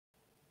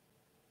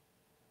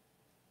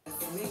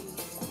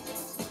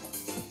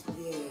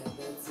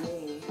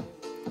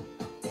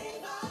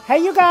Hey,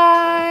 you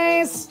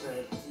guys!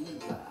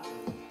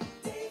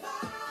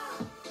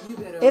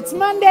 It's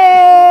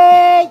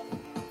Monday!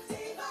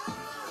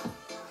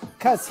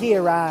 'Cause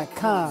here I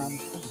come.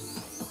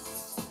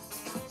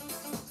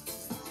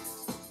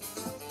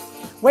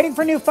 Waiting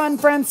for new fun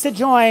friends to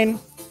join.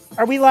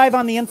 Are we live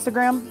on the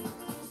Instagram?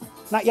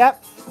 Not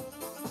yet?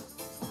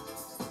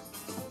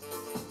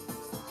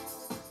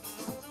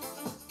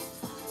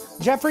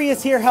 Jeffrey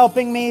is here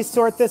helping me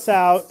sort this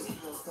out.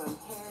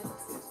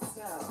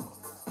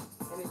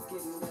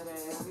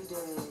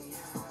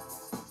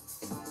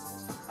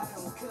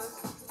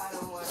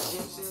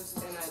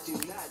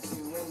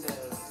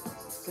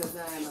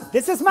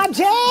 This is my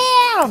jam!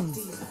 I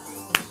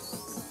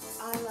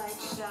like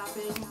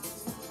shopping.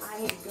 I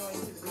hate going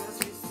to the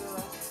grocery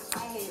store.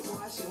 I hate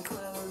washing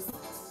clothes.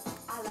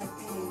 I like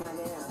painting my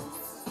nails.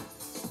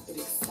 It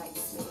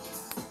excites me.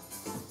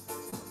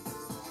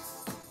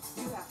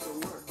 You have to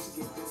work to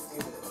get this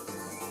good.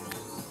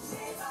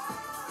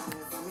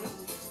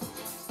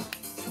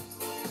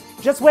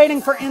 Just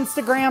waiting for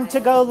Instagram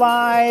to go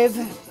live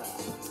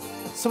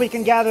so we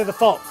can gather the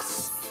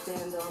folks.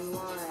 Stand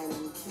online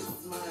and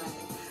kiss my hands.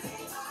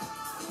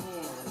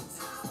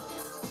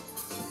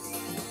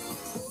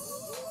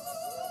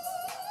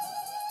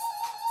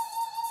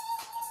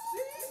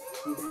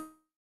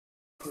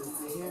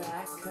 Here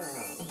I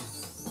come.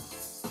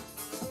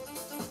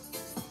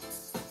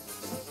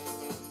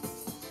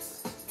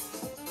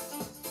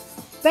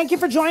 Thank you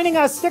for joining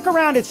us. Stick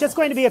around. It's just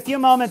going to be a few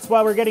moments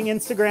while we're getting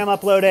Instagram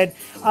uploaded.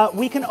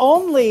 We can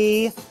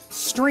only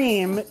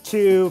stream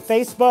to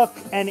Facebook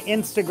and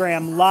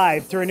Instagram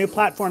live through a new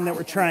platform that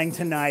we're trying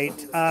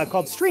tonight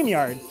called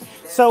StreamYard.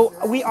 So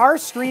we are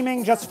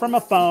streaming just from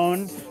a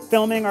phone,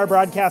 filming our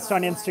broadcast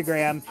on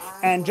Instagram.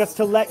 And just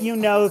to let you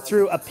know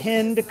through a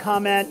pinned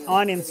comment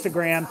on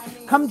Instagram,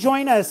 come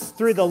join us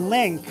through the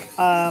link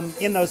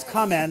in those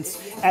comments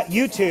at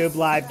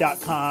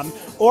youtubelive.com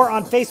or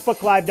on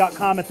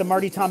facebooklive.com at the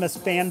Marty Thomas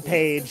fan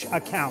page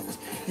account.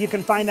 You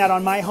can find that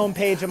on my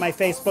homepage of my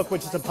Facebook,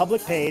 which is a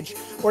public page,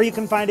 or you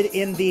can find it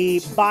in the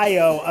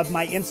bio of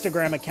my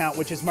Instagram account,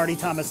 which is Marty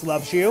Thomas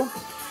Loves You.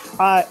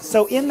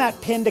 So in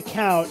that pinned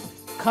account,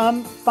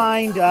 come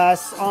find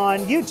us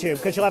on YouTube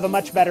because you'll have a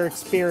much better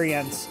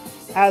experience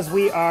as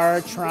we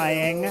are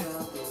trying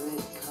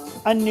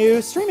a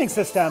new streaming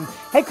system.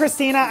 Hey,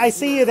 Christina, I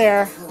see you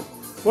there.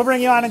 We'll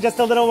bring you on in just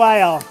a little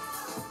while.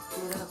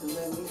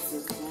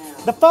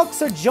 The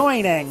folks are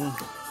joining.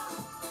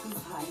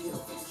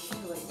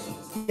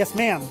 Yes,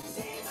 ma'am.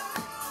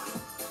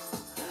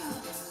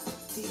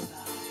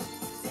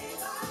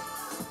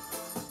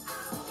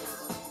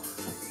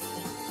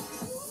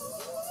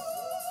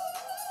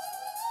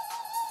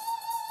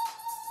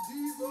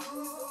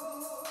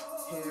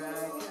 Here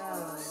I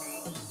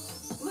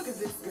come. Look at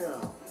this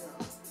girl.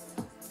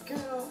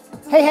 Girl.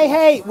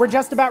 Hey, we're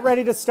just about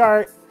ready to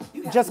start.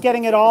 Just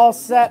getting it all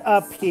set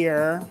up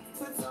here.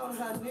 Puts on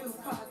her new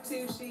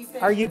cartouche face.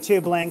 Our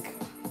YouTube link.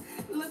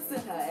 Looks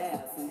at her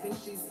ass and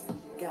thinks she's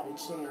got a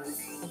chance.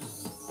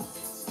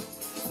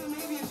 So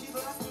maybe if she's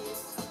lucky,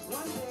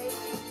 one day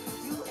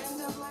you'll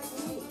end up like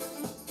me.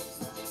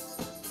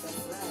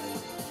 That's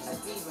right. A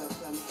diva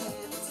from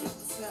head to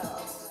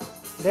toe.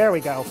 There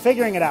we go.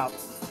 Figuring it out.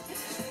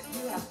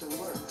 You have to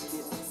work to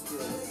get this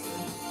good.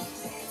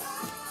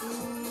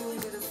 Ooh, you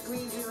better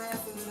squeeze your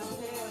ass into the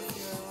pants,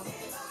 girl.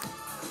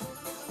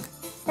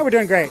 Oh, we're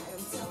doing great. I'm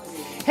telling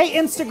you. Hey,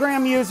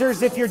 Instagram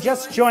users, if you're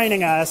just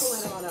joining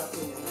us, Pull it on up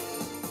here.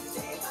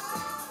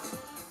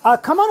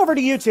 come on over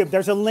to YouTube.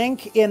 There's a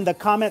link in the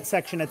comment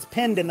section. It's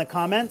pinned in the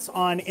comments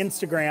on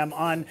Instagram,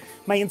 on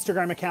my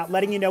Instagram account,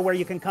 letting you know where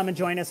you can come and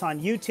join us on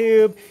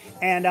YouTube.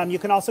 And you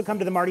can also come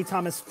to the Marty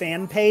Thomas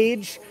fan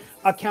page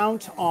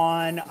account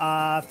on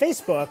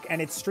Facebook,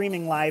 and it's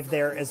streaming live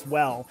there as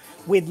well.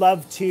 We'd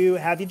love to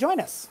have you join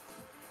us.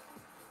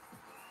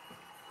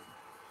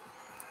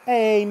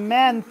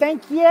 Amen.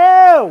 Thank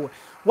you.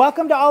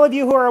 Welcome to all of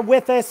you who are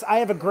with us. I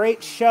have a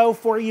great show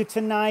for you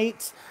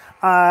tonight.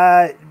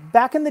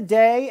 Back in the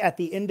day at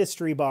the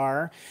Industry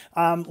Bar,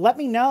 let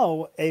me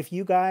know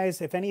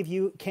if any of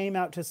you came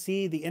out to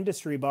see the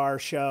Industry Bar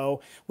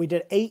show. We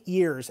did 8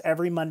 years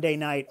every Monday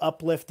night,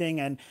 uplifting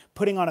and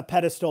putting on a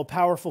pedestal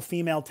powerful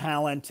female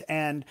talent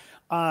and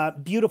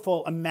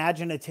beautiful,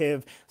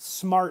 imaginative,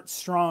 smart,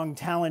 strong,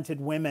 talented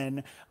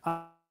women,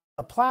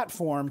 a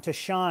platform to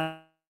shine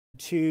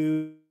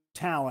to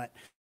talent.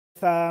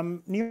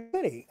 New York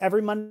City,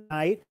 every Monday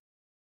night,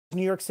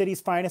 New York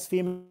City's finest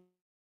female,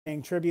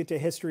 paying tribute to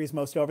history's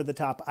most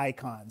over-the-top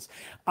icons.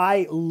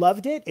 I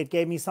loved it. It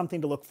gave me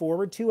something to look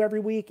forward to every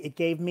week. It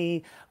gave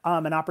me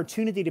an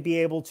opportunity to be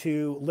able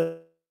to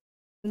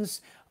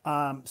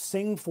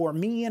sing for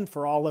me and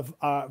for all of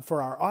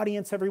for our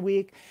audience every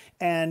week,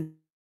 and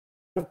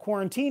we've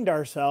quarantined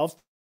ourselves,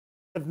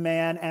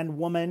 man and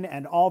woman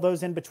and all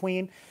those in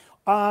between.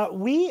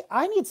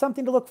 I need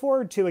something to look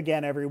forward to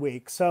again every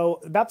week.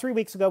 So about 3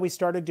 weeks ago, we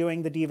started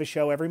doing the Diva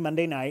show every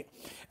Monday night,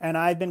 and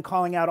I've been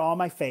calling out all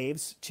my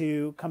faves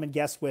to come and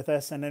guest with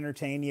us and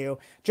entertain you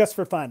just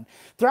for fun.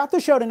 Throughout the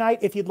show tonight,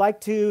 if you'd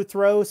like to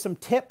throw some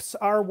tips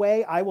our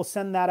way, I will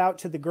send that out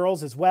to the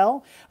girls as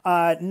well.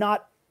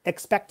 Not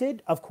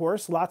expected, of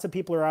course. Lots of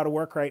people are out of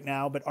work right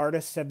now, but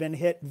artists have been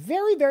hit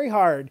very, very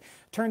hard.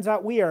 Turns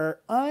out we are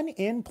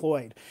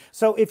unemployed.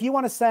 So if you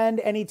want to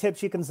send any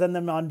tips, you can send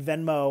them on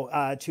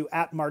Venmo to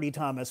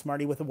 @MartyThomas,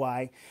 Marty with a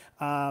Y,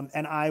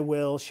 and I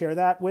will share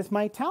that with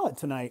my talent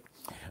tonight.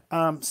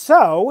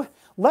 So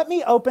let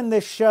me open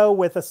this show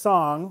with a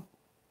song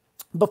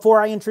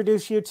before I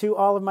introduce you to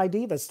all of my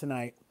divas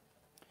tonight.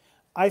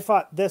 I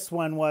thought this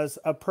one was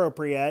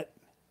appropriate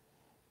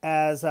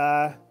as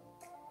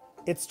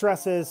it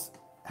stresses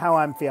how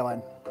I'm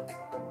feeling.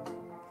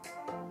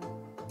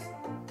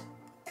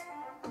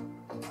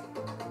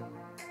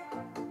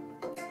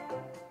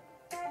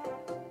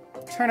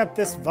 Turn up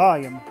this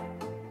volume.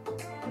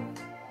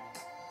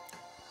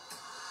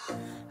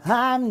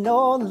 I'm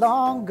no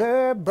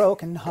longer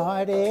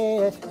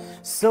brokenhearted.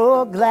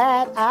 So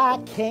glad I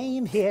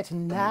came here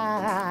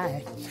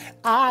tonight.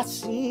 I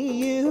see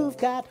you've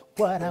got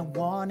what I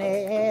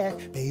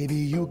wanted. Baby,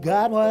 you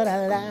got what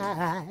I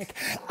like.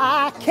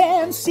 I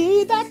can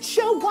see that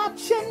you're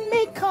watching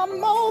me.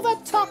 Come over,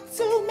 talk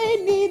to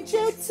me. Need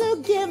you to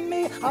give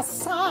me a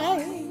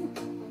sign.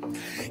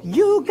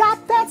 You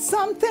got that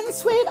something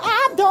sweet,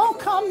 I don't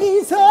come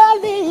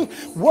easily.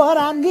 What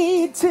I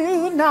need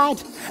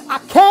tonight, I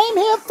came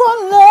here for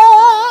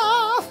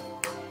love,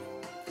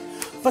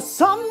 for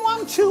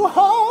someone to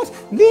hold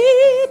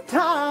me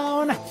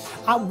down.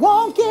 I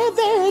won't give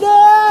it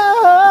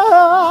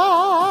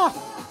up.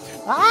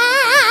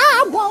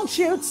 I want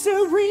you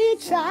to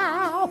reach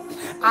out.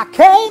 I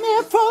came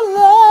here for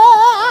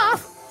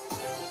love.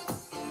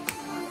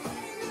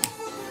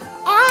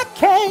 I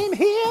came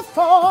here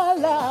for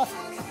love.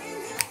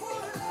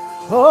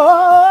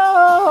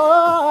 Oh,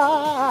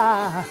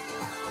 I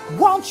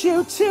want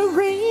you to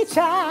reach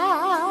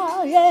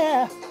out,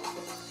 yeah.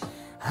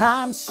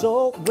 I'm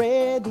so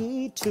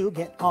ready to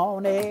get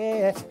on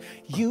it.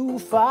 You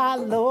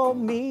follow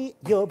me,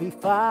 you'll be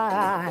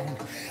fine.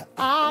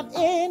 I'm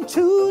in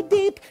too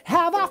deep,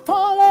 have I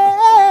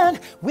fallen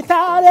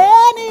without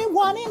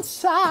anyone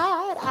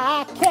inside?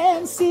 I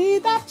can see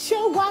that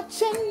you're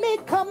watching me.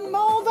 Come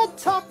over,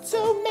 talk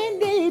to me.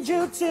 Need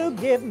you to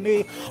give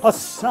me a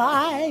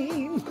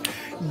sign.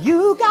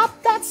 You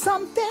got that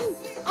something,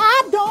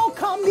 I don't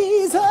come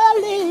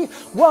easily.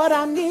 What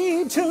I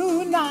need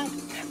tonight,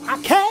 I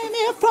came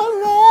here for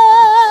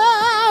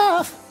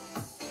love,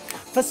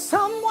 for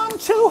someone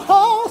to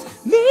hold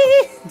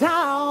me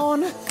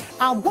down.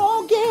 I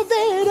won't give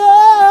it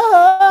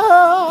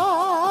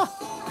up.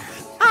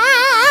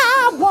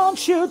 I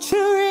want you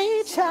to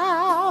reach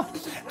out.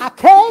 I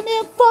came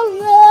here for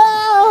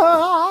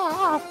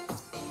love.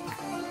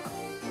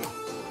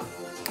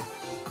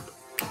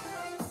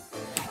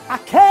 I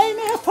came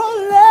here for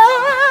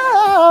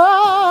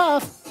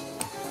love.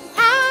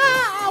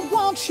 I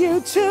want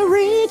you to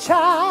reach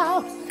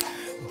out.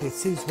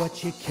 This is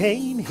what you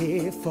came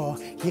here for.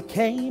 You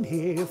came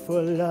here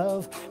for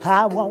love.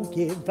 I won't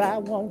give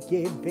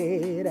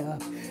it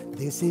up.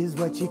 This is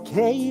what you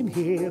came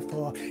here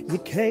for. You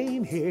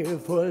came here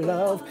for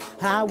love.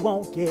 I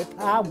won't give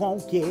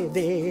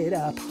it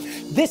up.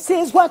 This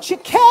is what you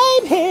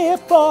came here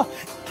for.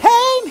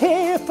 Came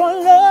here for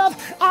love.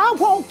 I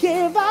won't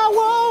give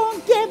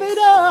it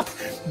up.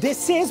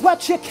 This is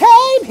what you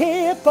came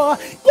here for.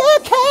 You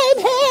came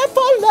here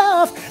for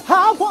love.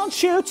 I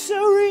want you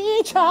to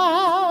reach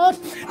out.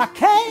 I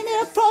came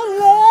here for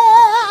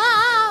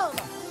love.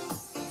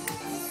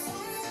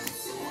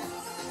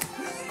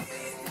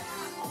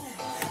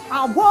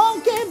 I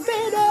won't give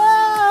it up.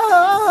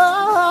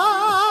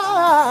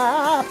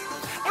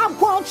 I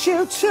want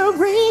you to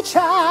reach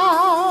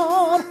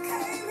out.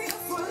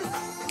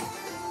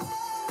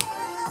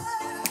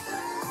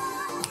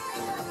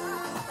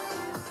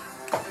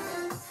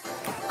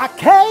 I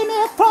came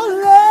here for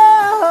love.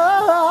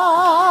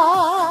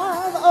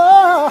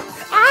 Oh,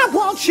 I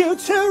want you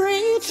to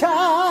reach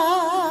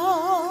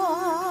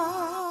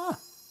out.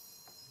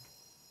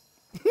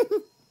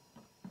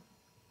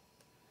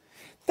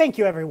 Thank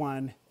you,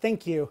 everyone.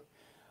 Thank you.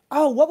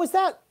 Oh, what was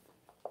that?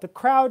 The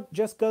crowd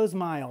just goes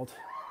mild.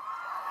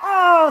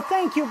 Oh,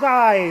 thank you,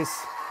 guys.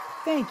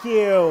 Thank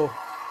you.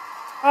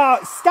 Oh,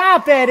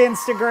 stop it,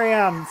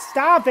 Instagram.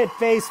 Stop it,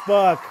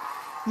 Facebook.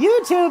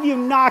 YouTube, you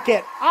knock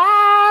it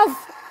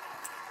off.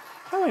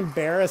 How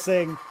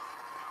embarrassing.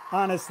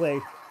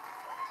 Honestly.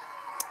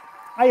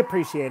 I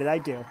appreciate it. I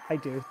do.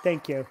 Thank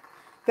you.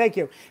 Thank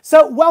you.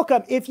 So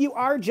welcome. If you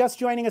are just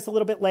joining us a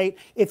little bit late,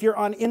 if you're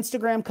on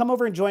Instagram, come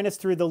over and join us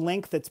through the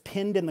link that's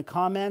pinned in the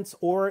comments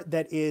or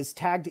that is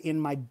tagged in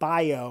my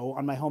bio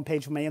on my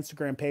homepage, my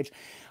Instagram page.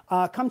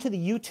 Come to the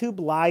YouTube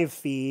live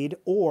feed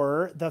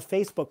or the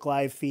Facebook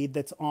live feed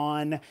that's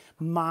on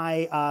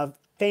my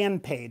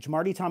fan page,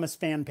 Marty Thomas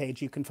fan page,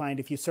 you can find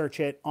if you search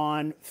it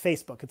on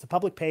Facebook. It's a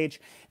public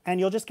page, and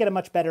you'll just get a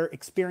much better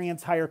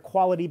experience, higher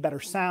quality, better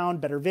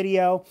sound, better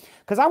video,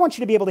 because I want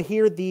you to be able to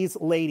hear these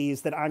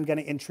ladies that I'm going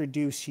to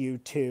introduce you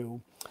to.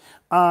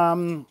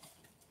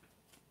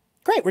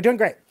 Great, we're doing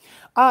great.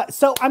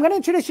 So I'm going to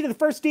introduce you to the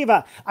first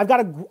diva. I've got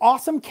an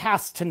awesome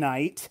cast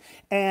tonight,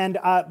 and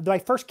my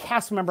first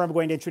cast member I'm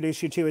going to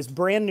introduce you to is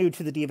brand new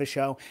to the Diva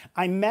Show.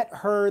 I met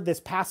her this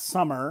past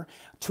summer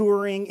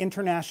touring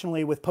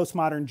internationally with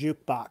Postmodern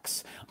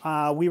Jukebox.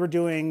 We were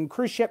doing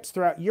cruise ships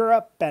throughout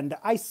Europe and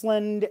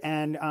Iceland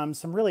and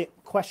some really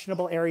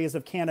questionable areas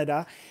of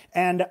Canada,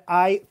 and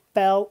I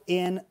fell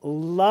in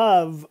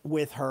love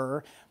with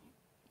her,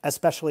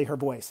 especially her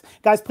voice.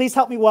 Guys, please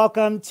help me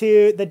welcome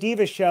to the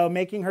Diva Show,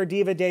 making her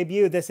diva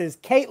debut. This is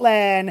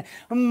Caitlyn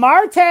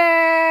Martin.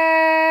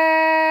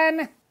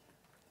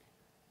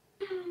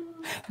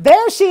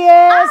 There she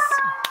is.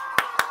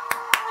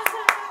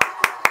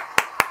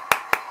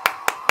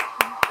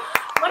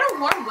 What a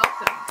warm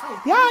welcome.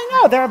 Oh, Yeah, I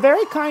know. They're a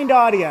very kind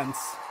audience.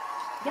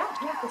 yeah,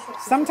 for sure.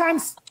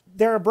 Sometimes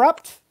they're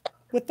abrupt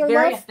with their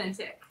Very love.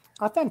 authentic.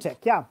 Authentic,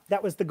 yeah,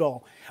 that was the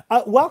goal.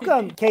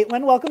 Welcome,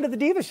 Caitlyn. Welcome to the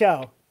Diva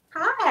Show.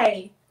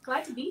 Hi,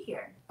 glad to be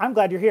here. I'm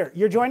glad you're here.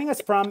 You're joining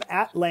us from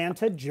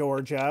Atlanta,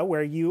 Georgia,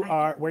 where you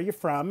are, where you're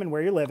from and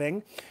where you're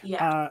living.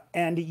 Yeah.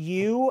 And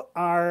you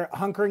are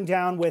hunkering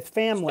down with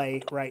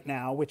family right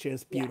now, which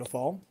is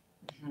beautiful.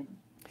 Mm-hmm.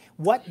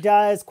 What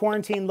does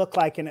quarantine look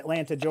like in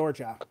Atlanta,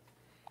 Georgia?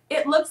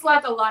 It looks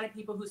like a lot of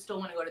people who still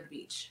want to go to the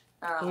beach.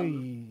 Our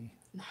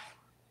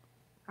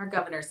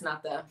governor's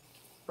not the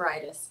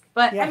brightest,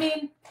 but Yeah. I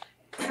mean,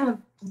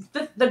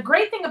 the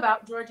great thing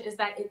about Georgia is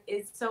that it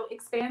is so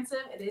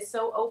expansive. It is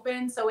so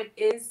open. So it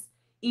is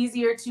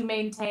easier to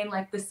maintain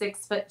like the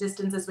 6-foot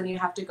distances when you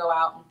have to go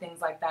out and things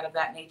like that of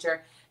that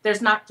nature.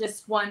 There's not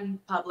just one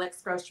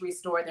Publix grocery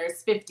store.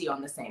 There's 50 on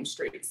the same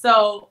street.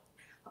 So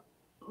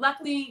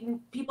luckily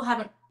people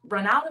haven't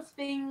run out of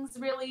things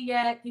really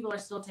yet. People are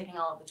still taking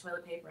all of the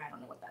toilet paper. I don't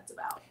know what that's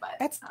about, but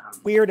That's the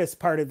weirdest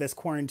part of this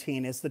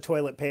quarantine is the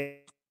toilet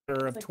paper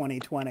of like,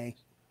 2020.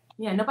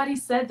 Yeah, nobody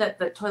said that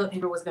the toilet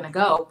paper was going to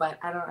go, but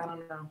I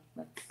don't know.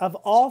 Of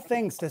all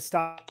things to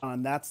stop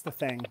on, that's the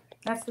thing.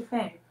 That's the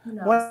thing. Who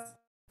knows?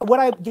 What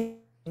I get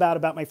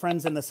about my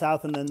friends in the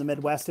South and in the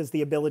Midwest is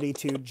the ability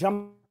to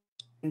jump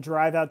and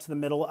drive out to the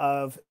middle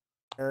of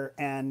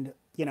and,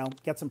 you know,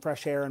 get some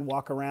fresh air and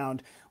walk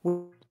around. We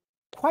don't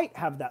quite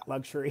have that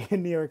luxury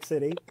in New York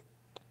City.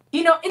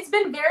 You know, it's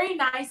been very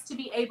nice to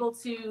be able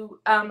to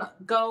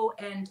go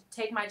and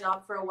take my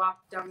dog for a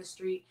walk down the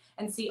street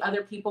and see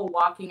other people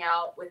walking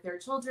out with their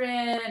children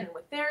and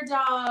with their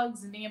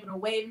dogs and being able to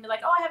wave and be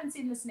like, oh, I haven't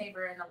seen this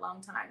neighbor in a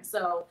long time.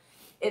 So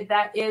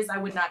I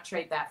would not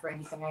trade that for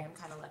anything. I am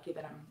kind of lucky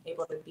that I'm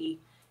able to be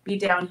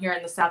down here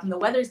in the South. And the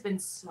weather's been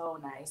so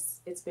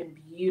nice. It's been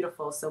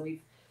beautiful. So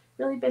we've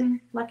really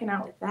been lucking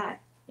out with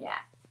that. Yeah.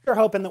 We're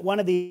hoping that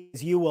one of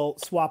these you will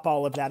swap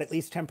all of that, at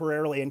least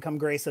temporarily, and come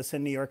grace us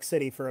in New York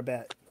City for a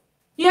bit.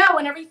 Yeah,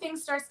 when everything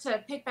starts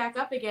to pick back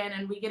up again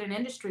and we get an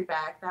industry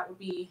back, that would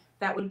be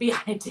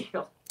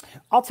ideal.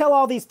 I'll tell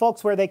all these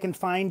folks where they can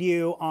find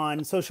you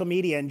on social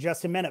media in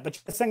just a minute, but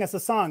just sing us a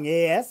song,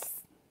 yes?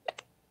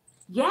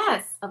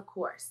 Yes, of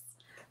course.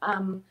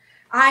 I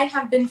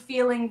have been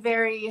feeling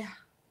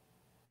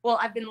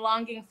I've been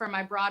longing for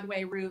my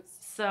Broadway roots,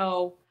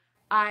 so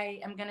I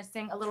am going to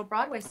sing a little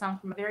Broadway song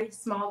from a very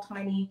small,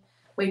 tiny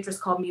Waitress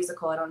Called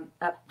Musical.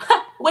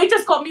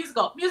 Waitress Called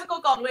Musical. Musical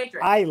called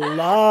Waitress. I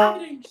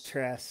love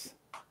Waitress.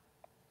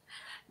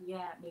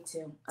 Yeah, me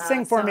too.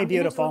 Sing for me,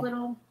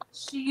 beautiful.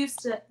 She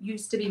used to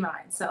be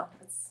mine, so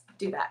let's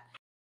do that.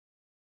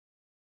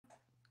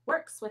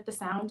 Works with the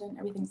sound and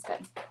everything's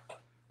good.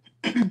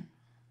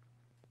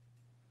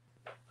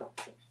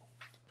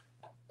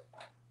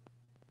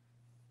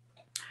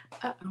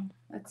 Uh-oh,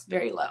 that's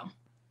very low.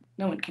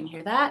 No one can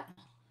hear that.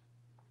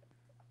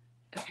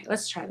 Okay,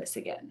 let's try this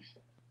again.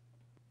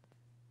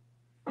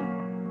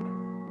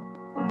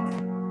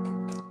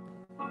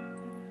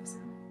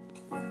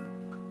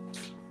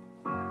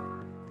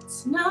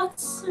 It's not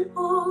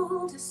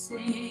simple to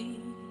say.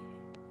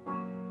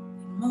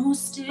 In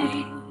most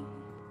days,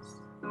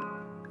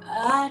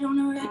 I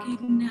don't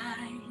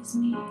recognize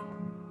me.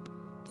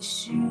 The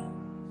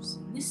shoes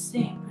and this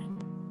apron,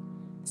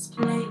 this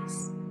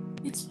place,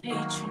 its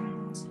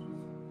patrons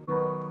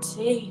have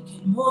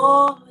taken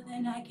more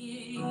than I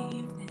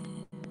gave them.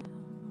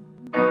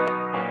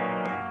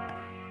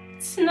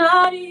 It's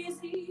not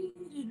easy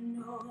to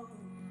know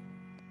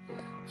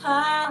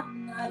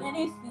I'm not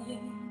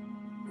anything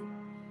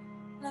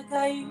like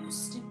I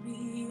used to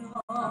be,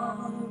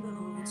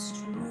 although it's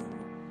true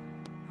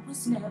I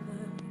was never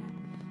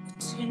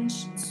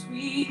attention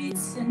sweet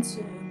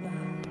center,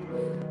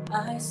 but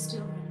I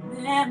still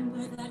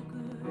remember that girl.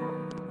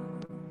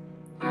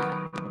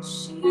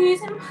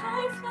 She's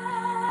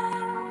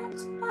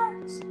imperfect, but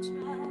she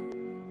tried.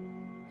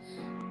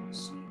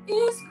 She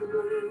is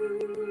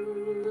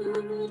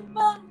good,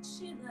 but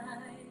she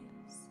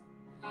lies.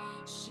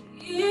 She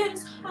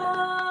is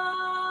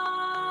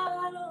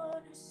hard to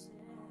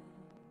understand.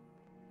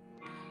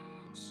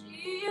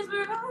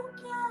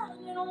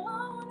 broken and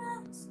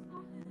won't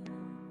smile.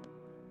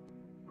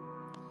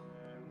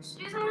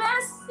 She's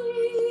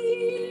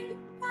messy,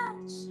 but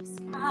she's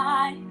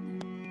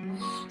kind.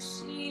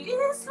 She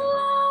is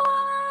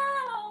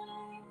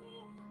lonely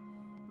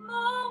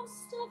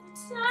most of the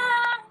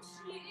time.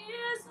 She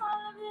is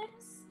all of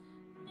this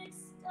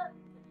mixed up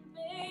and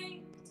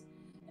baked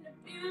in a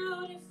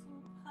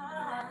beautiful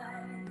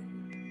pie.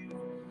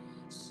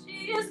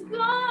 She is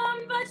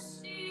gone, but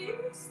she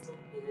used to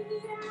be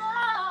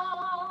mine.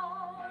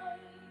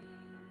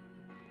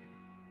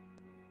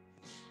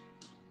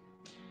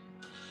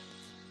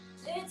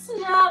 It's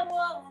not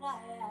what I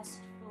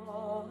asked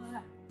for.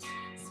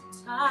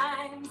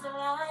 Sometimes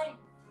life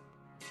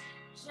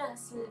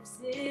just slips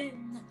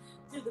in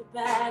through the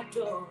back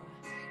door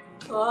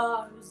and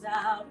carves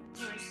out a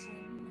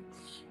person,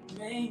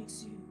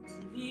 makes you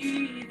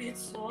believe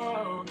it's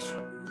all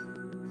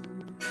true.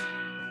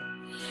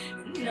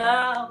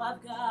 Now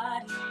I've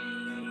got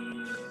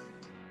you,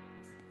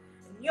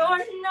 and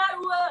you're not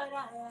what I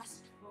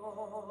asked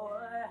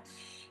for.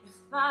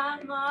 If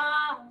I'm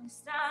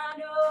honest, I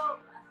know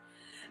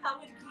I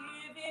would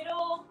give it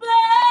all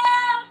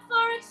back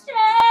for a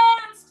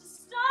chance to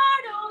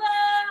start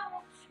over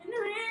and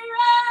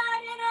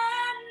rewrite an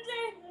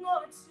ending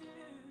or two.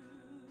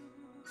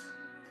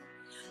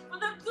 For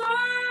the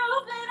girl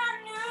that I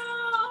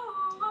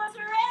knew was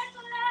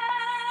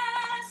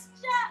reckless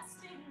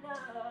just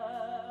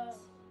enough.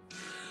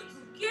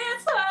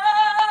 Forgives her,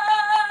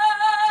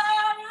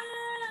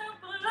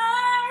 but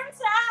learns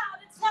how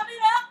to tell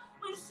it up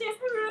when she's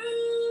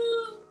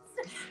bruised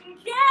and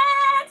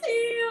can't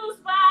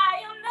used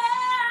by a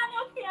man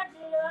who can't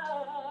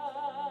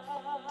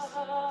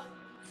love.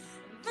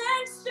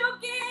 Then she'll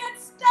get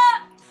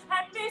stuck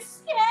and be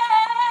scared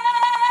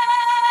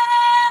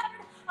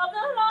of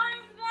the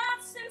life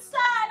that's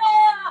inside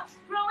her,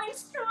 growing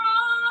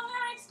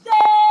stronger each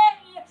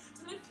day,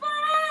 till it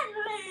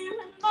finally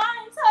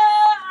reminds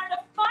her to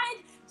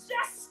fight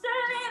just a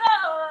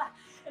little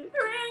and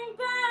bring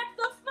back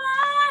the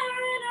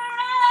fire in her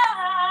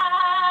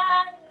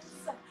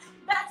eyes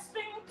that's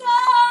been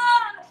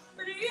gone,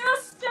 but it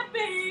used to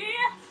be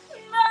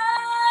mine.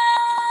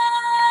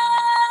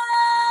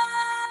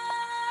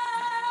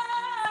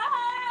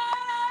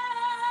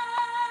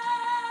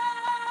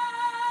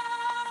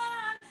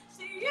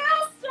 She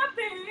used to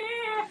be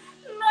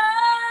mine.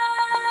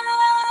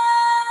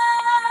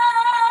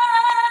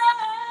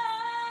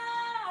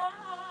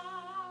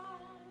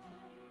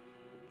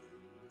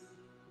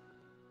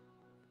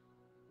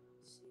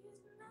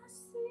 She's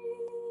messy,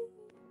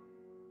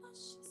 but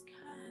she's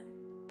kind.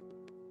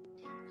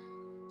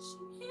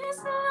 She is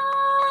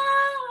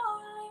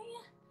lonely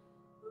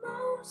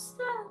most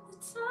of the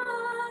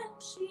time.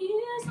 She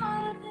is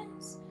all of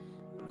this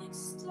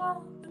mixed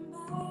up and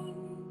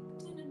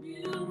baked in a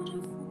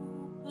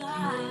beautiful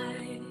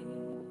pie.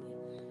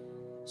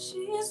 She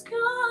is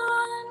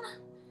gone,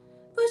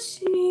 but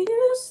she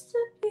used to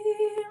be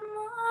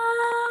mine.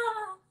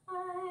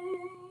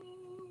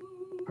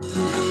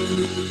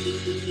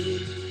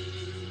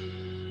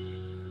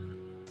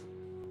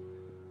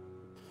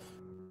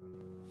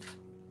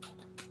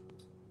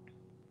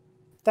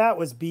 That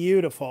was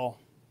beautiful.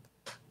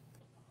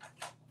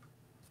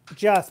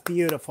 Just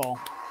beautiful.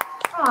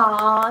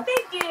 Aw,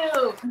 thank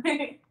you.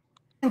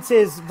 This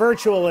is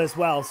virtual as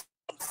well,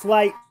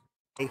 slightly,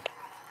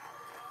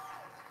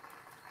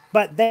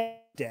 but they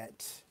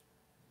did.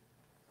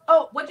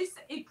 Oh, what'd you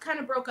say? It kind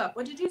of broke up.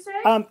 What did you say?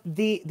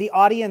 The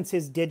audience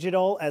is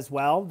digital as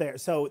well.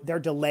 They're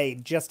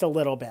delayed just a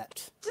little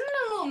bit.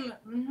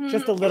 Mm-hmm.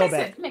 Just a little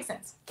bit. Makes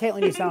sense.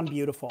 Caitlyn, you sound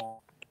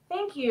beautiful.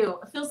 Thank you.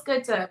 It feels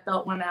good to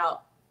belt one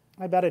out.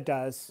 I bet it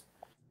does.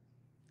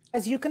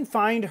 As you can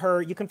find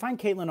her, you can find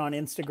Caitlyn on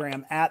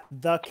Instagram at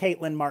the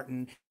Caitlyn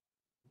Martin.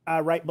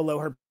 Right below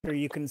her picture,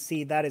 you can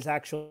see that is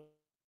actually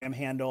her Instagram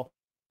handle. Is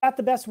that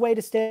the best way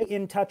to stay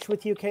in touch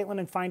with you, Caitlyn,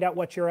 and find out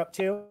what you're up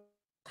to?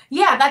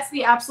 Yeah, that's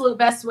the absolute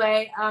best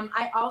way.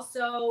 I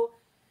also,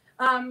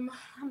 I'm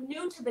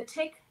new to the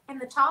Tick and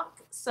the Talk,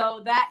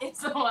 so that is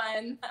the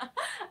one.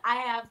 I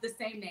have the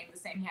same name, the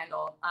same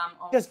handle.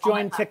 Just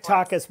join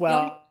TikTok as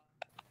well.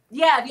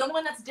 The only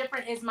one that's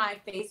different is my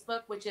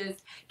Facebook, which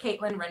is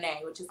Caitlyn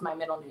Renee, which is my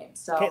middle name.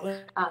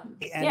 So,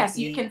 so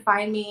you can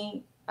find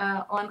me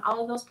on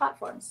all of those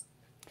platforms.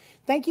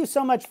 Thank you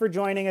so much for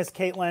joining us,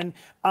 Caitlyn.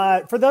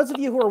 For those of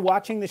you who are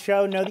watching the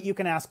show, know that you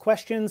can ask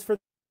questions.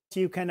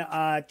 You can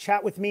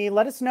chat with me.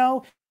 Let us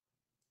know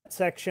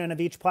section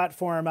of each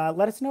platform.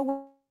 Let us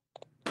know.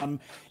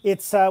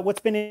 It's what's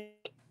been in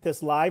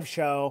this live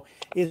show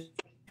is,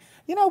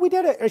 we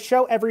did a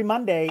show every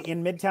Monday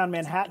in Midtown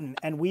Manhattan,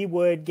 and we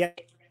would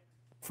get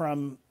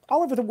from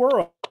all over the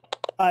world,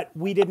 but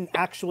we didn't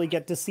actually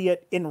get to see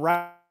it in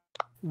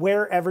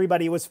where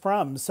everybody was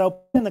from. So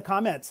in the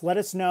comments, let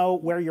us know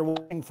where you're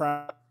watching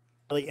from.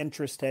 Really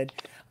interested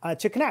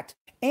to connect.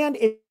 And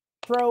if you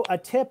throw a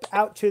tip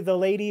out to the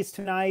ladies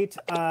tonight,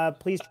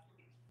 please,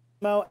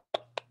 not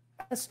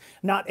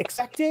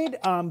expected,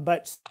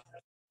 but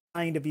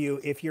kind of you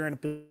if you're in a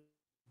position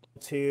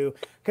to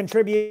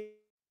contribute.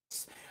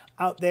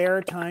 out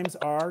there. Times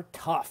are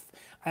tough.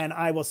 And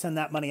I will send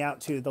that money out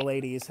to the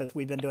ladies as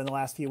we've been doing the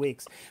last few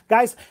weeks.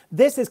 Guys,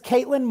 this is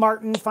Caitlyn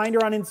Martin. Find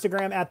her on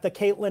Instagram at the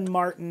Caitlyn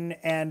Martin.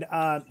 And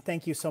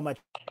thank you so much.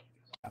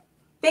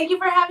 Thank you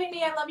for having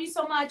me. I love you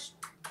so much.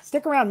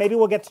 Stick around. Maybe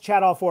we'll get to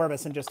chat all four of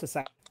us in just a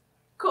second.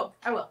 Cool.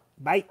 I will.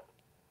 Bye.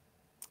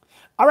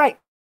 All right.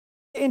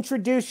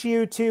 Introduce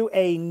you to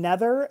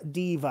another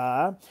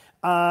diva.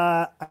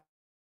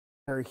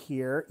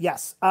 Here.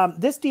 Yes.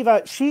 This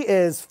diva, she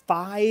is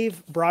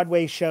 5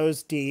 Broadway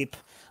shows deep.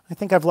 I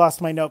think I've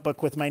lost my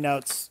notebook with my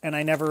notes and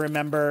I never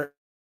remember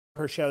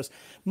her shows.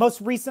 Most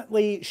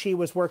recently, she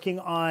was working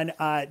on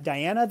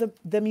Diana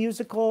the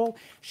musical.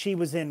 She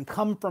was in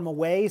Come From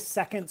Away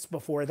seconds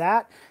before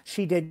that.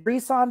 She did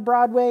Grease on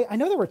Broadway. I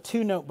know there were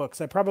 2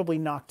 notebooks. I probably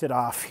knocked it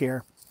off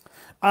here.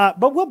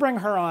 But we'll bring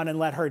her on and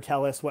let her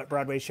tell us what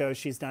Broadway shows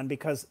she's done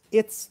because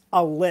it's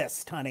a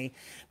list, honey.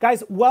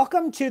 Guys,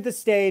 welcome to the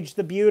stage,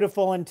 the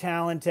beautiful and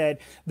talented.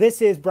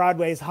 This is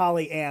Broadway's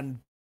Holly Ann.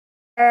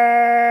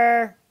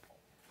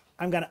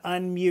 I'm going to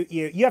unmute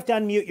you. You have to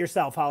unmute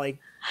yourself, Holly.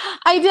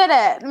 I did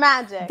it.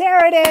 Magic.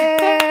 There it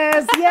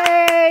is.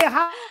 Yay.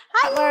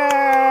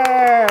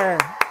 Butler.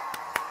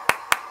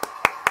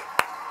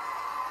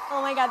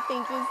 Oh my God.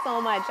 Thank you so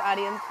much,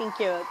 audience. Thank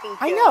you.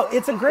 Thank you. I know.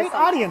 It's a great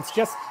audience.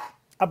 Just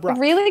abrupt.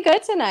 Really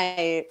good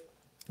tonight.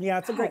 Yeah,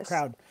 it's a great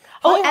crowd.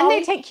 Oh, Hi, and Holly.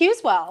 they take cues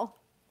well.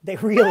 They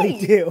really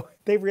do.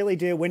 They really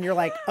do. When you're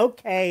like,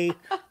 okay,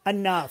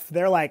 enough.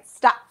 They're like,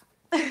 stop.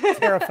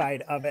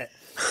 Terrified of it.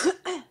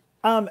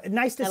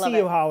 Nice to see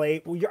you,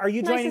 Holly. Are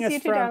you joining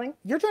us from?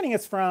 You're joining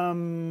us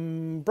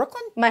from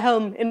Brooklyn? My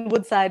home in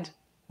Woodside.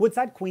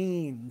 Woodside,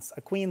 Queens.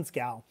 A Queens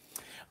gal.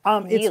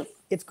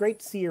 It's great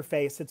to see your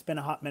face. It's been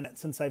a hot minute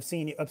since I've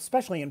seen you,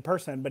 especially in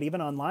person, but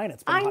even online,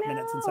 it's been a hot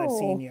minute since I've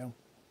seen you.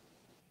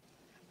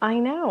 I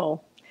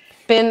know.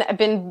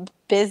 Been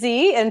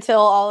busy until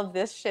all of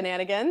this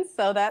shenanigans,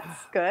 so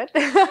that's good.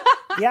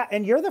 Yeah,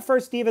 and you're the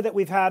first diva that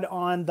we've had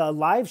on the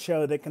live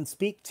show that can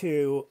speak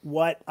to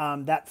what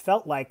that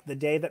felt like the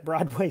day that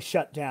Broadway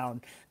shut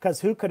down.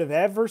 Because who could have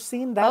ever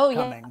seen that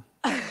coming?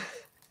 Yeah.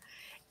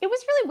 It was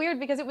really weird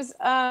because it was,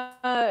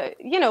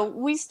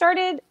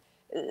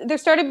 there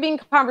started being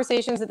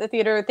conversations at the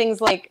theater,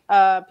 things like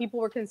people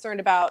were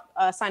concerned about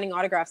signing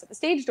autographs at the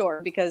stage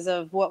door because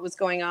of what was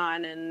going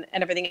on and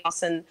everything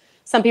else. And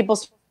some people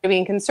started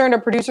being concerned.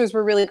 Our producers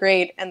were really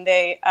great, and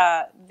they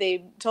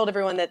told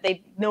everyone that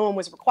no one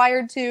was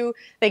required to.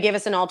 They gave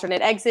us an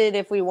alternate exit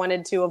if we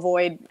wanted to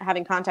avoid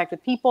having contact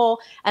with people.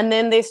 And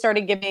then they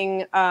started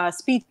giving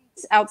speeches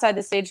outside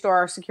the stage door.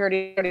 Our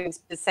security is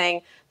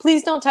saying,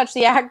 please don't touch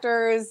the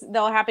actors.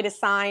 They're happy to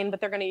sign, but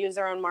they're going to use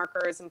their own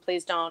markers, and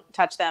please don't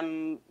touch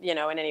them, in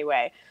any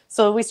way.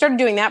 So we started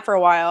doing that for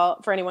a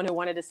while for anyone who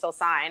wanted to still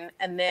sign.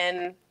 And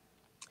then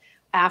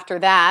after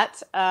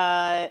that,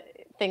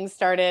 things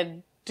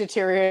started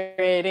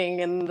deteriorating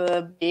in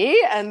the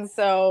B. And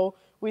so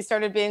we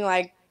started being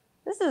like,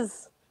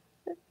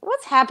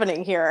 what's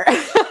happening here?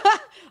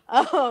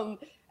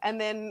 And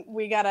then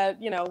we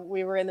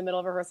we were in the middle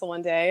of rehearsal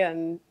one day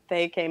and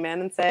they came in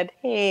and said,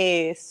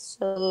 hey,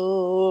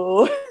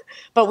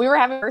 but we were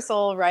having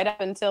rehearsal right up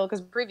until,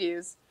 because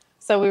previews.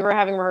 So we were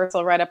having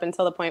rehearsal right up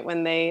until the point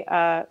when they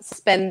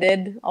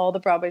suspended all the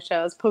Broadway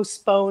shows,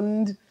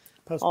 postponed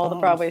all the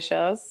Broadway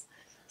shows.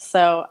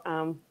 So,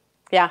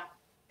 yeah.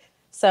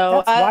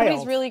 So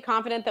everybody's really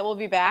confident that we'll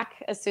be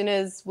back as soon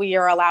as we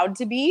are allowed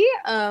to be.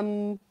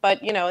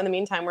 But, in the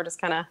meantime, we're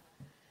just kind of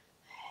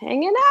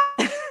hanging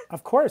out.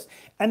 Of course.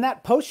 And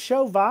that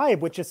post-show vibe,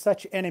 which is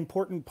such an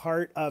important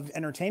part of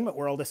entertainment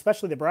world,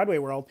 especially the Broadway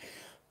world.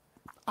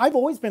 I've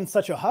always been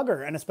such a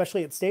hugger, and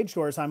especially at stage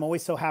doors, I'm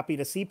always so happy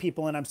to see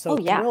people. And I'm so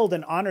thrilled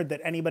and honored that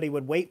anybody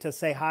would wait to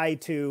say hi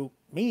to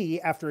me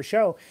after a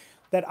show,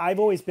 that I've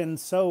always been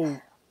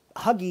so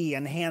huggy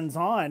and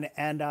hands-on.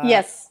 And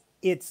yes,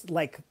 it's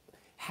like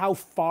how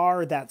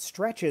far that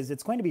stretches.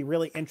 It's going to be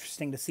really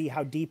interesting to see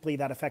how deeply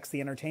that affects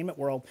the entertainment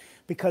world,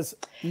 because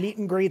meet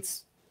and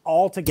greets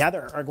all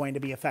together are going to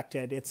be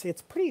affected. It's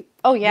pretty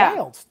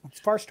wild. It's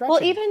far stretching.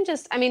 Well, even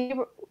just, I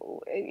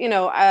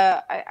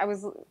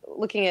was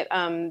looking at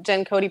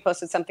Jen Cody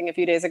posted something a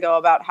few days ago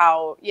about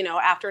how,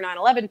 after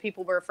 9/11,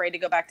 people were afraid to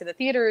go back to the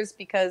theaters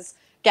because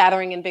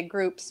gathering in big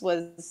groups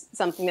was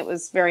something that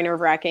was very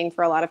nerve-wracking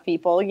for a lot of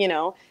people,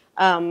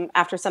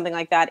 after something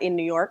like that in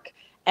New York.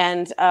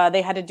 And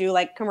they had to do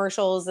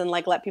commercials and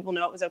let people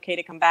know it was okay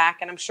to come back.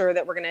 And I'm sure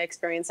that we're going to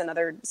experience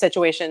another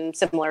situation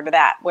similar to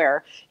that,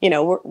 where,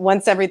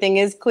 once everything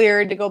is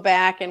cleared to go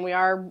back and we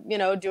are,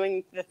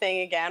 doing the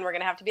thing again, we're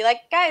going to have to be like,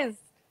 guys,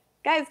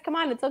 come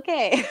on, it's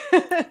okay.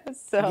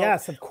 So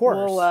yes, of course.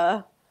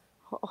 We'll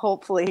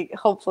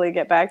hopefully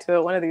get back to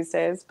it one of these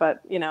days.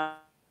 But,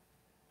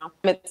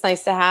 it's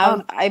nice to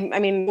have,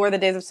 more the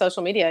days of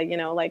social media,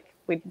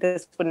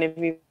 this wouldn't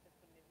have even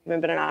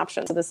been an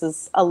option. So this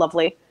is a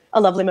lovely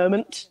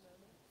moment.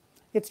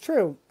 It's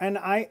true. And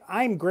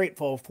I'm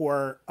grateful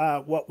for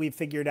what we've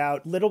figured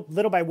out.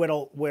 Little by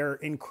little, we're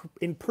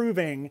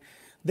improving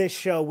this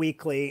show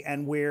weekly,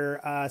 and we're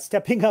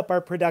stepping up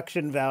our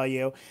production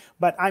value.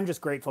 But I'm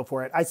just grateful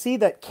for it. I see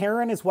that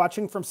Karen is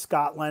watching from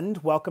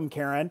Scotland. Welcome,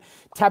 Karen.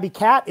 Tabby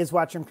Cat is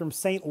watching from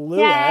St.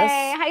 Louis.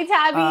 Yay! Hi,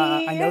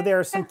 Tabby. I know there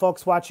are some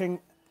folks watching.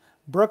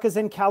 Brooke is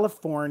in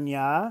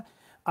California.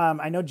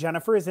 I know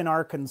Jennifer is in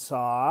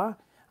Arkansas.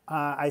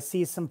 I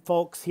see some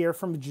folks here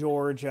from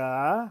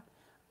Georgia.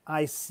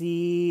 I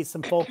see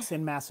some folks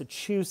in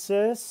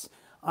Massachusetts.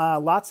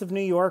 Lots of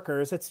New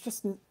Yorkers.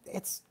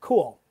 It's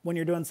cool when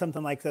you're doing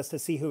something like this to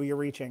see who you're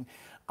reaching.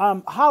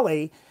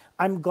 Holly,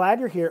 I'm glad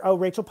you're here. Oh,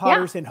 Rachel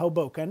Potter's in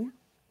Hoboken.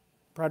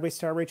 Broadway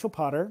star Rachel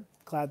Potter.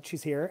 Glad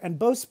she's here. And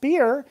Bo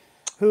Spear,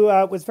 who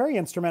was very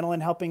instrumental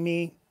in helping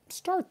me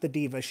start the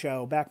Diva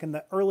show back in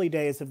the early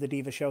days of the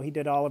Diva show. He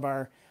did all of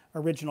our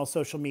original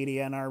social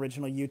media and our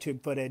original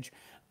YouTube footage.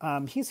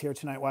 He's here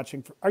tonight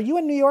watching. Are you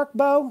in New York,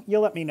 Bo?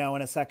 You'll let me know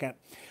in a second.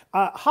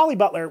 Holly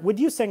Butler, would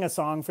you sing a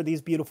song for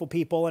these beautiful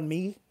people and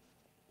me?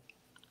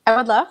 I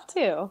would love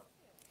to.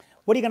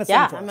 What are you going to sing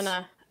for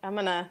us? I'm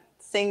gonna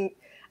sing.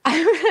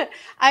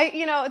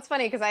 It's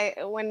funny because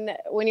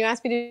when you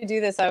asked me to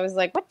do this, I was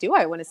like, what do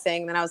I want to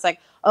sing? And then I was like,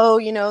 oh,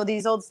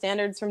 these old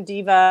standards from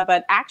Diva,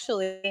 but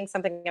actually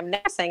something I've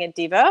never sang at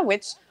Diva,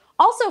 which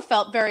also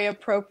felt very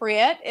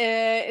appropriate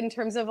in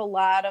terms of a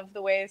lot of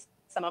the ways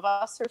some of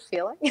us are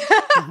feeling.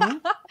 Mm-hmm.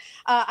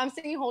 I'm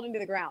singing Holding to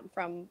the Ground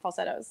from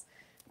Falsettos.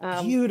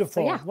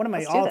 Beautiful. One of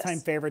my all-time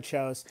favorite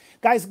shows.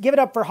 Guys, give it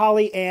up for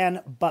Holly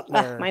Ann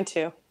Butler. Mine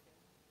too.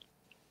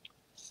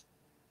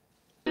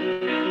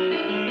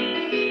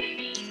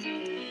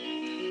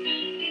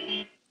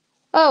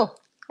 Oh,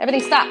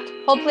 everything stopped.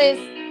 Hold, please.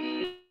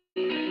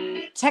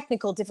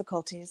 Technical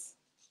difficulties.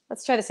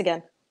 Let's try this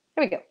again.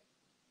 Here we go.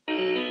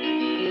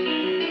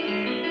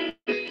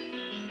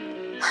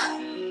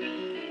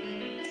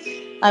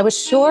 I was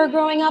sure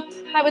growing up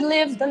I would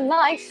live the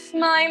life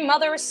my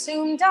mother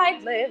assumed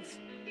I'd live.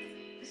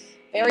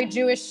 Very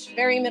Jewish,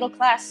 very middle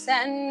class,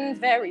 and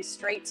very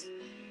straight.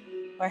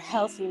 Where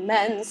healthy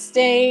men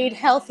stayed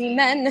healthy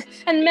men,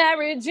 and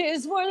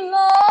marriages were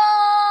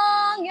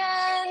long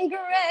and great.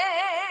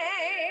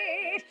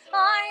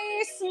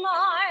 I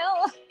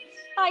smile,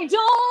 I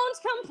don't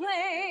complain.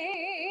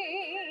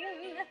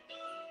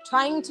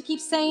 Trying to keep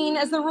sane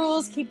as the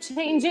rules keep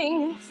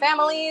changing.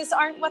 Families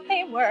aren't what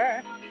they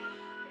were.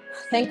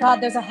 Thank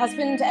God there's a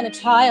husband and a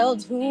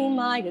child whom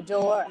I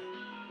adore.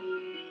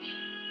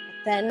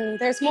 But then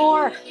there's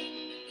more,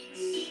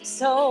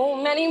 so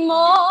many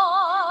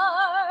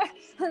more,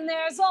 and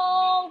there's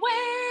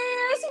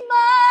always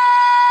more.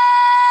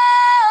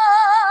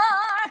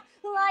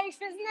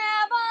 Life is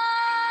never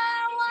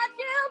what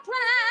you plan.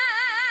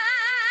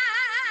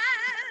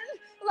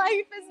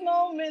 Life is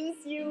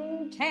moments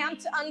you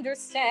can't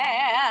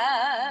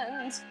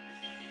understand,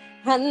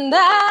 and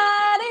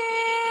that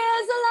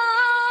is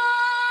life.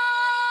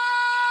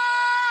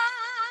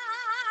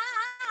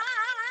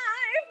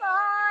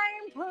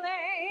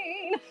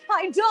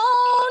 I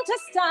don't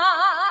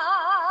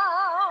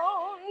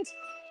astound.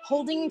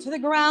 Holding to the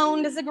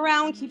ground as the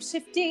ground keeps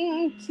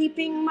shifting,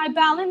 keeping my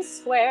balance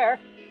square.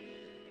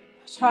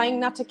 Trying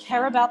not to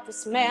care about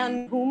this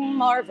man whom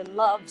Marvin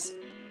loves.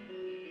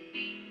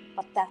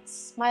 But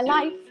that's my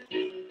life.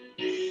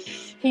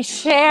 He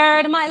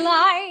shared my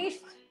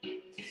life.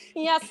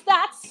 Yes,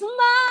 that's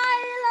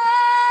my life.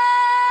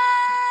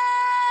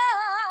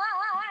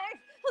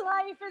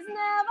 Life is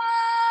never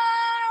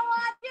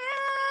what you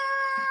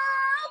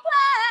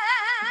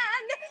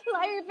planned.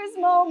 Life is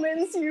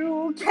moments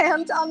you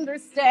can't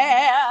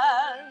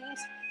understand.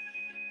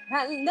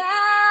 And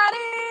that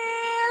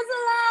is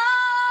life.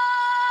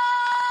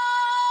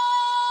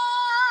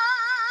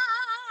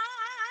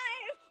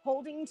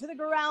 Holding to the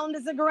ground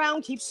as the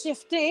ground keeps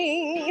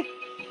shifting.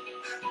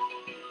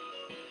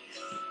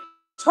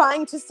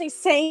 Trying to stay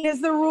sane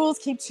as the rules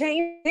keep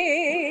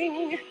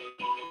changing.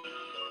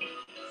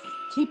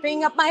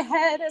 Keeping up my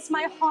head as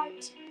my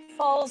heart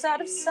falls out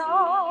of sight.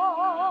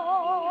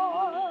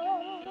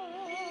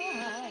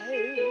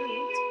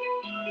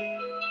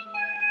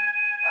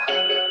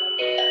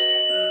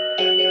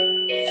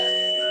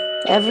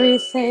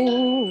 Everything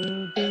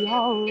will be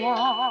alright.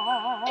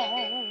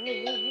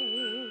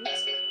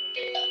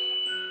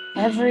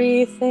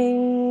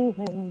 Everything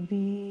will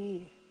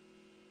be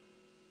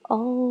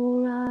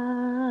alright.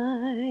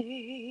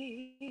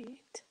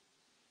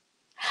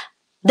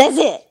 That's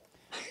it.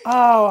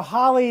 Oh,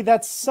 Holly,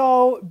 that's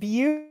so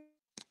beautiful.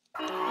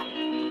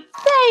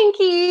 Thank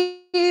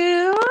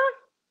you.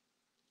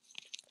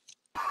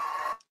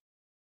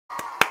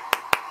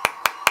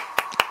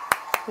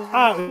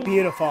 Oh,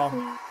 beautiful.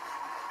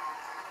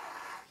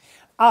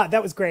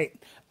 That was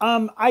great.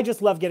 I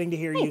just love getting to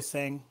hear you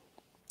sing.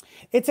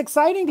 It's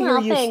exciting to hear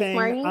you sing.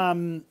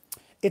 Marty.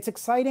 It's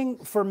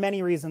exciting for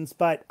many reasons,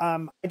 but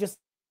I just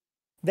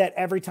that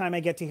every time I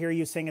get to hear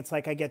you sing, it's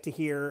like I get to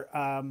hear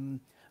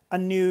a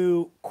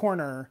new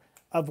corner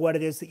of what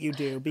it is that you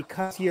do,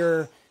 because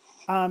you're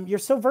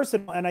so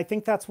versatile, and I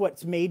think that's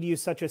what's made you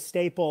such a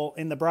staple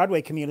in the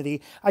Broadway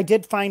community. I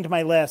did find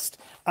my list.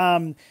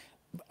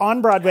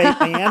 On Broadway,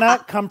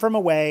 Diana, Come From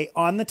Away,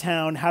 On the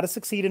Town, How to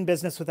Succeed in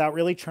Business Without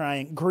Really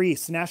Trying,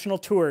 Grease, National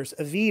Tours,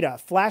 Evita,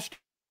 Flash,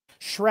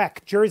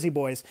 Shrek, Jersey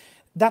Boys.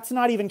 That's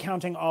not even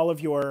counting all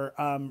of your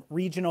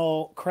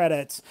regional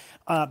credits,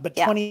 but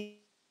 20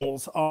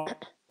 all.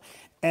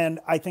 And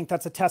I think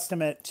that's a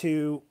testament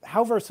to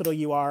how versatile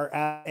you are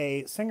as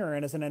a singer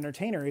and as an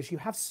entertainer, is you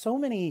have so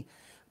many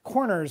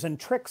corners and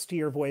tricks to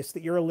your voice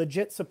that you're a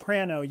legit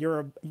soprano, you're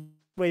a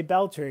way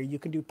belter, you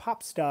can do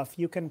pop stuff,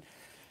 you can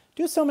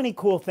do so many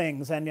cool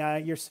things, and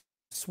you're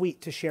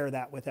sweet to share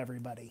that with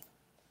everybody.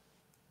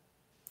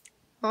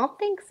 Oh,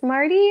 thanks,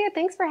 Marty.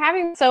 Thanks for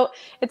having me. So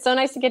it's so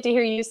nice to get to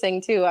hear you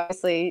sing too.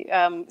 Obviously,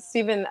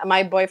 Stephen,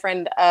 my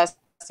boyfriend,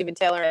 Stephen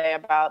Taylor,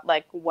 about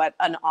like what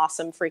an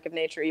awesome freak of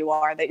nature you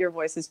are. That your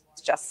voice is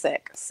just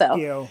sick.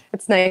 So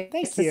it's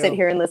nice to sit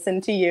here and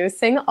listen to you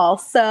sing.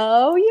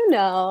 Also, you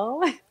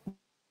know,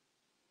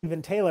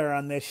 Stephen Taylor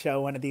on this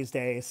show one of these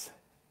days.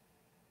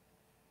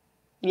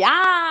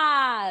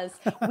 Yes,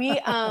 we've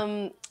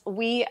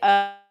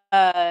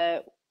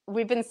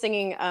been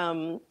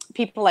singing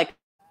people like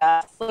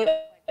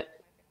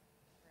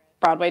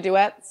Broadway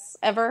duets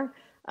ever,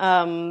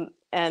 and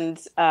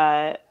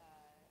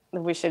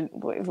we should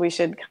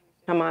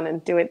come on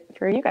and do it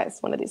for you guys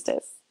one of these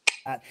days.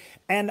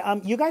 And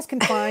you guys can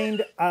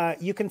find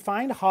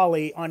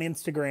Holly on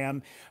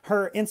Instagram.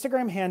 Her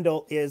Instagram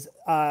handle is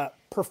the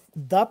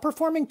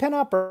Performing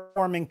Pinup or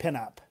Performing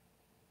Pinup.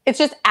 It's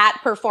just at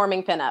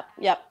Performing Pinup.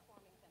 Yep.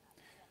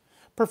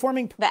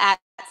 Performing the at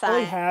sign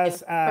really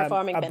has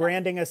a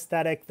branding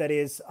aesthetic that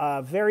is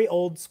very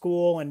old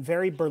school and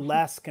very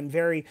burlesque and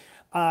very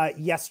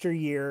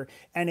yesteryear,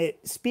 and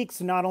it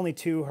speaks not only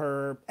to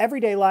her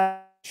everyday life.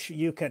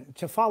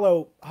 To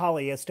follow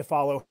Holly is to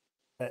follow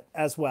her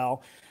as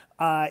well.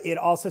 It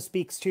also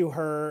speaks to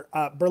her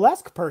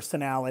burlesque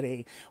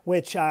personality,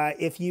 which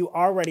if you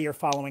already are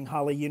following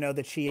Holly, you know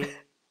that she is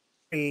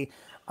a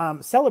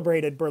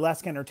celebrated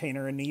burlesque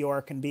entertainer in New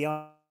York and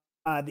beyond.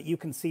 That you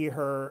can see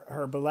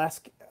her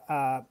burlesque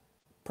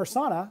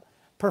persona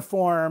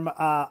perform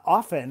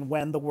often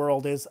when the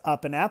world is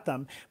up and at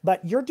them.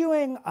 But you're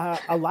doing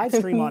a live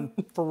stream on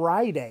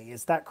Friday,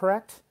 is that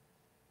correct?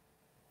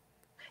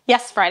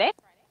 Yes, Friday.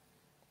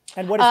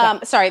 And what is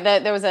that? Sorry,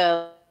 there was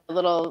a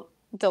little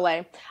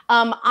delay.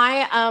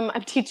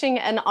 I'm teaching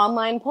an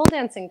online pole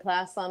dancing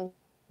class on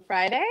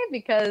Friday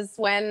because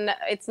when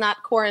it's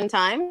not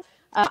quarantine,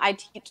 I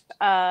teach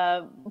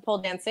pole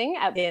dancing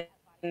at the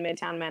in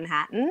Midtown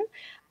Manhattan.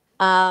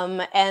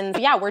 And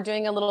yeah, we're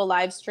doing a little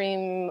live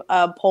stream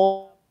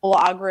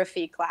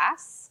poleography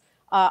class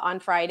on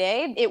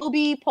Friday. It will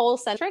be pole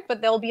centric, but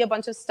there'll be a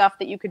bunch of stuff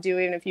that you could do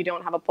even if you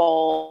don't have a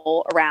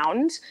pole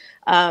around.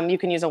 You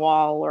can use a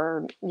wall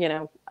or,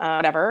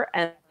 whatever.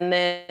 And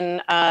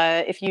then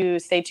if you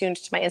stay tuned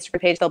to my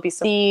Instagram page, there'll be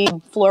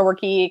some floor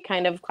worky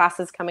kind of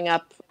classes coming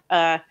up.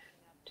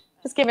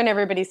 Just giving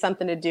everybody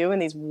something to do in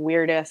these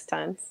weird-ass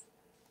times.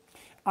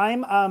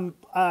 I'm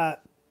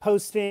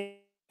posting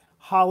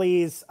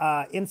Holly's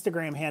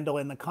Instagram handle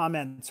in the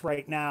comments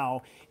right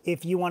now.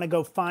 If you want to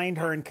go find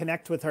her and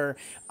connect with her,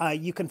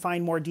 you can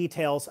find more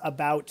details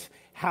about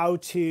how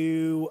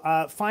to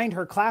find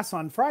her class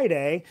on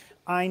Friday.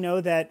 I know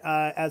that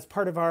as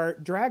part of our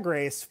Drag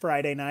Race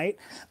Friday night,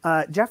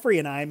 Jeffrey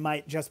and I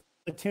might just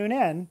tune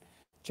in.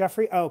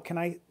 Jeffrey, can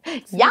I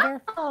see you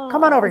there?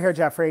 Come on over here,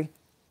 Jeffrey.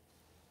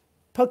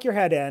 Poke your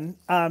head in.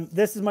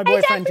 This is my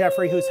boyfriend,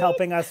 Jeffrey, who's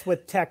helping us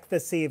with tech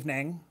this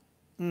evening.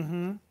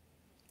 Mm-hmm.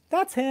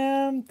 That's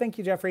him. Thank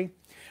you, Jeffrey.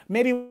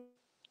 Maybe we'll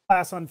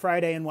class on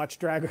Friday and watch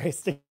Drag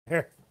Race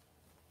together.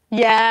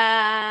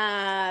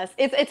 Yes.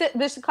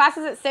 This class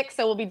is at 6,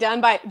 so we'll be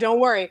done by, don't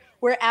worry,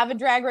 we're avid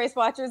Drag Race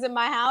watchers in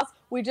my house.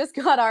 We just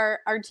got our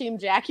Team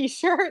Jackie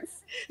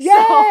shirts.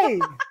 Yay!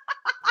 So,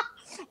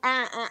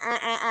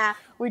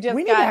 we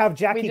need to have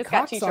Jackie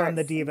Cox on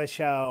the Diva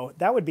show.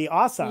 That would be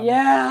awesome.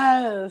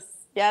 Yes.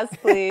 Yes,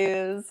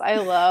 please. I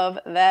love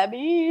that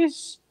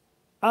beach.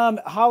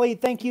 Holly,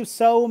 thank you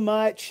so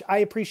much. I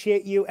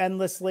appreciate you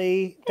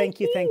endlessly.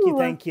 Thank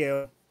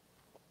you.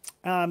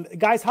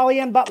 Guys, Holly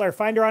Ann Butler,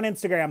 find her on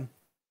Instagram.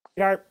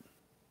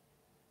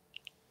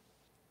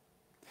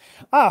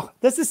 Oh,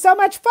 this is so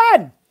much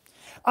fun.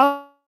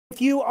 If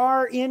you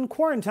are in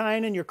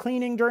quarantine and you're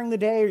cleaning during the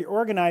day or you're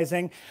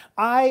organizing,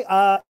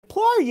 I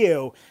implore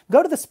you,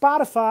 go to the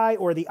Spotify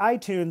or the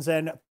iTunes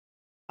and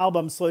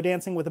album Slow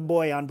Dancing with a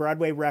Boy on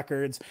Broadway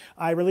Records.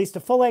 I released a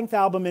full-length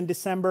album in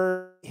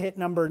December, hit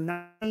number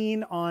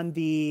 9 on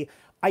the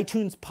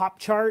iTunes pop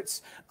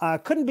charts.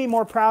 Couldn't be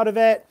more proud of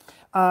it.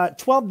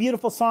 12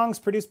 beautiful songs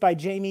produced by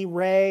Jamie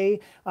Ray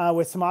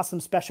with some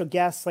awesome special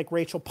guests like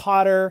Rachel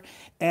Potter.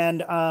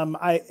 And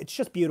it's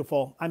just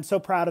beautiful. I'm so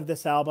proud of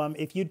this album.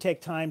 If you'd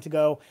take time to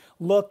go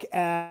look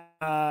at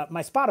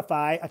my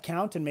Spotify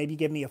account and maybe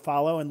give me a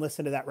follow and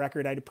listen to that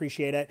record, I'd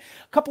appreciate it.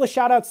 A couple of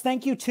shout outs.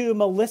 Thank you to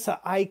Melissa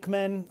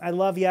Eichman. I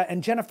love you.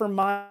 And Jennifer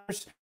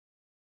Myers.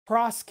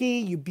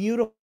 Prosky, you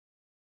beautiful.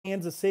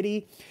 Kansas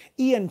City.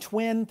 Ian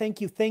Twin,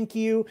 thank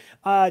you.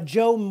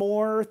 Joe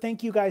Moore,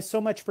 thank you guys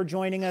so much for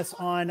joining us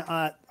on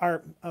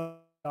our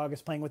Dog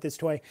is playing with his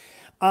toy.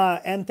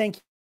 And thank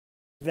you.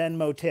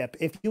 Venmo tip.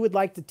 If you would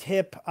like to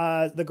tip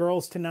the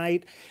girls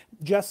tonight,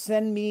 just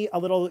send me a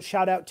little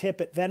shout out tip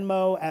at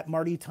Venmo at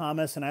Marty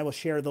Thomas, and I will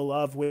share the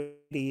love with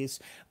these.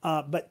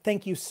 But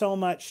thank you so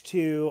much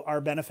to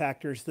our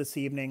benefactors this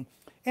evening.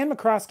 Ann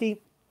McCroskey,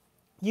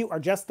 you are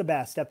just the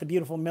best at the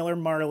beautiful Miller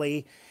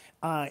Marley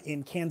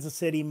in Kansas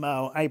City,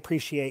 Mo. I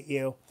appreciate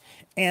you.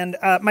 And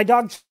my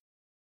dog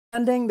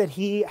demanding that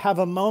he have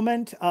a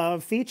moment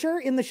of feature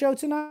in the show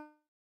tonight.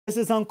 This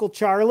is Uncle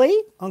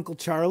Charlie. Uncle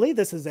Charlie,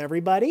 this is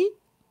everybody.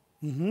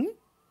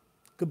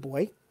 Good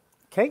boy.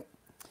 Okay.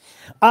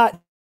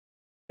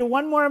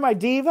 One more of my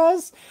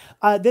divas.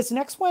 This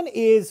next one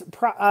is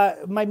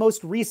my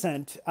most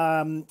recent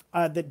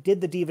that did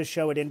the Diva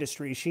show at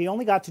Industry. She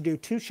only got to do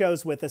 2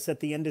 shows with us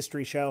at the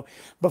Industry show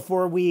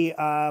before we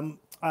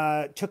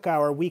took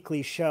our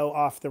weekly show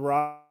off the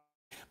rock.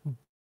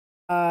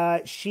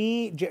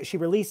 She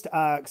released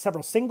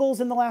several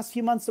singles in the last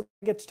few months that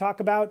we get to talk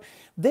about.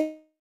 This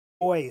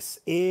voice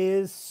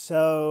is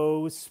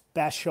so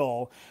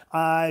special.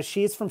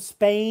 She's from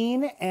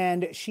Spain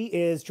and she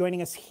is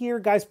joining us here.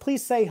 Guys,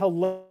 please say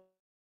hello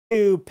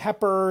to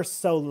Pepper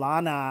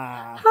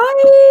Solana.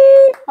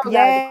 Hi.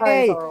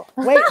 Yay.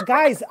 Wait,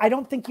 guys, I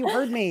don't think you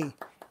heard me.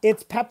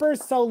 It's Pepper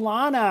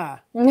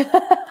Solana.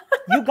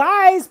 You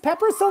guys,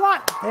 Pepper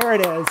Solana. There it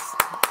is.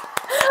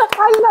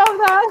 I love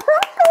that.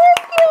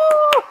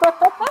 Thank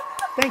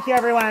you. Thank you,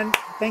 everyone.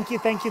 Thank you.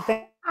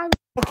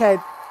 Okay.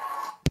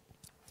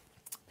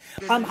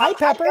 Hi,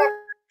 Pepper.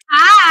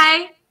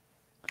 Hi.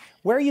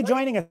 Where are you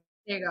joining us?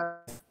 There you go.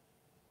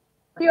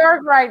 New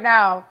York right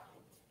now.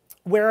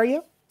 Where are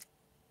you?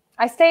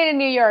 I stayed in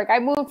New York. I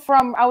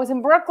was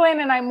in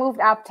Brooklyn and I moved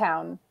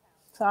uptown.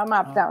 So I'm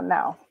uptown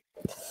now.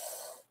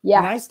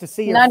 Yeah. Nice to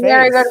see your Not face.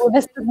 very good with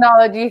this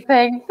technology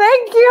thing.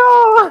 Thank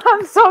you.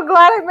 I'm so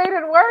glad I made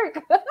it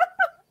work.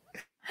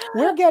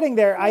 We're getting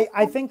there.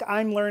 I think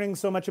I'm learning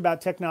so much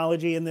about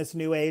technology in this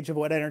new age of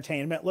what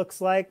entertainment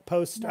looks like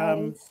post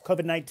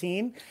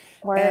COVID-19.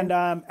 And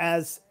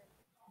as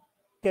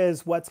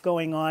what's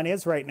going on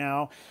is right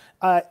now,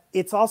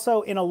 it's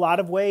also in a lot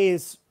of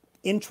ways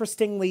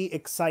interestingly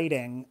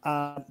exciting,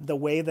 the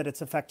way that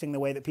it's affecting the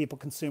way that people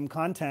consume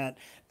content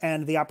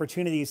and the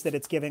opportunities that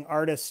it's giving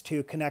artists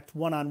to connect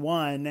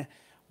one-on-one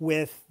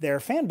with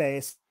their fan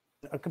base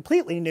in a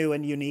completely new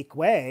and unique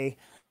way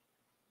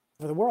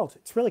for the world.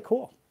 It's really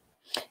cool.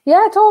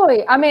 Yeah,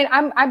 totally. I mean,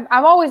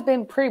 I've always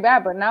been pretty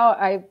bad, but now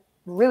I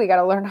really got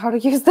to learn how to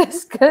use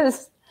this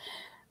because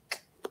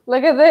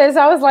look at this.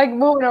 I was like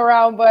moving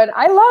around, but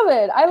I love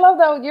it. I love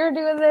that you're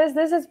doing this.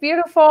 This is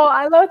beautiful.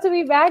 I love to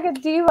be back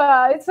at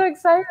Diva. It's so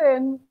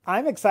exciting.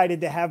 I'm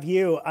excited to have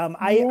you.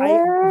 I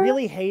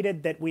really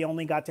hated that we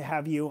only got to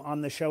have you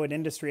on the show at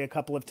Industry a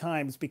couple of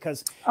times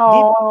because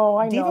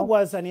Diva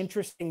was an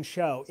interesting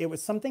show. It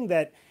was something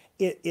that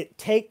it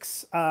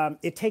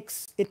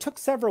took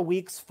several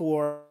weeks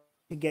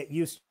to get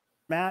used to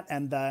Matt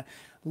and the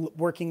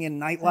working in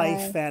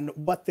nightlife and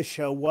what the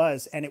show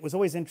was. And it was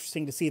always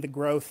interesting to see the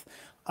growth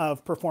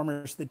of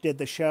performers that did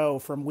the show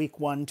from week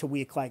 1 to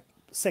week like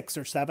 6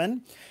 or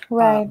 7.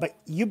 Right. But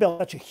you built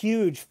such a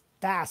huge,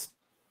 fast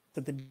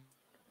that the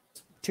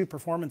 2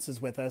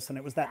 performances with us, and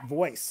it was that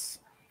voice.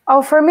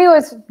 Oh, for me,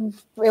 it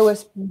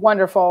was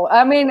wonderful.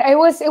 I mean, it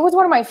was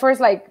one of my first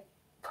like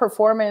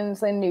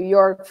performance in New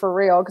York for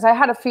real, because I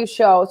had a few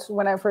shows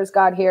when I first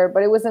got here,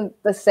 but it wasn't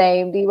the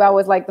same. Diva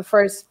was like the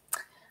first,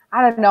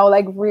 I don't know,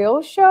 like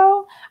real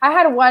show. I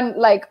had one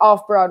like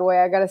off Broadway,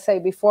 I gotta say,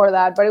 before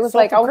that, but it was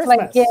like I was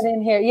like, get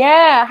in here.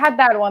 Yeah, I had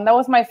that one. That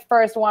was my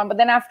first one. But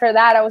then after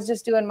that, I was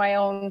just doing my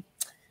own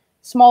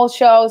small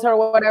shows or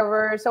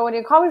whatever. So when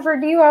you called me for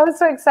Diva, I was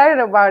so excited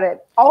about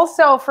it.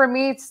 Also, for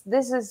me,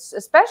 this is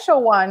a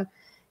special one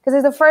because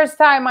it's the first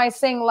time I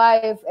sing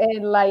live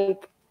in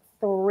like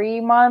 3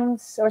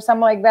 months or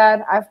something like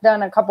that. I've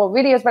done a couple of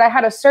videos, but I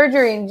had a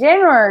surgery in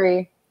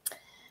January.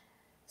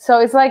 So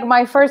it's like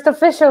my first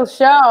official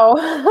show.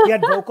 You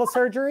had vocal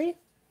surgery?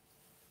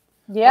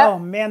 Yeah. Oh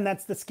man,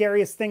 that's the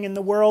scariest thing in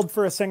the world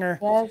for a singer.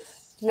 Yes.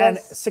 And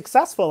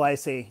successful, I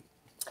see.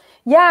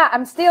 Yeah,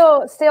 I'm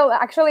still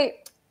actually,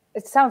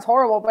 it sounds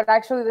horrible, but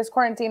actually this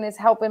quarantine is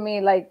helping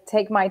me like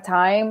take my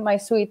time, my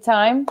sweet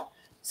time.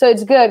 So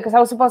it's good because I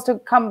was supposed to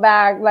come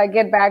back, like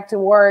get back to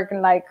work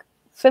and like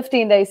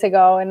 15 days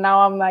ago, and now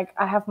I'm like,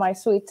 I have my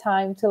sweet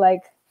time to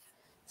like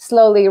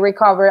slowly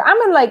recover.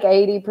 I'm in like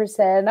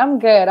 80%. I'm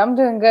good. I'm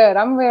doing good.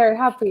 I'm very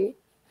happy.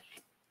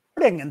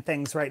 And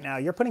things right now.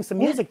 You're putting some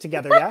music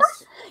together,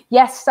 yes?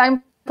 Yes,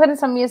 I'm putting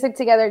some music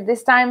together.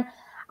 This time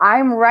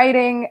I'm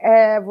writing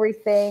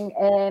everything,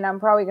 and I'm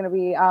probably going to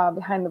be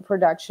behind the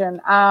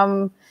production.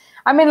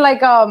 I mean,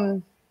 like,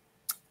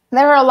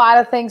 there are a lot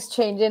of things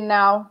changing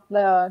now,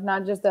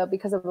 not just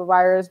because of the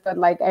virus, but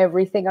like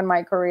everything on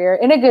my career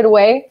in a good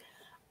way.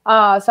 So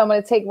I'm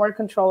going to take more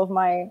control of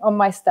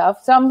my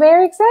stuff. So I'm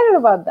very excited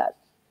about that.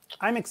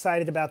 I'm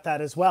excited about that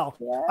as well.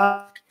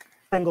 Yeah.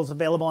 singles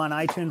available on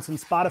iTunes and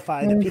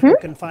Spotify that people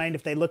can find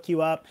if they look you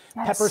up.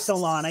 Yes. Pepper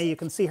Solana. You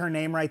can see her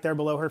name right there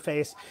below her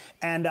face.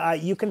 And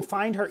you can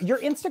find her. Your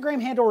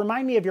Instagram handle,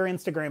 remind me of your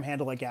Instagram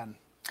handle again.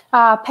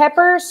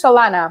 Pepper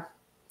Solana.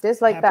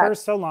 Just like Pepper that.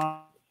 Solana.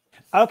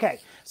 Okay,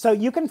 so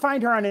you can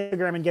find her on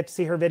Instagram and get to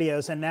see her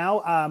videos. And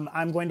now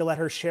I'm going to let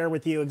her share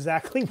with you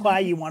exactly why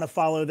you want to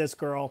follow this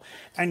girl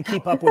and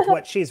keep up with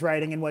what she's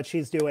writing and what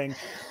she's doing.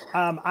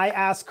 I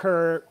asked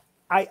her,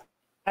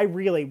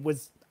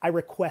 I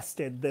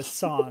requested this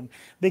song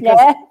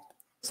because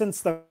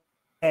since the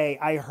day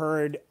I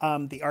heard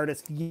the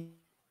artist,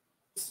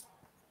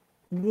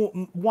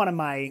 one of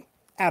my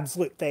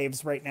absolute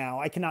faves right now.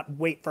 I cannot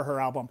wait for her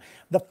album.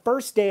 The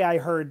first day I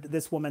heard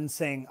this woman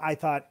sing, I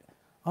thought,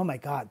 oh my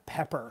God,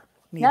 Pepper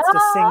needs to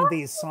sing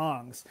these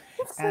songs.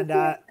 And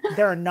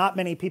there are not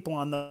many people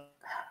on the,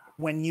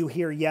 when you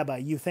hear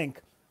Yeba, you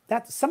think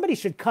that somebody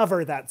should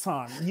cover that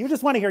song. You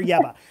just want to hear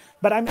Yeba,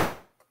 but I'm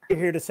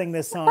here to sing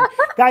this song.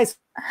 Guys,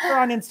 we're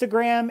on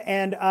Instagram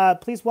and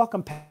please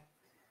welcome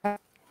Pepper.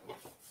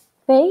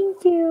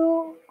 Thank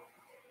you.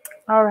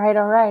 All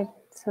right.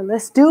 So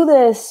let's do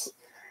this.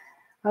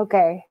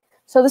 Okay.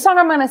 So the song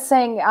I'm going to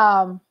sing,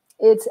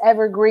 it's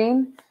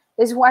Evergreen.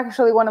 It's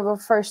actually one of the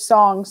first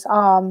songs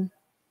I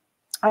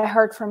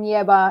heard from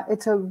Yeba.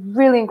 It's a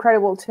really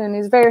incredible tune.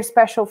 It's very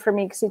special for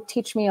me because it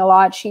teaches me a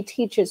lot. She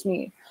teaches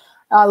me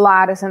a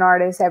lot as an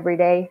artist every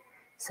day.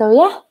 So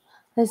yeah,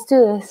 let's do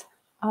this.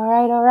 All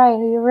right. Are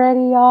you ready,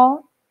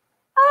 y'all?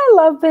 I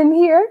love being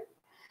here.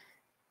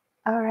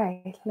 All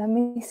right, let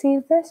me see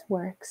if this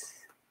works.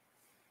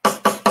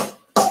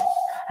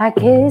 I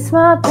kissed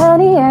my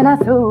penny and I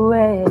threw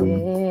it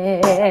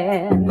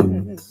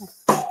in.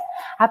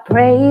 I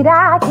prayed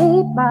I'd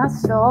keep my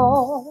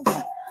soul.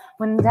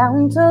 Went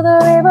down to the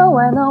river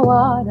when the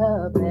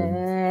water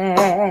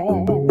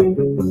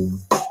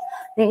bends.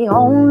 The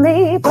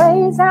only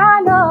place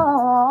I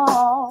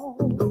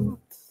know.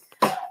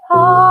 I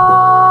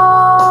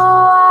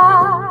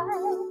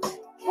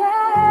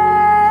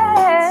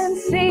can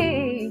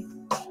see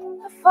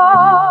the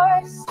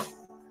forest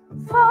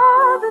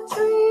for the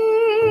trees.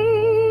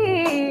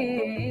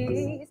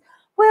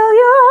 Will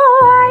you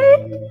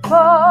wait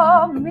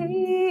for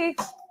me?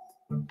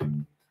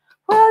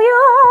 Will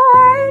you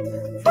wait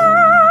for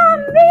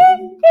me?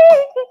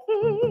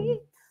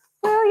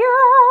 Will you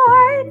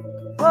wait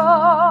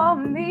for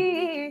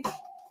me?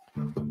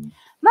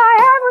 My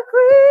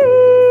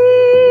evergreen.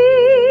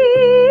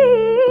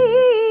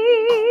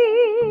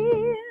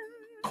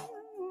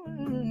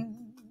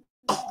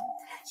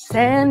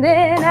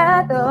 Standing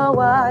at the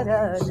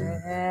water's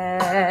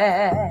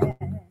edge.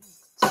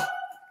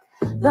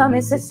 The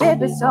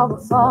Mississippi's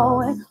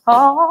overflowing.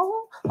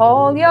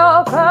 Hold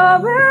your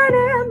current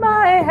in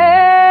my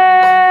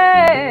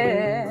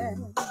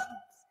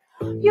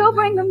hand. You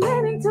bring the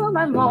meaning to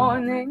my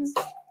mornings.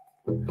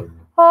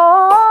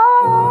 Oh,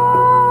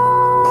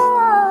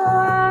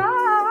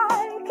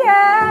 I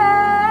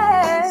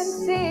can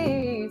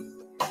see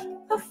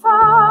the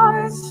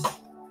forest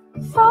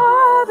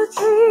for the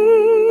trees.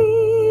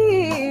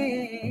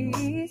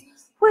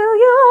 Will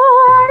you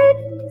wait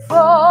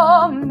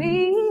for me?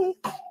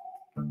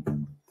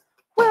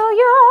 Will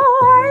you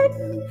wait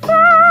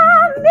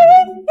for me?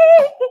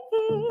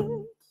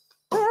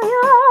 Will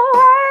you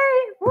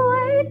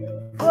wait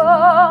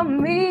for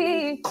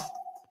me?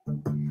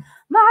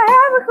 My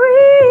evergreen.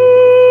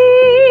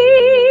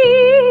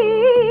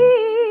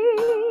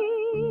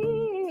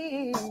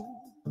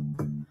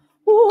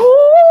 Ooh.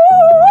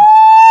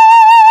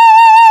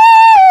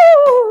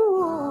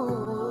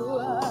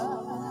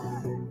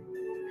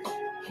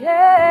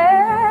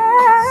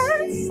 Can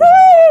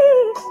see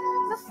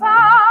the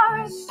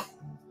forest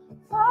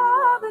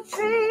for the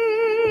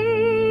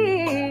trees.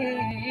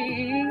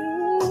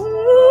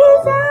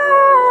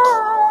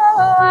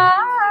 Oh, I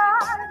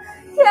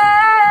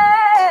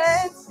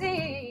can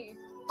see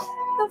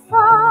the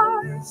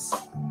forest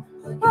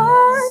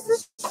for the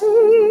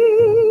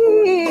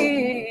trees.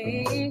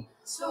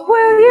 So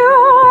will you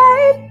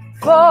wait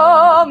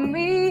for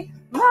me,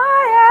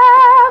 my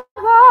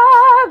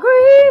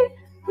evergreen?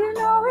 You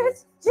know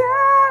it's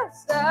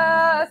just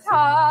as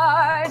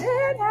hard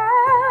in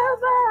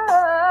heaven.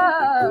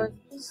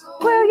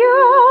 Will you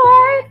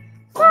wait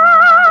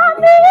for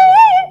me,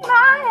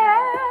 my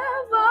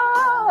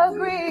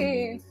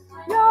evergreen?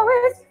 No,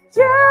 it's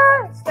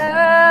just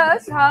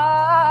as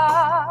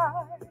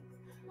hard.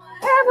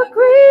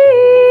 Evergreen,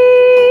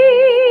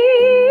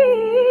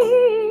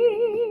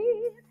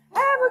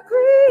 evergreen.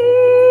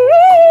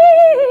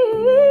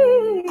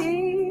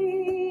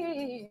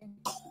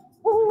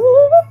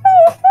 Ooh.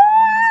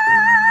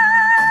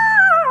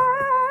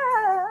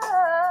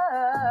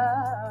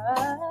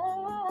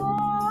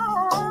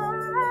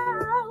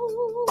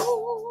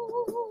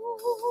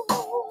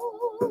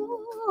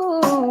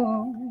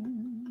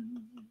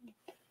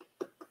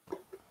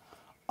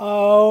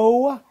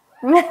 Oh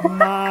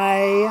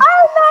my.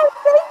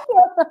 Thank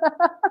you.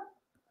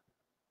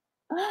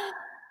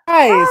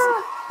 Guys,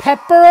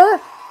 Pepper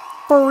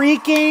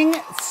freaking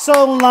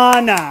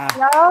Solana.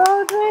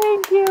 Oh,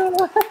 thank you.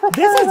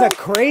 This is a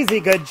crazy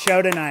good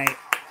show tonight.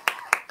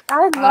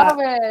 I love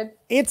it.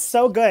 It's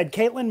so good.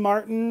 Caitlyn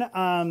Martin,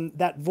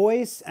 that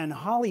voice, and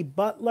Holly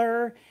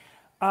Butler,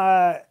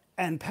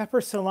 and Pepper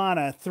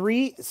Solana,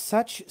 three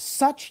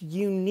such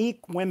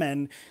unique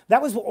women.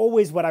 That was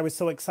always what I was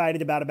so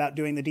excited about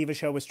doing the Diva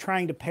show, was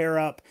trying to pair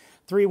up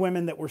three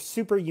women that were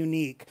super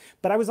unique.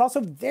 But I was also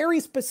very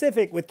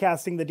specific with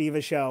casting the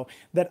Diva show,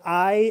 that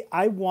I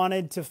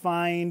wanted to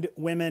find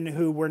women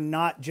who were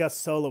not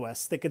just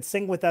soloists, that could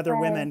sing with other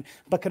women,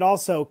 but could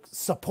also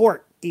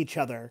support each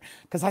other.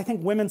 Because I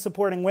think women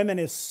supporting women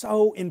is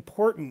so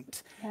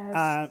important.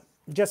 Yes.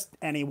 Just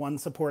anyone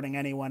supporting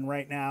anyone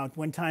right now.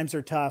 When times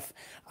are tough,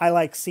 I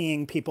like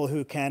seeing people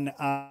who can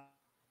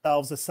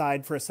themselves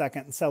aside for a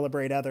second and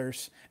celebrate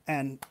others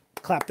and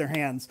clap their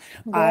hands.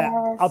 Yes.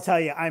 I'll tell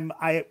you,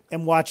 I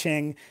am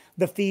watching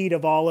the feed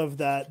of all of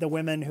the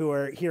women who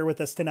are here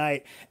with us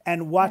tonight,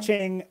 and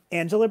watching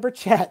Angela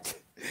Birchett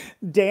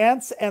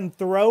dance and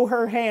throw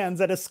her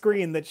hands at a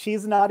screen that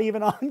she's not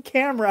even on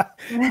camera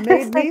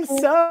made me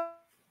so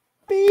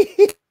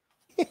happy.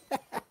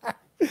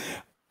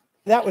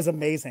 That was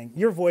amazing.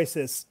 Your voice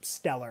is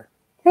stellar.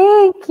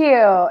 Thank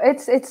you.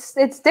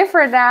 It's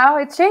different now.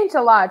 It changed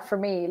a lot for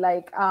me.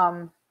 Like,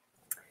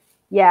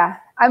 yeah.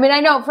 I mean,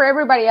 I know for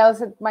everybody else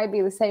it might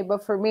be the same,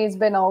 but for me it's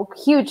been a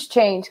huge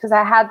change, because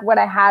I had what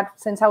I had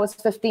since I was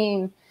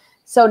 15.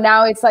 So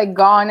now it's like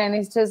gone, and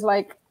it's just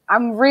like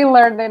I'm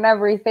relearning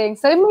everything.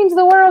 So it means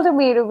the world to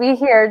me to be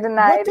here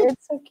tonight.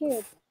 It's so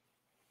cute.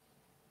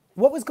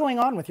 What was going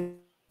on with you?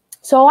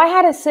 So I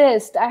had a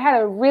cyst. I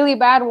had a really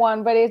bad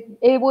one, but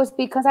it was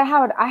because I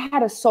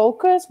had a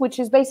sulcus, which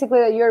is basically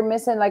that you're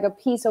missing like a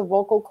piece of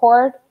vocal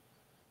cord.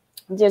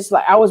 Just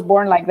like I was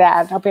born like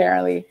that,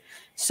 apparently.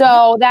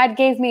 So that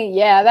gave me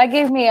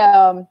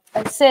a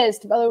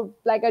cyst,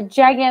 like a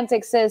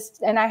gigantic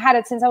cyst, and I had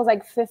it since I was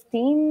like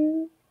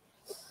 15.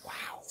 Wow.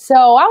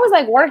 So I was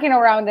like working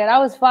around it. I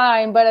was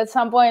fine, but at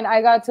some point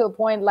I got to a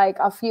point like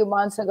a few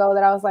months ago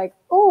that I was like,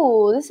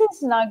 "Oh, this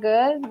is not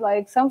good.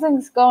 Like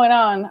something's going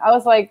on." I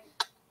was like,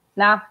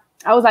 nah.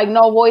 I was like,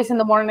 no voice in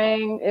the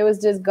morning. It was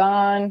just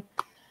gone.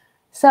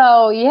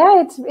 So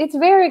yeah, it's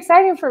very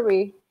exciting for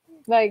me,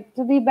 like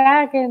to be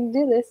back and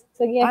do this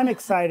again. I'm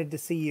excited to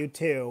see you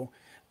too.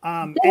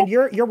 And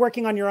you're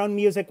working on your own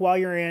music while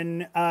you're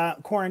in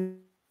quarantine.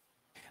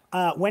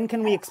 When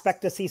can we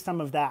expect to see some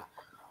of that?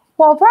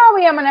 Well,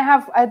 probably I'm gonna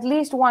have at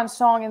least one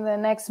song in the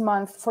next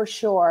month for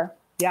sure.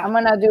 Yeah. I'm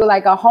gonna do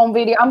like a home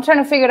video. I'm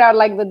trying to figure out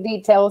like the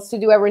details to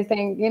do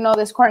everything. You know,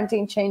 this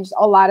quarantine changed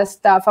a lot of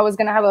stuff. I was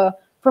gonna have a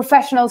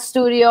professional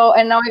studio,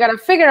 and now I gotta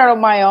figure it out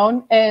on my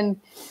own. And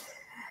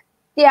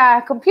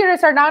yeah,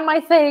 computers are not my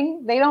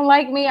thing. They don't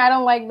like me. I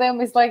don't like them.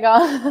 It's like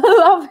a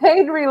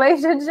love-hate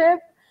relationship.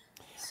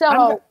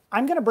 So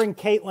I'm going to bring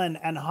Caitlyn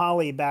and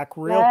Holly back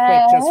real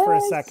quick just for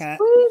a second.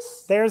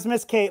 Please. There's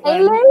Miss Caitlyn.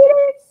 Hey,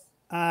 ladies.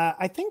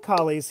 I think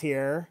Holly's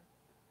here.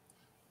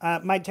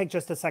 Might take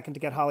just a second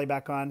to get Holly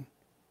back on.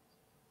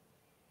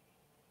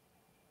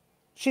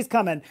 She's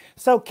coming.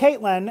 So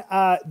Caitlyn,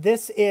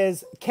 this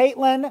is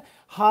Caitlyn,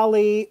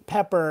 Holly,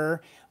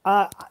 Pepper.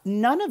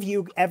 None of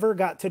you ever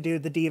got to do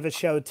the Diva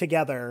show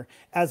together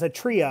as a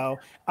trio.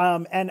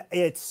 And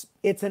it's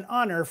an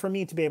honor for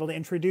me to be able to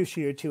introduce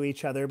you to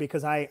each other,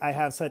 because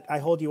I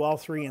hold you all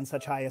three in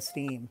such high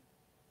esteem.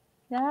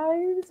 No,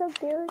 you're so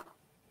cute.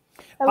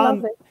 I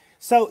love it.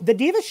 So the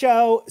Diva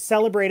show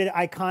celebrated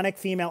iconic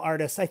female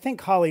artists. I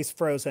think Holly's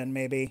frozen,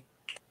 maybe.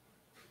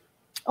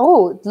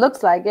 Oh, it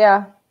looks like,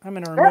 yeah. I'm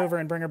going to remove her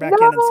and bring her back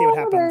in and see what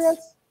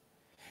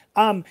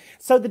happens.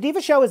 So the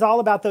Diva show is all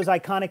about those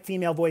iconic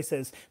female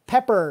voices.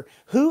 Pepper,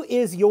 who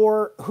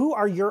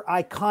are your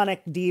iconic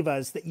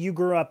divas that you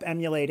grew up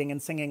emulating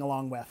and singing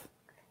along with?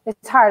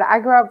 It's hard. I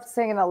grew up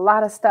singing a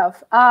lot of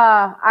stuff.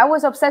 I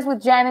was obsessed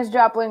with Janis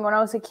Joplin when I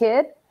was a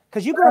kid.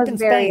 Because you grew up in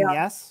Spain,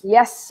 yes?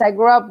 Yes, I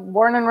grew up,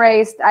 born and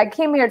raised. I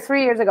came here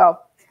 3 years ago.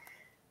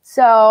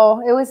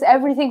 So it was,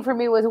 everything for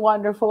me was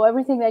wonderful.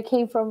 Everything that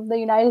came from the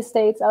United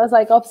States, I was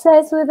like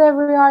obsessed with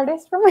every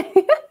artist from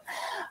me.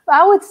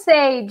 I would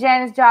say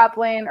Janis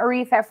Joplin,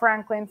 Aretha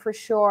Franklin for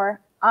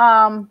sure.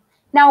 Now,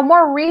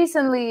 more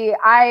recently,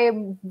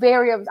 I'm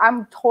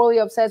totally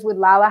obsessed with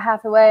Lala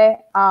Hathaway.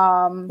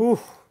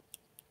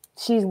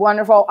 She's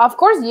wonderful. Of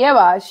course,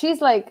 DIVA.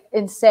 She's like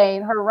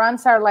insane. Her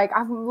runs are like,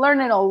 I'm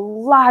learning a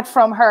lot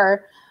from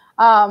her.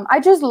 I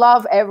just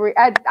love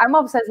I'm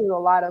obsessed with a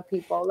lot of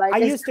people. Like I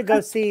used to go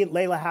see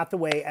Layla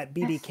Hathaway at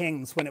BB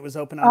King's when it was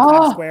open on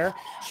Times Square.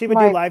 She would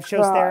do live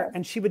shows there,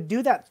 and she would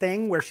do that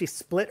thing where she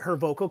split her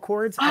vocal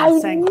cords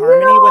and sang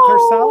harmony with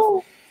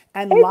herself.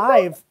 And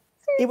live,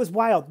 it was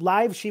wild.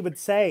 Live, she would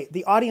say,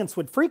 the audience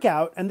would freak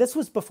out, and this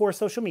was before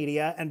social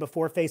media and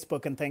before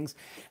Facebook and things.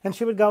 And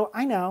she would go,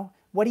 I know.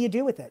 What do you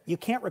do with it? You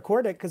can't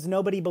record it because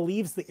nobody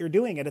believes that you're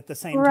doing it at the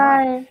same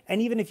time.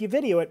 And even if you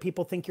video it,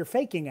 people think you're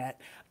faking it.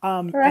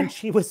 And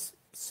she was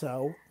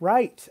so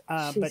right.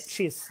 But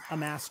she's a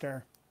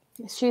master.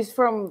 She's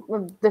from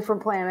a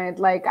different planet.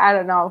 Like, I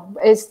don't know.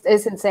 It's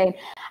insane.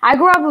 I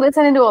grew up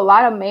listening to a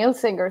lot of male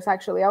singers,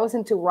 actually. I was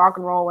into rock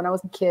and roll when I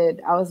was a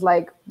kid. I was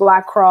like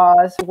Black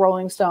Cross,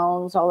 Rolling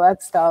Stones, all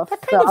that stuff.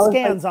 That kind of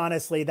scans, like,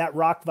 honestly, that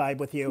rock vibe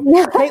with you.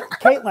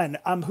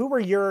 Caitlyn, who were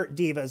your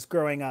divas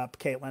growing up,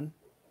 Caitlyn?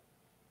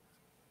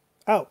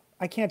 Oh,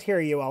 I can't hear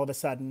you all of a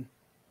sudden.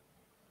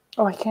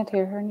 Oh, I can't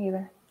hear her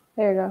neither.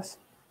 There it goes.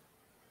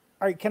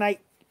 All right, can I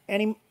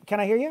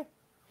hear you?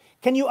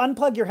 Can you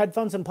unplug your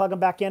headphones and plug them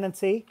back in and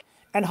see?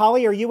 And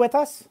Holly, are you with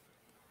us?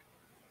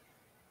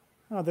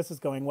 Oh, this is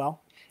going well.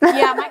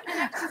 Yeah, my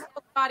connection's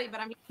spotty, but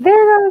I'm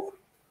there. It goes.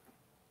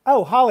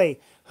 Oh, Holly,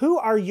 who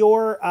are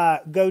your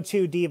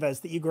go-to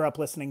divas that you grew up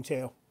listening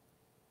to?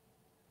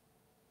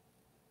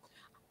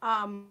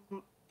 One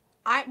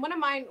of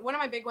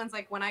my big ones,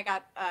 like when I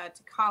got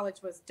to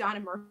college, was Donna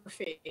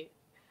Murphy.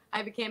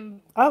 I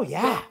became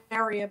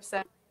very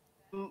upset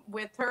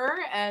with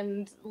her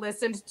and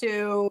listened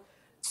to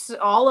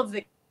all of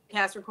the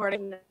cast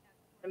recording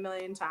a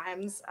million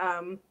times.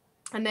 And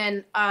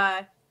then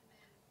I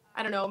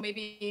don't know,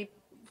 maybe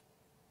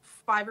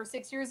 5 or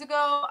 6 years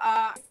ago,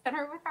 I spent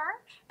her with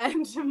her,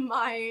 and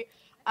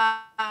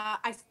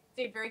I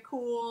stayed very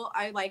cool.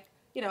 I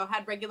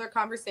had regular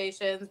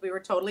conversations. We were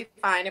totally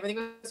fine.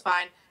 Everything was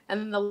fine. And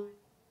then the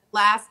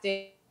last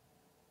day,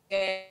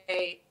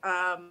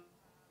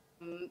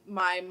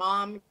 my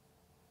mom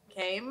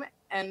came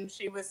and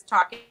she was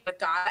talking with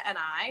Donna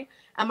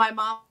and my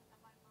mom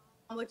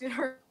looked at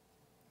her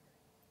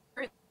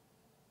and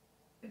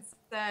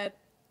said,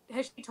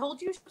 "Has she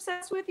told you she's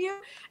obsessed with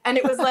you?" And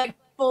it was like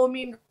full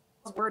Mean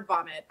Girls word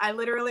vomit. I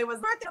literally was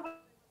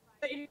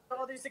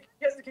all these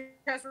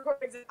cast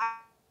recordings, and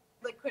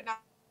I could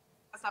not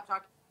stop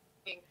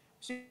talking.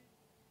 She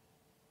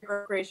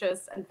was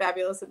gracious and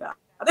fabulous about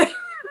it.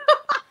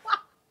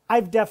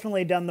 I've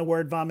definitely done the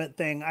word vomit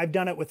thing. I've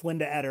done it with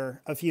Linda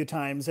Eder a few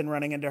times, and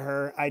running into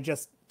her, I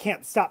just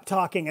can't stop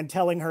talking and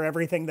telling her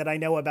everything that I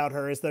know about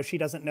her as though she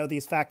doesn't know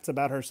these facts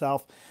about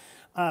herself.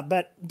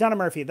 But Donna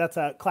Murphy, that's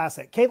a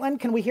classic.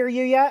 Caitlyn, can we hear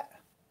you yet?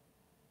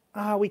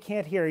 We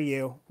can't hear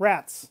you.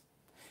 Rats.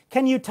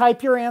 Can you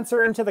type your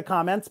answer into the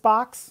comments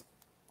box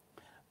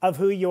of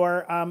who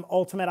your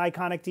ultimate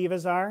iconic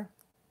divas are?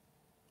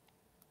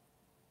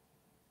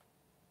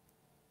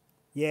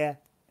 Yeah.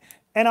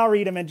 And I'll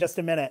read them in just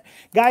a minute.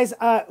 Guys,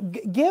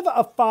 give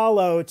a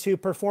follow to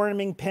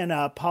Performing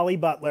Pinup, Holly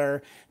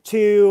Butler,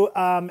 to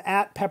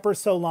at Pepper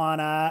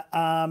Solana,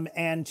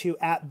 and to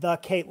at the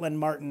Caitlyn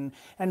Martin,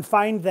 and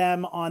find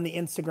them on the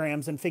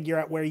Instagrams and figure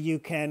out where you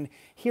can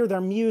hear their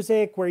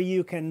music, where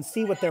you can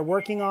see what they're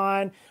working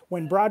on.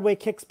 When Broadway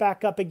kicks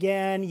back up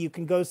again, you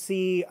can go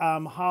see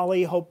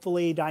Holly.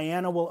 Hopefully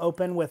Diana will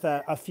open with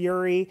a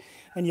Fury,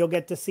 and you'll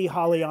get to see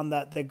Holly on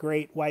the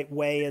Great White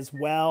Way as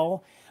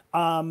well.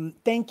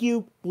 Thank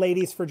you,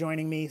 ladies, for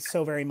joining me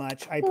so very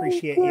much. I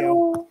appreciate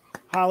you.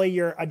 Holly,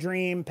 you're a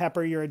dream.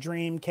 Pepper, you're a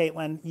dream.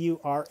 Caitlyn,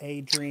 you are a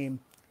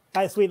dream.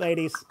 Bye, sweet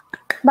ladies.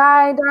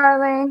 Bye,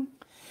 darling.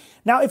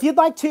 Now, if you'd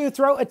like to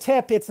throw a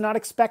tip, it's not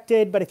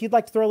expected, but if you'd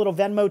like to throw a little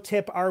Venmo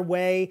tip our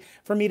way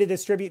for me to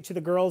distribute to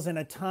the girls in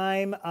a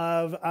time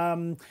of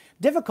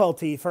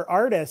difficulty for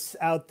artists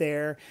out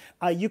there,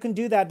 you can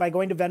do that by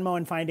going to Venmo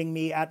and finding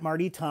me at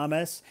Marty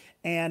Thomas,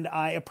 and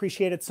I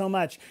appreciate it so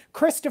much.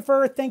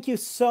 Christopher, thank you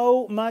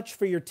so much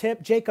for your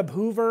tip. Jacob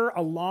Hoover,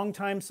 a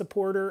longtime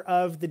supporter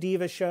of the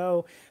Diva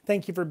Show,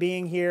 thank you for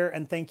being here,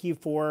 and thank you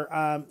for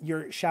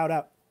your shout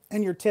out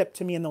and your tip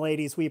to me and the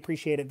ladies. We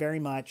appreciate it very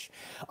much.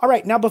 All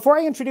right, now before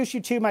I introduce you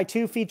to my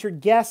two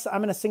featured guests,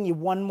 I'm gonna sing you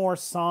one more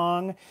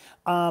song.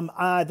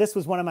 This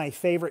was one of my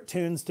favorite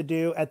tunes to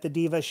do at the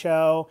Diva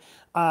Show.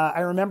 I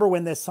remember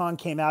when this song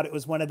came out, it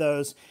was one of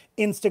those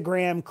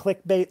Instagram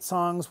clickbait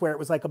songs where it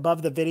was like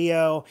above the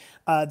video.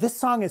 This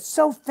song is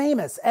so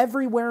famous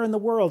everywhere in the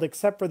world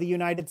except for the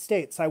United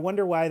States. I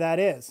wonder why that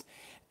is.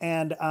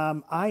 And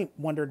I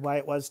wondered why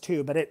it was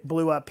too, but it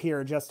blew up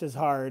here just as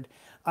hard.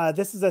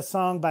 This is a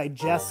song by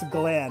Jess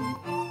Glynn.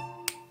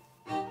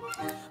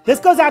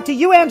 This goes out to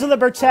you, Angela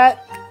Birchett,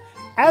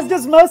 as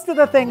does most of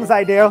the things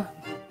I do.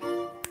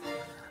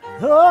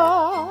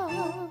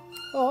 Oh,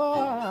 oh,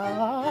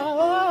 oh.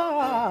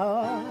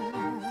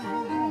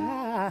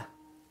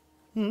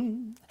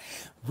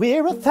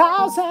 We're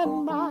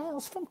 1,000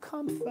 miles from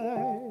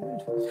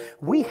comfort.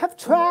 We have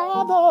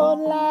traveled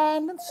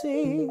land and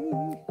sea.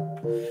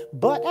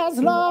 But as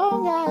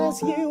long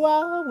as you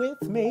are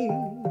with me,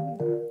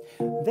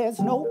 there's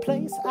no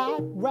place I'd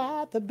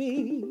rather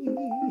be.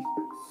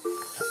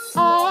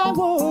 I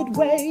would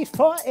wait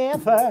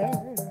forever,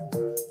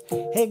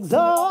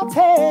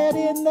 exalted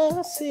in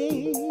the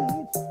sea.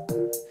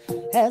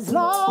 As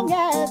long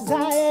as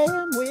I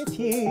am with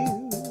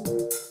you,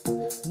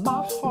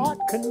 my heart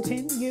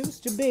continues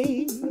to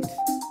beat.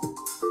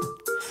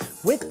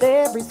 With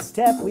every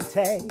step we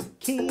take,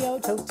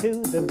 Kyoto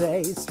to the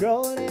bay,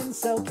 strolling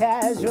so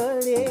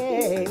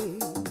casually.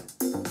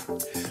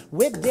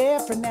 We're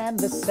different and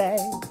the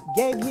same,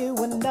 gave you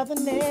another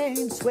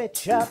name,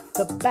 switch up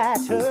the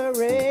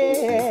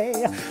battery.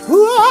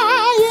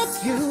 Why,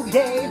 if you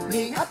gave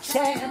me a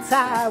chance, chance,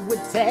 I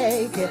would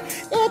take it.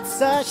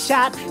 It's a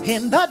shot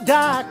in the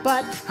dark,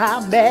 but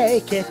I'll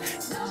make it.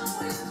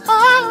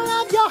 All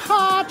of your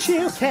heart,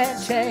 you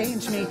can't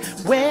change me.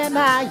 When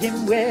I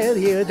am with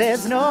you,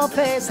 there's no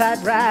place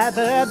I'd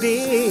rather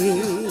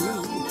be.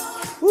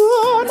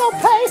 Ooh, no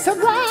place I'd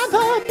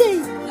rather be.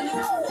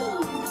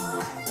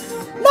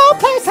 No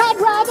place I'd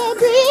rather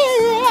be.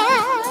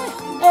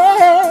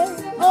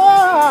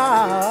 Oh.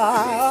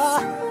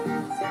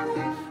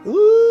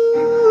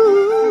 Ooh,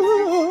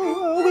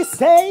 we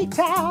staked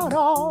out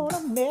on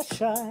a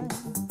mission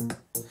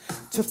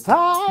to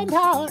find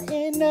our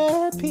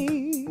inner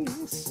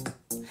peace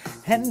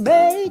and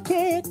make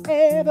it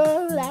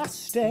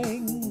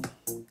everlasting.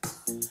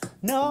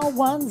 No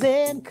one's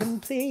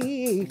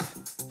incomplete.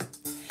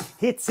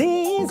 It's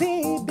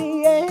easy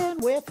being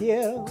with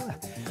you.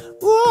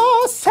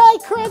 Ooh,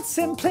 sacred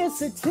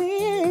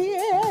simplicity.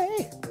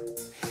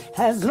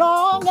 As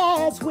long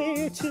as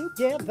we're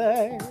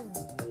together,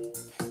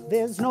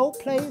 there's no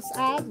place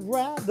I'd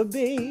rather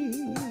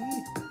be.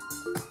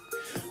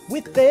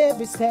 With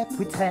every step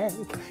we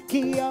take,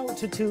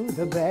 Kyoto to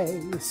the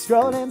bay,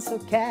 strolling so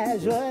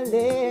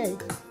casually.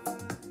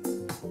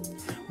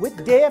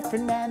 With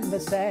different and the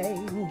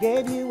same,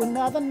 gave you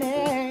another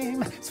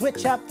name,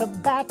 switch up the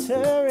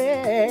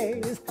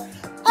batteries.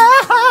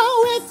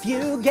 Oh, if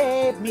you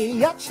gave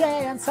me a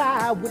chance,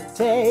 I would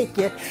take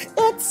it.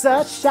 It's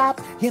a shot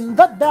in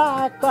the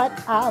dark, but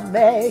I'll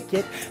make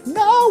it.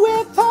 No,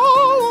 with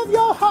all of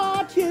your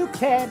heart, you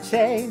can't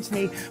change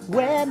me.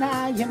 When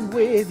I am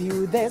with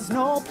you, there's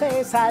no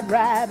place I'd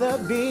rather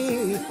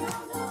be.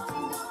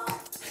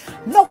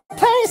 No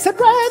place I'd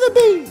rather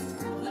be.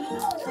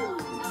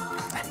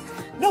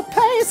 No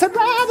place I'd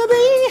rather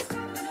be.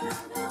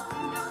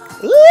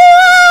 Ooh,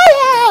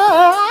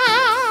 yeah.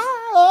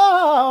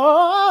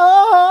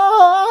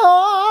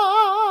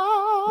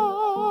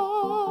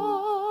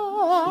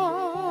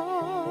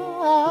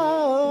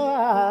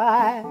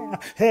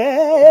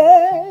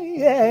 Hey,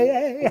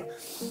 hey,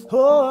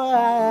 oh,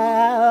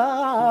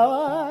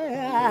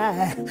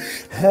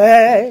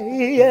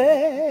 hey,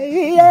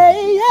 hey,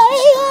 hey,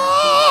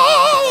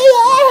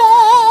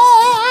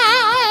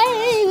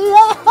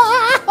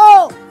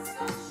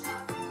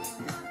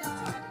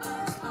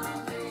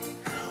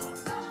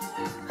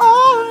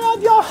 all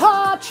of your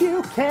heart,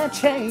 you can't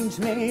change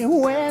me.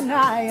 When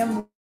I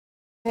am,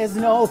 there's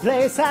no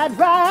place I'd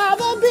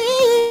rather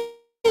be.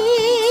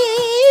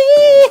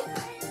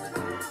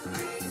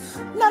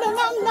 No, no,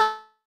 no, no.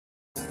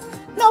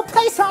 No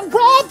place I'd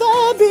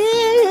rather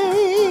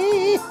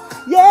be.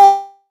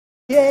 Yeah,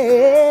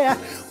 yeah.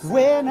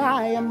 When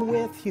I am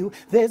with you,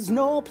 there's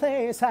no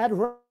place I'd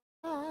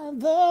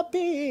rather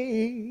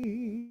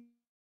be.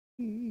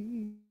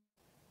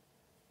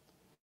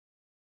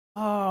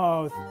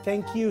 Oh,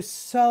 thank you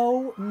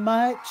so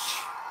much.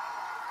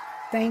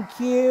 Thank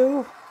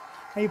you.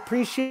 I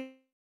appreciate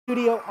the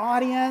studio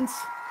audience.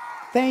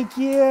 Thank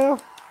you.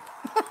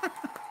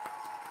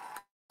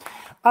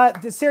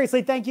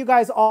 Seriously, thank you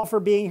guys all for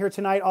being here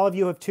tonight. All of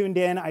you have tuned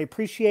in. I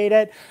appreciate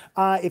it.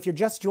 If you're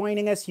just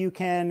joining us, you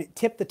can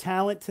tip the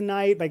talent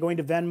tonight by going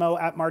to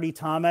Venmo at Marty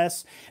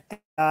Thomas.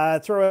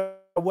 Throw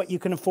what you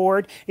can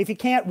afford. If you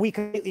can't, we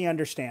completely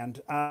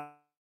understand.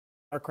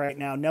 Right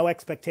now, no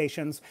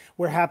expectations.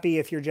 We're happy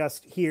if you're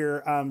just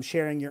here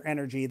sharing your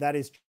energy. That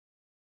is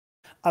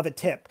of a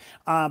tip.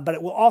 But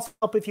it will also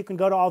help if you can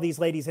go to all these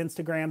ladies'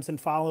 Instagrams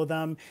and follow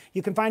them.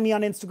 You can find me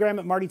on Instagram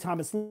at Marty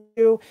Thomas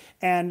Liu.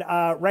 And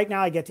right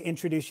now I get to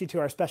introduce you to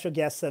our special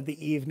guests of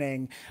the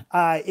evening.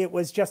 It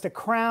was just a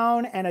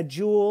crown and a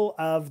jewel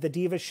of the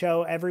Diva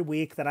show every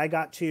week that I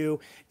got to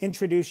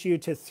introduce you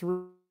to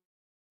three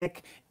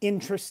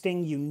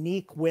interesting,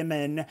 unique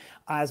women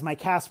as my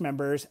cast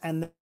members.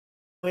 And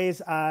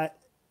always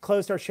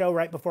closed our show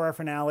right before our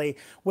finale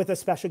with a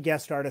special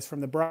guest artist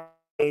from the broad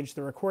stage,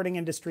 the recording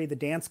industry, the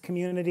dance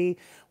community.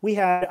 We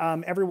had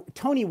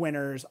Tony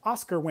winners,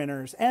 Oscar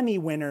winners, Emmy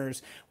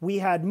winners. We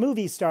had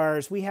movie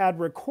stars. We had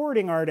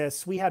recording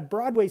artists. We had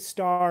Broadway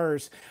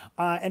stars.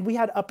 And we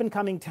had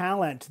up-and-coming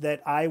talent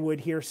that I would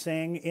hear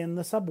sing in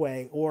the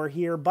subway or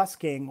hear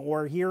busking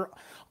or hear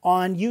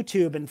on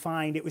YouTube and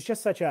find. It was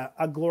just such a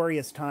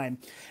glorious time.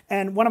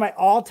 And one of my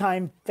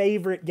all-time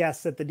favorite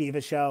guests at the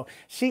Diva show,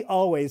 she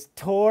always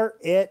tore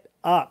it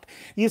up.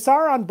 You saw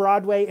her on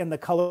Broadway in The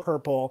Color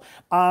Purple.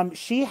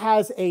 She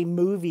has a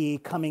movie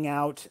coming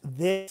out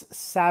this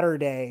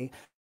Saturday.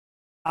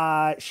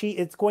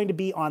 It's going to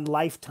be on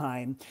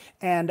Lifetime.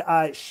 And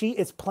she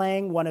is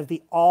playing one of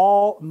the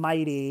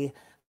almighty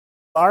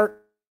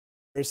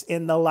Clarks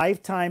in the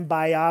Lifetime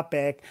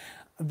biopic.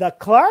 The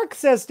Clark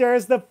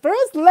sisters, the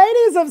first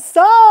ladies of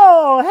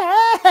soul.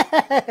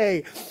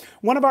 Hey!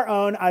 One of our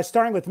own,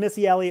 starring with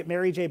Missy Elliott,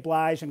 Mary J.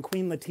 Blige, and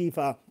Queen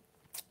Latifah.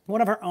 One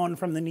of our own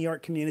from the New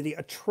York community,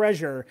 a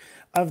treasure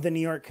of the New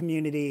York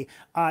community,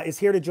 is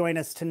here to join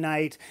us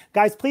tonight.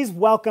 Guys, please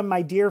welcome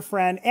my dear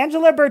friend,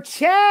 Angela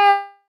Birchett.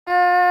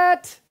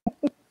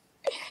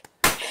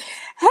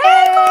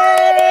 Hey,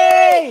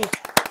 Marty!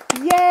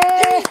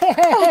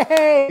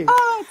 Yay!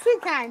 Oh, too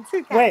kind,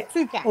 too kind, Wait,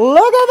 too kind.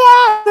 Look at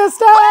that,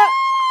 sister!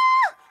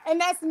 And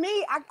that's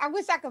me. I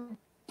wish I could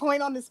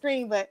point on the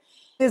screen, but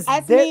Is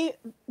that's this,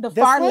 me, the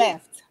far one?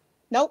 left.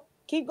 Nope.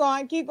 Keep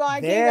going, keep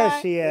going, There keep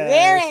going. she is.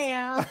 There I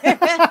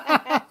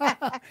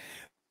am.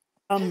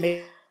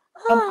 Amazing.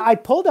 I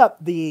pulled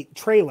up the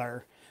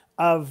trailer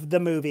of the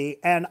movie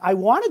and I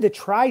wanted to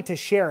try to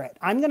share it.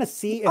 I'm going to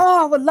see if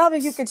I would love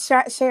if you could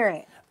share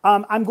it.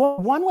 I'm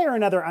going one way or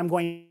another. I'm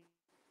going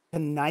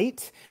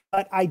tonight,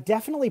 but I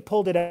definitely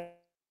pulled it up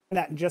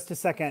that in just a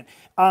second.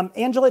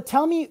 Angela,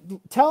 tell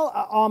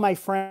all my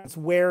friends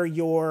where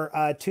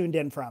you're tuned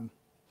in from.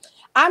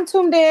 I'm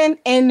tuned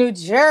in New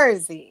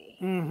Jersey.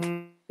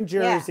 Mm-hmm.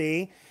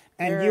 Jersey.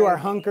 Yeah. And Jersey. You are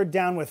hunkered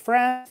down with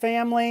friends,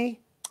 family.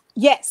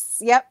 Yes.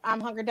 Yep.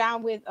 I'm hunkered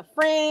down with a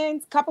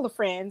couple of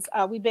friends.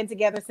 We've been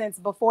together since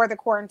before the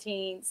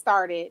quarantine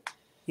started.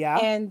 Yeah.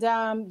 And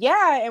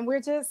and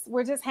we're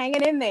just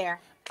hanging in there.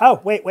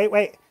 Oh, wait.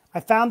 I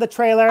found the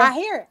trailer. I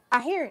hear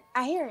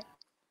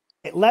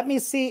it. Let me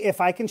see if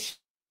I can.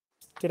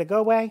 Did it go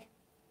away?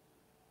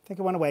 I think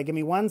it went away. Give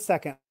me 1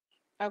 second.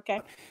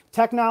 Okay.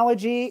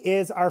 Technology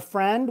is our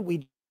friend.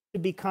 We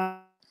should be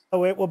kind.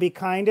 Oh, it will be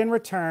kind in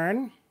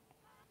return.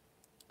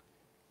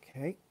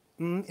 Okay.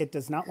 It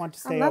does not want to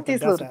stay open. I love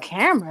these little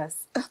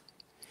cameras.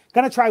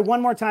 Gonna try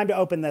one more time to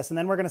open this, and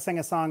then we're gonna sing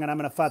a song, and I'm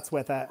gonna futz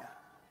with it.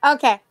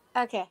 Okay.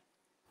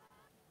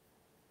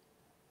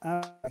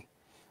 And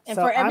So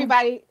for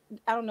everybody,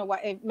 I don't know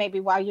what, maybe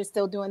while you're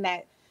still doing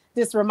that,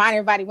 just remind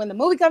everybody when the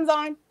movie comes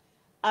on,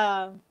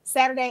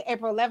 Saturday,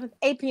 April 11th,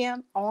 8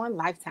 p.m. on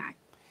Lifetime.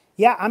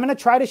 Yeah, I'm going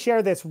to try to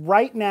share this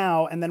right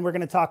now, and then we're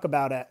going to talk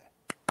about it.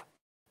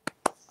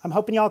 I'm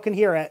hoping y'all can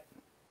hear it.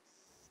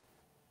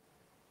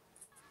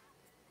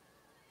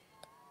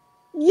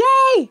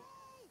 Yay!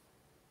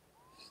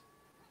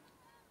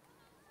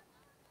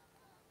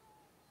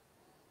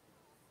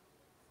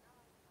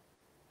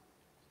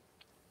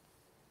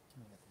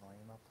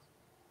 Volume up.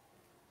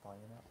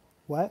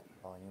 What?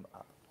 Volume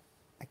up.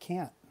 I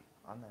can't.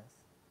 On this.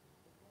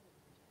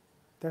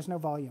 There's no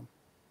volume.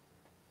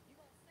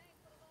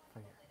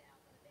 Right here.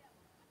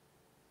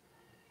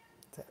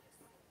 That's it.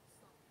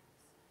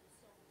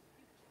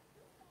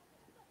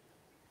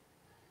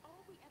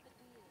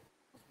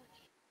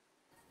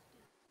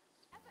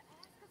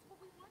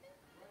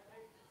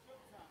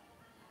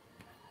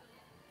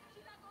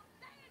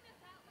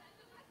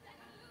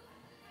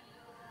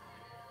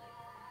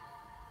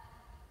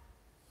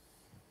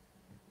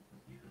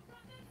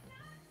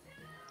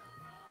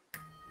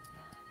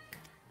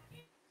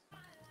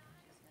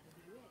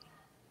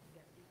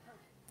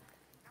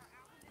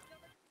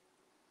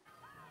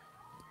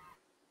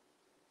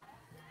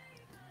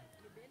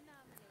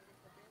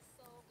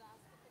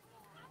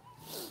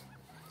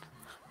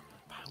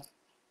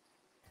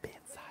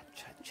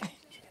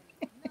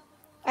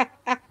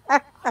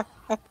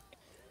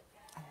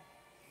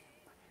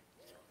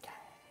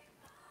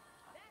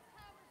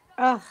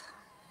 Oh.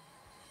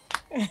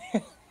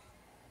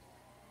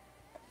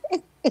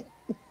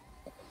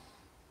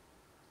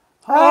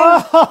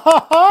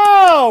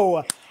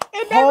 Oh!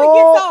 It never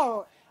gets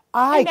old.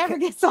 It never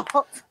gets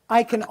old.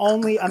 I can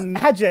only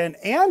imagine.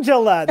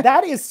 Angela,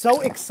 that is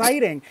so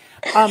exciting.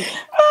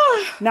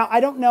 Now, I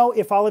don't know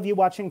if all of you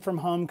watching from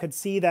home could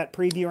see that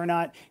preview or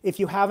not. If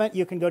you haven't,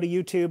 you can go to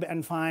YouTube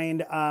and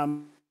find,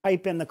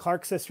 type in the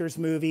Clark Sisters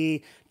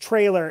movie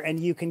trailer, and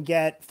you can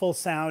get full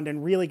sound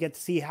and really get to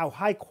see how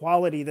high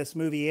quality this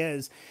movie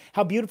is,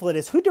 how beautiful it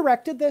is. Who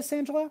directed this,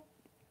 Angela?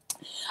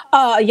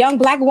 A young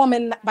Black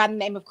woman by the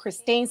name of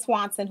Christine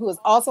Swanson, who is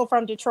also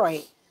from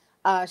Detroit.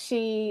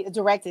 She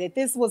directed it.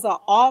 This was an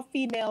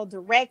all-female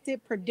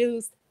directed,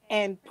 produced,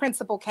 and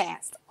principal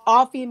cast.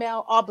 All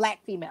female, all Black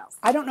females.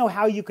 I don't know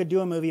how you could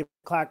do a movie of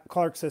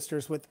Clark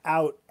Sisters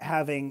without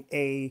having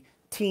a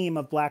team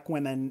of Black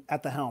women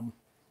at the helm.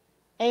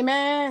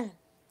 Amen.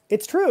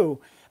 It's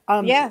true.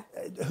 Yeah.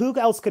 Who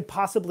else could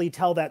possibly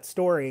tell that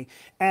story?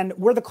 And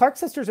were the Clark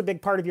Sisters a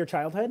big part of your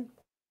childhood?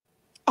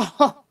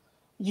 Oh,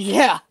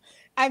 yeah.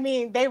 I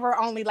mean, they were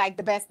only like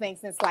the best thing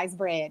since sliced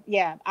bread.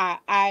 Yeah.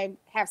 I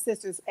have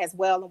sisters as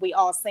well, and we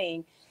all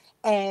sing.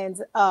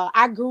 And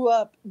I grew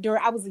up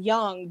I was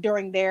young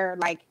during their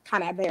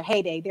kind of their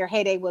heyday. Their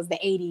heyday was the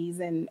 80s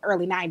and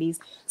early 90s.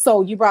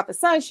 So You Brought the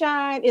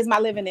Sunshine, Is My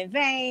Living in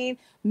Vain,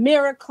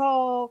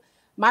 Miracle,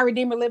 My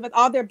Redeemer Liveth,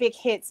 all their big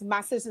hits.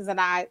 My sisters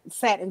and I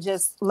sat and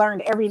just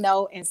learned every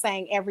note and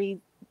sang every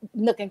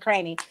nook and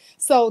cranny.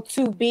 So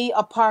to be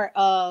a part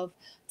of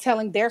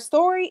telling their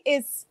story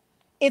it's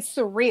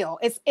surreal.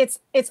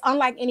 It's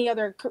unlike any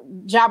other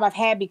job I've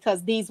had,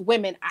 because these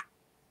women,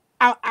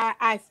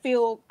 I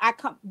feel I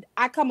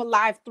come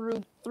alive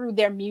through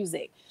their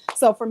music.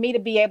 So for me to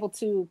be able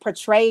to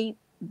portray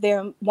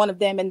one of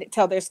them and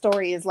tell their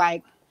story is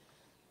like,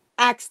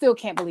 I still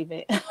can't believe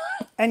it.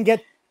 And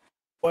get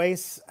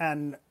voice,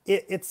 and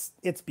it's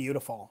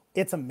beautiful.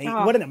 It's amazing.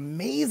 Oh. What an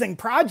amazing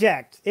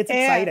project. It's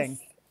exciting.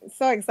 It's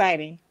so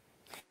exciting.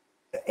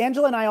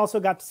 Angela and I also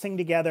got to sing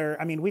together.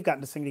 I mean, we've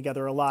gotten to sing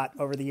together a lot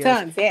over the years.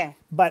 Tons, yeah.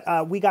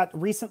 But we got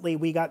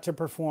to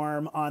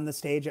perform on the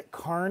stage at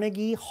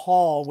Carnegie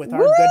Hall with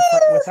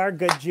our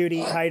good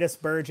Judy Titus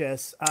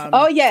Burgess.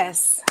 Oh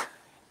yes.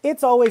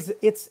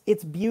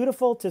 it's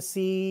beautiful to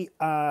see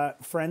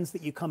friends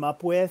that you come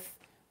up with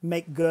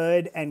make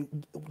good,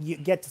 and you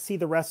get to see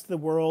the rest of the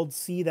world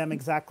see them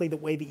exactly the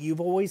way that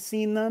you've always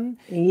seen them.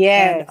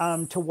 Yes.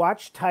 And to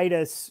watch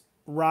Titus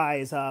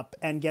rise up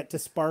and get to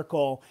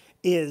sparkle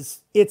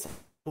it's a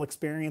whole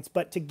experience,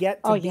 but to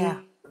get to be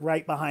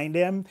right behind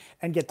him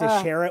and get to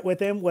share it with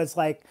him was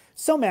like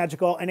so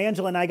magical. And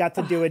Angela and I got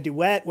to do a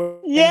duet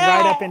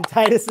right up in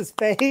Titus's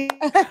face.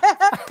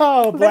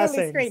 Oh,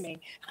 blessings. Screaming.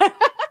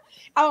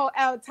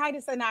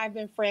 Titus and I have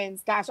been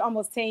friends, gosh,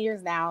 almost 10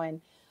 years now.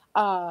 And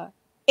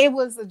it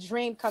was a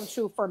dream come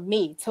true for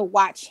me to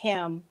watch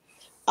him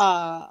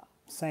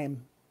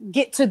Same.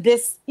 Get to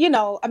this,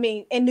 I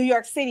mean, in New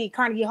York City,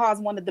 Carnegie Hall is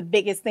one of the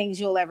biggest things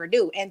you'll ever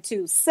do. And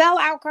to sell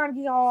out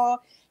Carnegie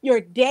Hall, your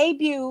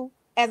debut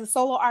as a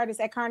solo artist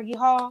at Carnegie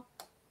Hall,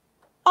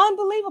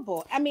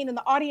 unbelievable. I mean, and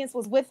the audience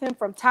was with him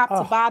from top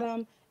to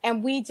bottom.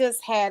 And we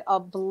just had a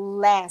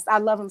blast. I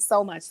love him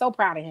so much. So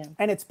proud of him.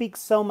 And it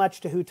speaks so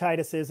much to who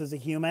Titus is as a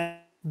human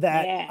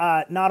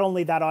that not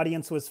only that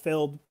audience was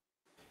filled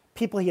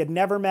people he had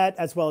never met,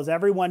 as well as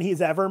everyone he's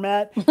ever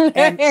met,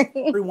 and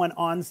everyone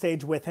on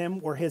stage with him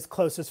were his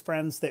closest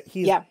friends that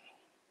he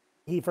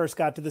first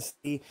got to the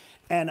city.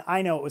 And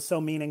I know it was so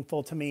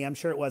meaningful to me. I'm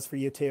sure it was for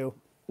you too.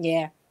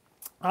 Yeah.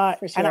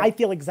 For sure. And I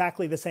feel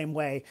exactly the same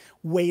way,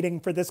 waiting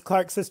for this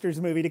Clark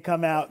Sisters movie to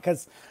come out,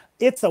 because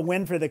it's a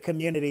win for the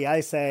community, I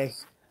say.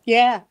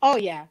 Yeah. Oh,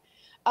 yeah.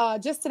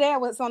 Just today I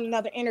was on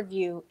another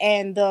interview,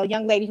 and the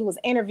young lady who was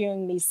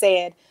interviewing me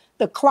said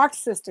the Clark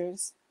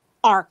Sisters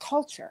are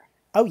culture.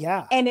 Oh,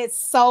 yeah. And it's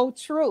so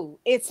true.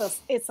 It's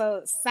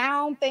a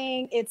sound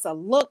thing. It's a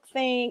look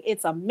thing.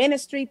 It's a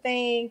ministry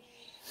thing.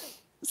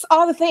 It's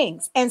all the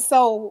things. And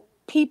so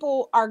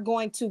people are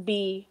going to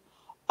be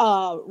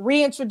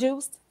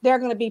reintroduced. There are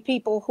going to be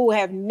people who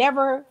have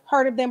never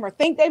heard of them or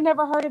think they've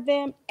never heard of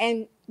them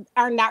and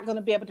are not going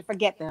to be able to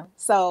forget them.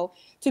 So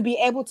to be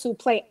able to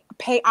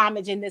pay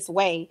homage in this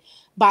way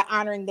by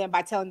honoring them,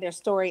 by telling their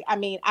story. I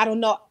mean, I don't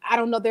know.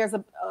 There's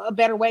a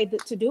better way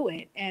to do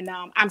it. And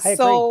I'm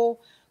so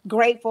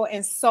grateful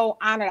and so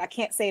honored. I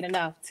can't say it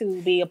enough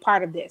to be a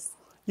part of this.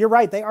 You're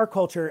right. They are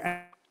culture.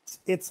 And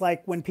it's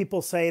like when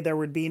people say there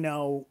would be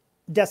no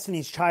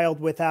Destiny's Child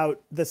without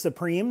the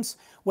Supremes,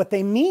 what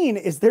they mean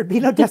is there'd be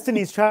no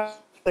Destiny's Child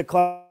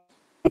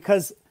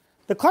because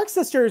the Clark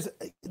Sisters,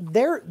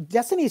 their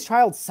Destiny's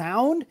Child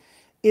sound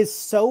is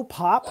so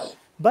pop,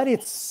 but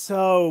it's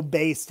so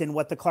based in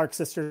what the Clark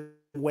Sisters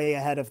are way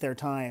ahead of their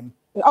time.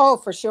 Oh,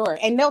 for sure.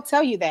 And they'll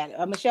tell you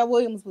that. Michelle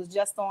Williams was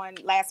just on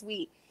last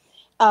week.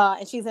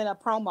 And she's in a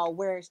promo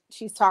where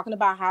she's talking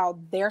about how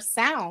their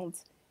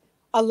sounds,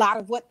 a lot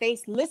of what they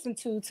listen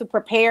to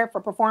prepare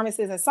for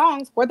performances and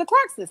songs were the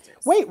Clark Sisters.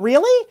 Wait,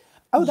 really?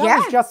 Oh,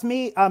 that was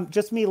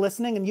just me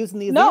listening and using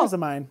these ears of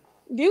mine.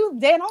 You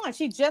dead on.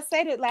 She just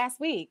said it last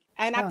week.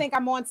 And I think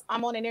I'm on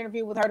an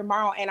interview with her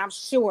tomorrow, and I'm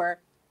sure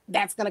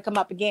that's going to come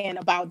up again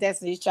about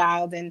Destiny's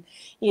Child and,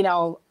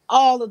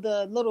 all of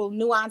the little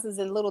nuances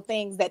and little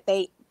things that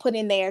they put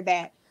in there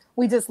that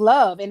we just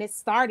love. And it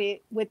started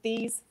with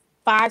these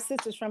 5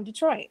 sisters from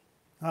Detroit.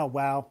 Oh,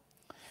 wow.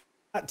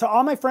 To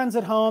all my friends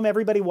at home,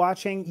 everybody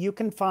watching, you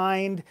can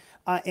find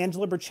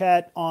Angela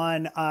Birchett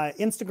on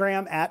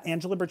Instagram at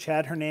Angela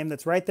Birchett, her name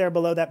that's right there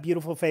below that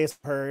beautiful face of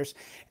hers.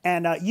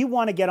 And you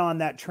want to get on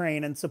that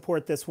train and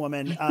support this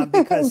woman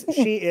because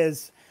she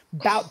is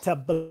about to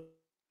blow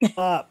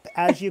up.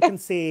 As you can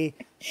see,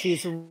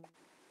 she's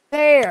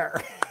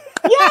there.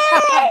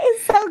 Yeah,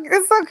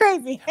 it's so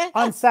crazy.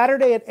 On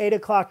Saturday at 8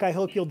 o'clock, I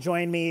hope you'll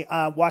join me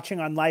watching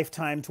on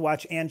Lifetime to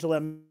watch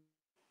Angela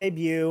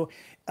debut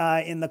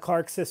in the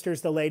Clark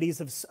Sisters, the Ladies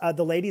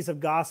of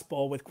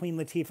Gospel with Queen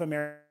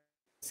Latifah,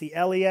 Missy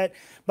Elliott.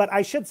 But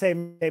I should say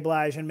Mary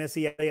Blige and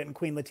Missy Elliott and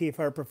Queen Latifah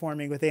are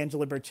performing with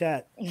Angela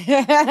Birchett.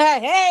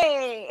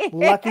 Hey!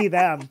 Lucky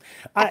them.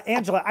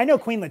 Angela, I know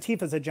Queen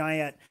Latifah's a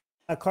giant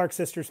Clark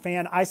Sisters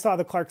fan. I saw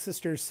the Clark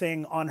Sisters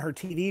sing on her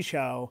TV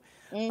show.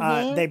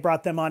 They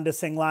brought them on to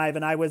sing live,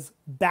 and I was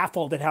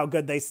baffled at how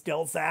good they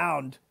still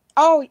sound.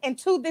 Oh, and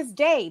to this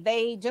day,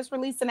 they just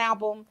released an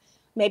album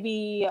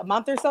maybe a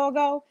month or so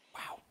ago.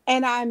 Wow.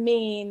 And I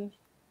mean,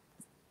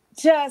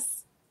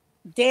 just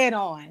dead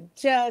on.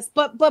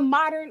 But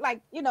modern,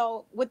 like,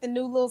 with the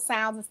new little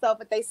sounds and stuff,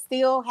 but they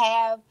still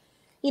have,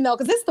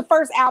 because this is the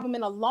first album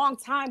in a long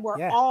time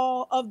where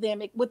all of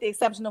them, with the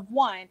exception of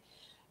one,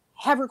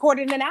 have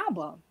recorded an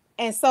album.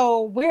 And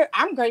so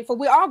I'm grateful.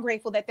 We're all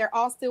grateful that they're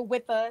all still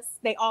with us.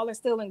 They all are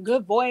still in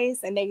good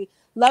voice and they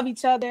love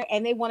each other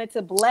and they wanted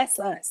to bless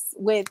us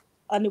with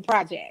a new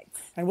project.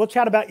 And we'll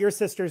chat about your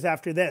sisters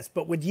after this,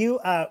 but would you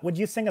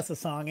sing us a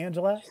song,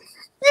 Angela?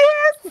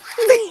 Yes.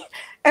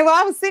 And while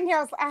I was sitting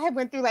here, I had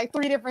went through like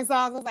 3 different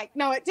songs. I was like,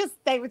 no, just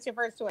stay with your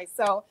first choice.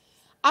 So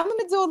I'm going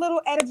to do a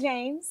little Etta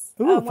James.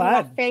 Ooh, one of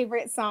my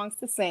favorite songs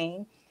to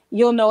sing.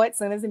 You'll know it as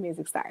soon as the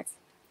music starts.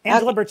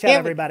 Angela Birchett,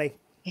 everybody.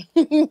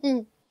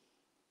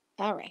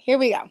 All right, here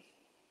we go.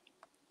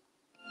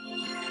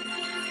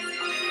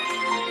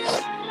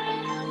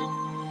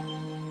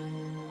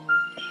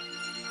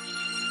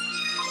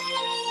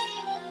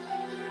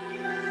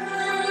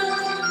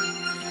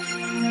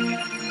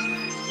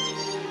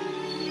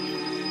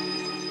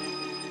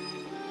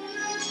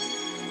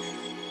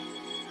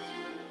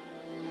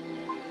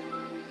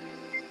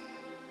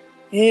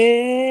 My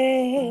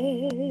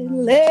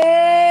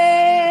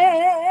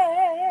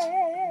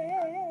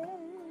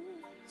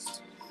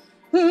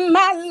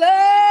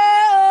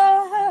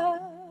love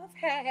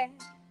has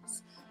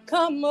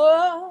come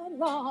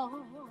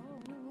along.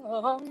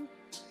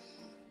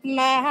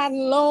 My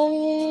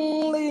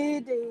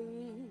lonely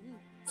days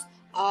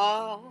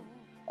are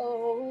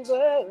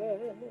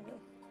over.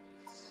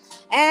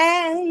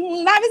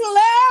 And life is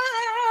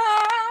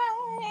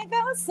like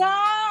a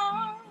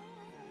song.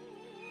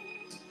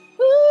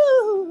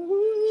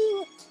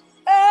 Ooh,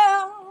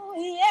 oh,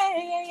 yeah,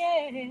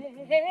 yeah,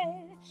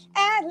 yeah.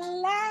 At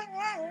last,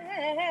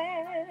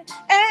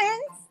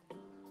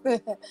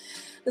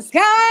 the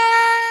skies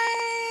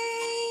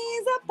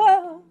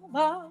above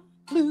are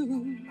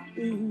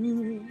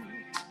blue.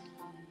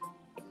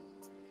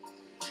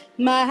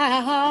 My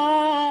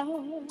heart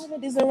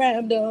is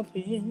wrapped up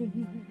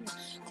in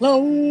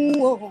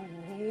clover.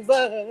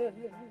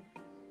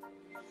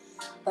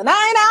 The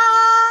night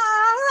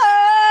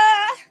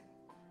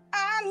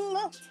I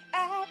looked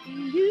at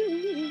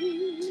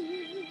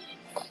you,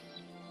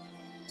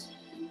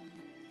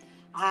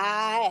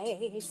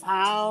 I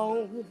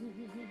found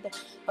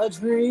a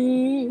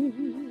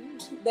dream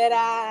that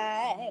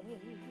I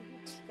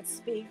could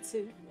speak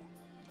to,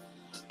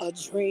 a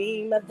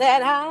dream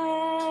that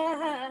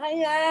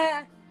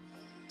I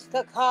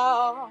could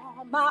call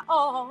my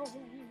own.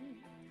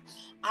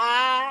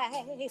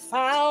 I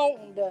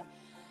found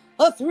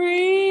a thrill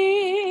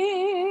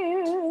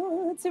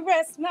to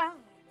rest my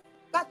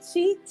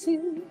cheek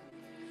to,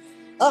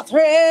 a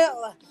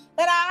thrill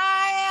that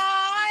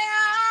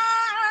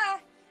I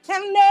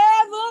have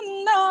never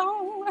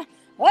known.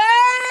 And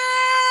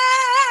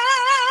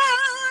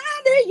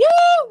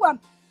you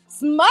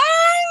smile,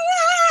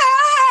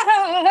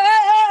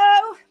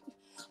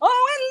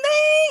 oh, and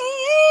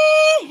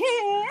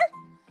then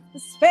the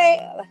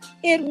spell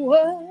it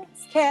was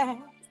cast.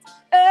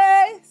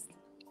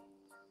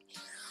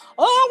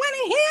 Oh, when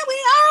here we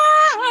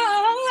are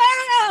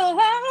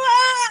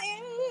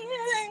in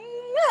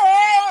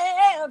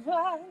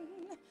heaven,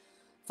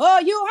 for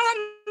you are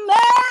mine.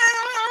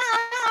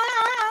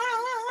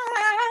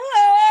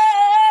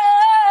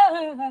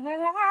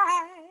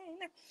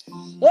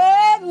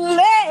 At least,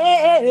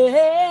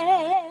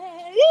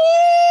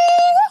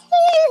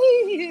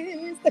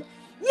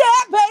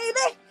 yeah,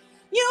 baby,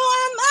 you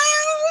are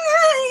mine.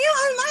 You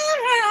are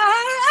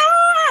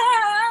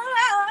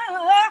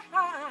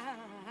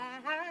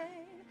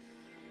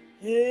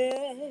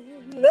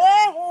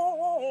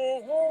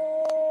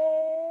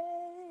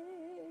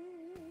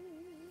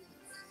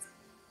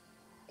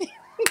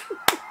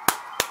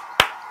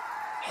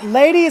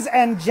Ladies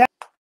and gentlemen,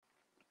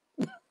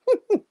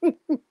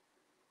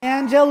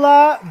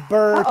 Angela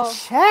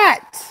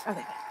Birchett.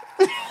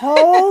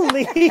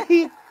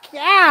 Holy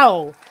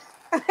cow.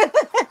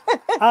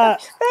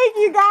 Thank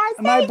you, guys.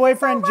 My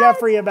boyfriend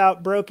Jeffrey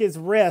about broke his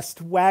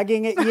wrist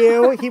wagging at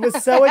you. He was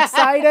so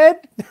excited.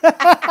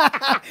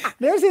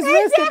 There's his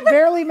wrist. It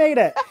barely made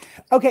it.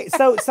 Okay,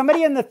 so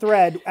somebody in the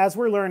thread, as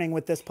we're learning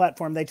with this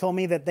platform, they told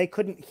me that they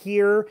couldn't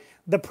hear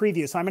the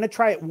preview. So I'm going to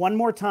try it one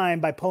more time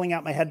by pulling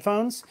out my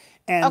headphones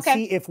and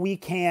see if we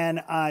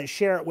can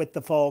share it with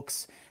the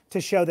folks to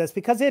show this,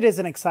 because it is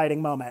an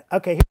exciting moment.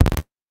 Okay.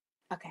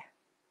 Okay.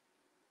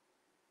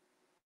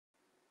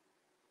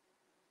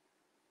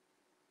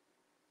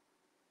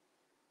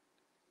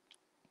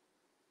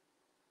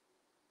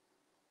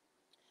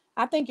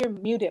 I think you're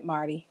muted,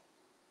 Marty.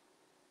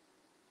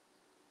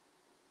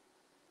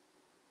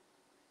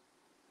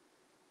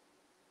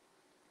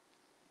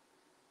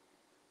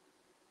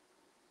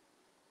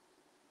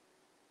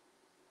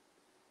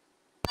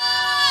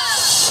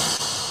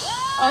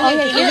 Oh,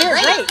 yeah, you're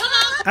great.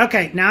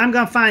 Okay, now I'm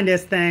going to find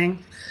this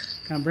thing.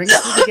 Gonna bring it to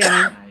the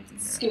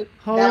beginning.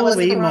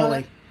 Holy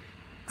moly.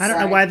 I don't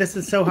know why this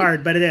is so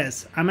hard, but it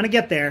is. I'm going to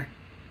get there.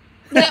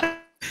 Yep.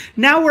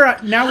 Now we're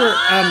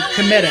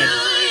committed.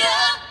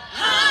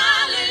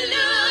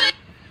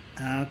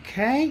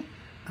 Okay,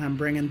 I'm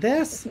bringing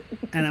this,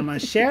 and I'm going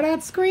to share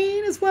that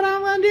screen is what I'm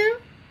going to do.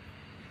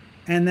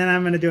 And then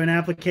I'm going to do an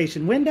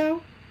application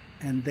window,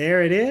 and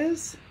there it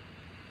is.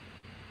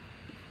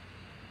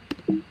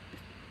 And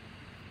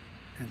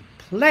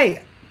play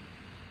it.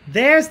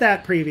 There's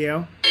that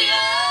preview.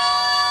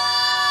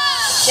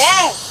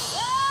 Yes.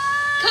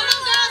 Come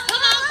on, guys.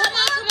 Come on.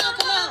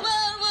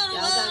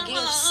 Y'all got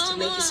gifts to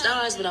make you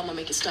stars, but I'm going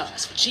to make you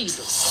stars for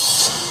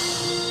Jesus.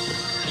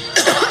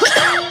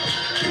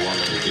 You want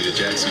them to be the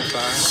Jackson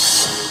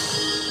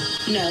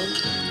 5? No,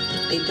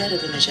 they better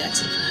than the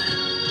Jackson 5.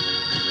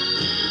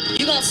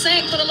 You gonna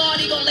sing for the Lord,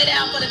 you gonna lay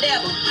down for the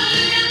devil.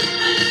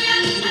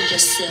 You didn't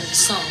just sell your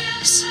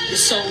songs, you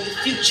sold your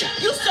future.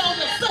 You sold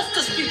your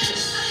sister's future.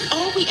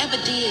 All we ever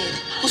did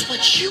was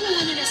what you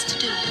wanted us to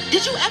do.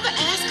 Did you ever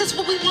ask us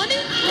what we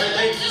wanted? We're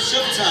late for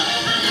showtime.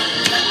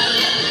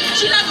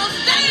 She's not gonna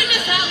stay in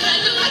this house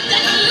like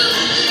that.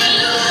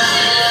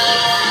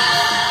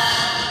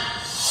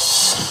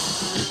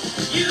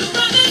 You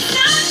brought the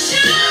sunshine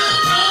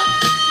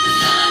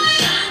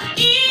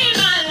in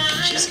my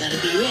life. She's gotta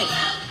be ready.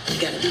 You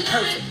gotta be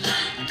perfect.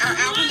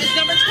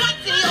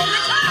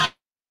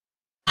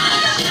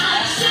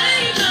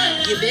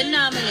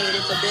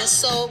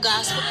 soul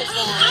gospel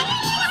performer.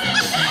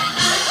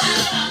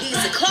 These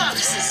are Clark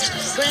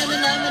sisters. Grammy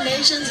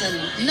nominations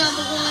and #1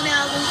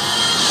 album.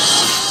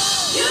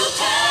 You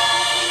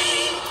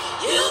came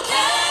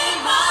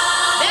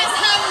on. That's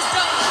how it's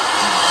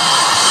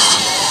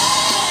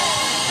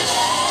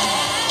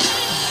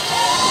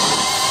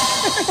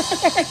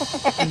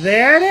done.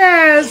 There it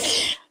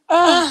is.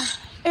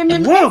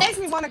 It makes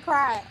me want to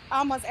cry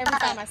almost every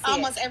time I see it.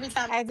 Almost every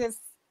time. I just,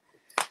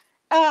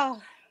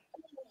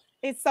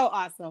 it's so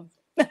awesome.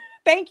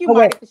 Thank you,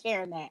 Marty, for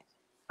sharing that.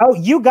 Oh,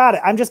 you got it.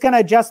 I'm just going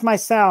to adjust my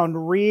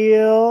sound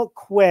real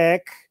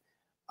quick,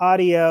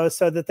 audio,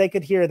 so that they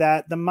could hear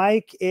that. The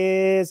mic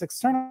is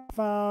external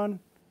phone.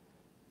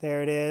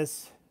 There it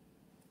is.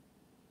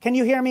 Can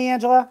you hear me,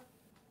 Angela?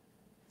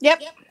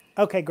 Yep.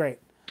 Okay, great.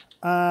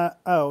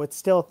 Oh, it's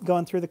still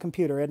going through the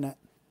computer, isn't it?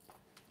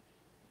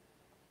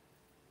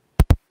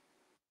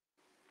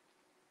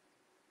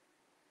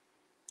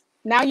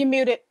 Now you're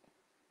muted.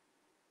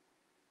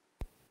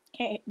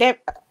 Okay,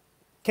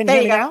 Can you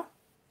hear me now?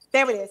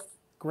 There it is.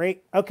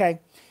 Great. Okay.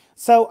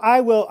 So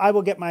I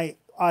will get my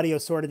audio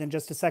sorted in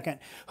just a second.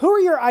 Who are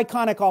your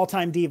iconic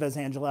all-time divas,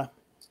 Angela?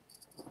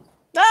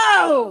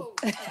 Oh,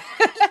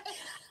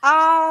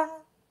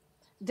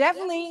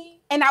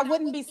 definitely. And I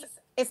wouldn't be,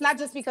 it's not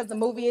just because the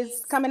movie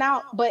is coming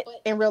out, but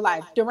in real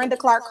life, Dorinda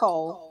Clark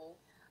Cole,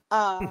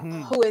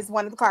 who is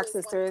one of the Clark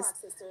sisters,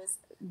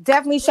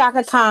 definitely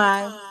Shaka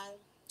Khan,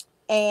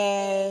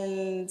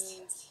 and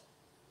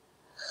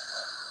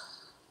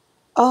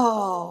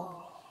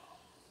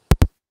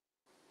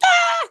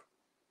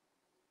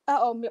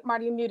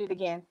Marty, you muted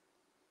again.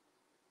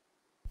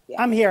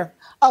 Yeah. I'm here.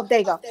 Oh, there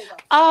you go.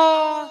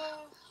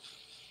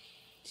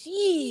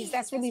 Geez,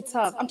 that's really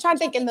tough. I'm trying to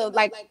think in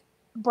the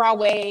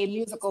Broadway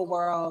musical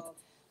world.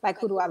 Like,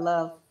 who do I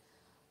love?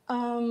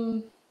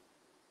 I'm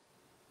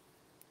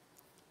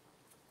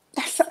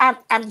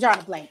drawing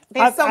a blank.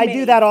 I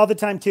do that all the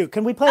time too.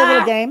 Can we play a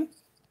little game?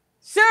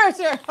 Sure.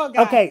 Oh,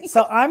 God. Okay,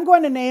 so I'm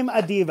going to name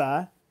a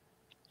diva,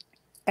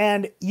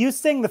 and you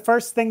sing the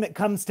first thing that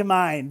comes to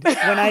mind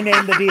when I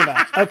name the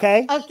diva.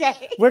 Okay.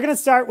 Okay. We're going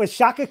to start with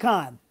Shaka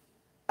Khan.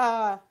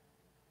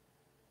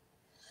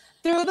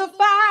 Through the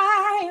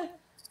fire,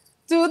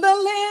 to the limit,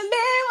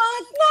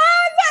 was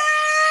never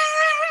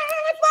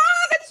for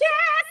the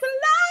chance of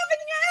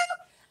loving you.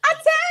 I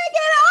take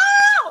it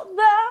all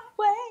the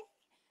way.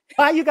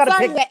 Why you got to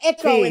pick the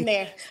echo in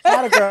there?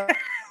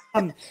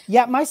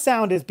 Yeah, my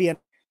sound is being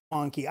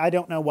wonky. I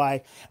don't know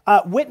why.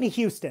 Whitney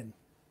Houston.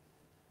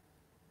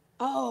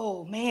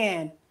 Oh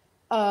man.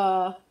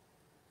 Don't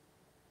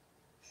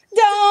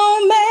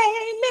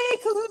make me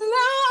close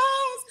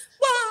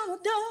one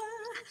door.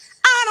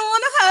 I don't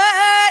want to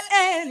hurt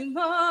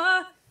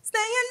anymore. Stay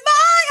in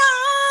my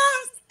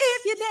arms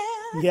if you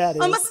dare. Yeah, it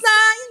is. I must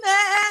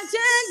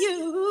imagine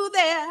you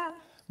there.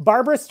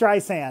 Barbara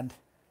Streisand.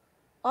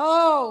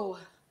 Oh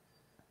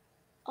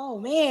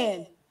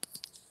man.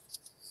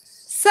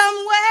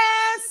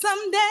 Somewhere,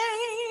 someday,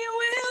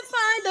 we'll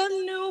find a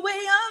new way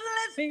of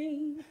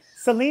living.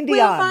 Celine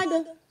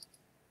Dion.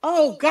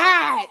 Oh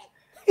God.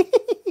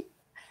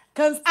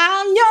 Cause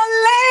I'm your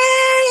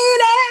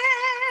lady.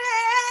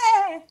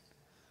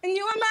 And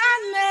you are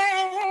my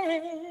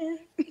man.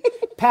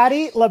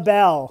 Patti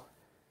LaBelle.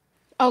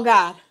 Oh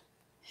God.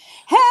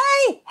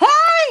 Hey.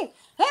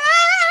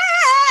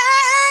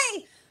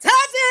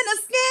 Touching the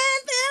skin,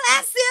 feel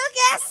that silk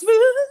as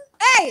smooth.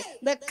 Hey,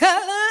 the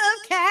color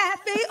of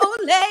cafe au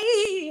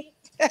lait.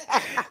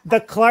 The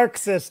Clark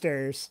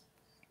sisters.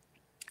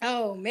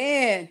 Oh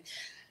man.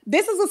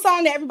 This is a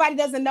song that everybody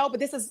doesn't know, but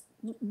this is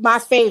my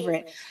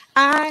favorite.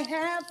 I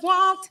have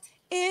walked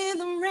in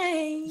the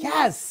rain.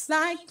 Yes.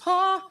 Like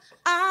Paul,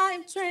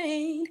 I'm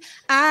trained.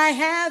 I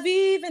have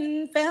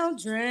even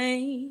felt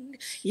drained.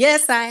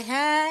 Yes, I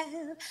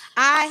have.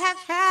 I have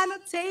had a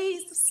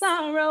taste of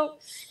sorrow.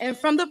 And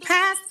from the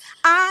past,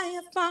 I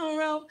have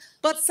borrowed.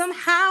 But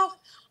somehow,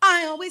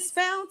 I always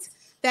felt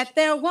that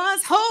there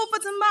was hope for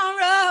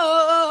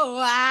tomorrow.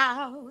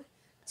 Wow.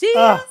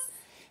 Jesus.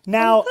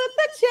 Now,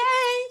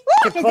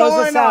 to close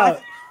us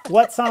out,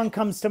 what song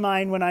comes to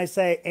mind when I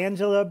say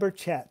Angela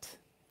Birchett?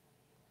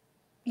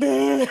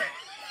 It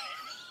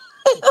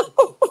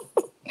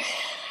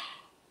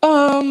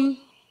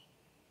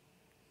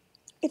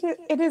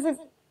isn't.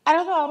 I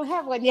don't know. I don't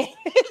have one yet.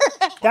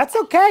 That's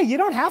okay. You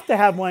don't have to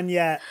have one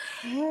yet.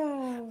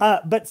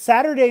 But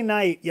Saturday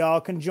night, y'all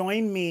can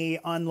join me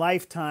on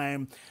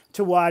Lifetime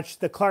to watch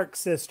the Clark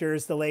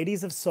sisters, the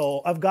Ladies of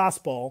Soul of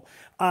Gospel,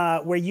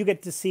 where you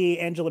get to see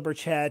Angela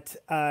Birchett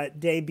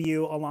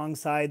debut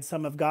alongside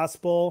some of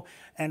gospel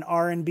and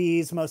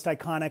R&B's most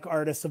iconic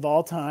artists of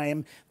all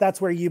time. That's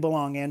where you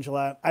belong,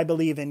 Angela. I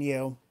believe in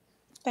you.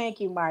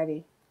 Thank you,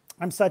 Marty.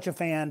 I'm such a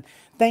fan.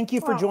 Thank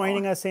you for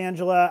joining us,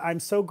 Angela. I'm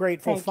so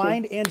grateful.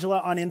 Find Angela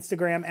on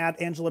Instagram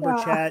at Angela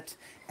Birchett.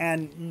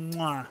 And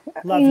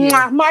love you.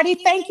 Marty,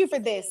 thank you for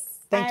this.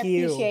 Thank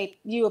you. I appreciate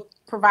you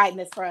providing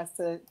this for us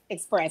to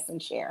express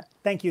and share.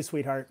 Thank you,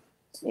 sweetheart.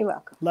 You're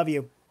welcome. Love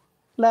you.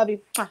 Love you.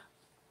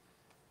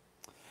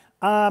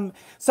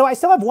 So I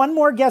still have one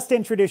more guest to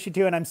introduce you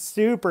to, and I'm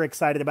super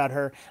excited about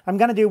her. I'm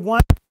going to do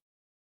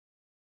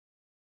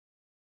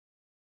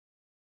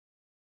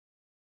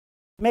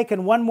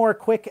making one more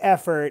quick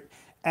effort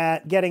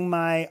at getting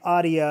my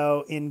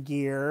audio in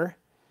gear.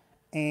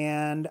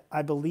 And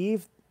I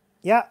believe,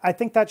 yeah, I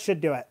think that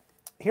should do it.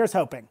 Here's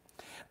hoping.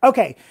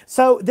 Okay,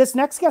 so this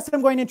next guest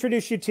I'm going to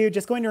introduce you to,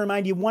 just going to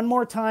remind you one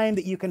more time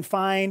that you can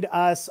find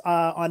us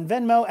on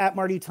Venmo at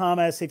Marty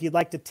Thomas. If you'd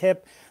like to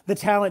tip the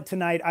talent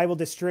tonight, I will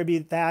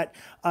distribute that.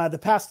 The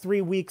past 3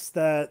 weeks,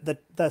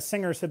 the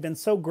singers have been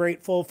so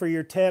grateful for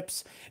your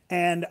tips,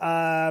 and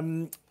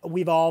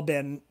we've all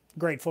been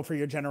grateful for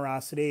your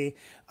generosity.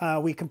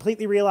 We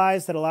completely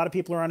realize that a lot of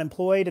people are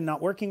unemployed and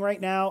not working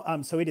right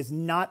now, so it is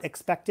not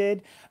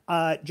expected.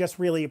 Just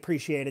really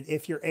appreciate it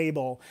if you're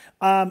able.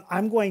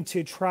 I'm going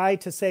to try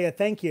to say a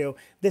thank you.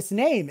 This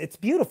name, it's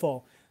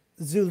beautiful.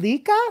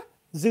 Zulika,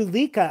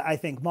 I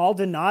think,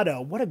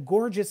 Maldonado. What a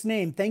gorgeous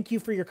name. Thank you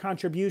for your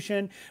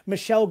contribution.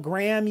 Michelle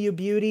Graham, you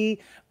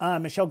beauty.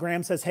 Michelle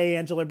Graham says, hey,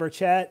 Angela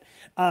Birchett.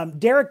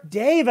 Derek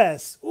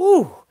Davis.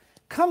 Ooh,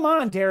 come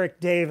on, Derek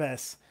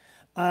Davis.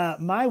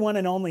 My one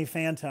and only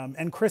Phantom.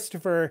 And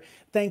Christopher,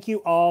 thank you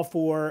all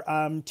for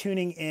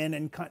tuning in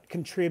and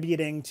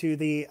contributing to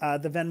the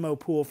Venmo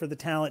pool for the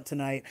talent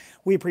tonight.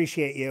 We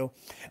appreciate you.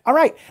 All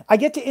right, I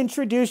get to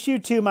introduce you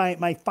to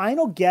my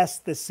final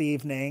guest this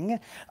evening.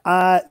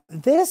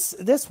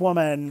 This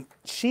woman,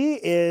 she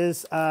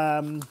is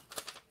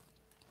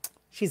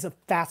she's a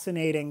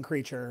fascinating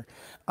creature.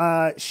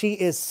 She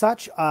is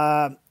such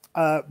a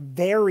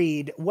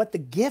varied, what the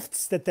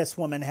gifts that this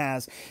woman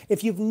has.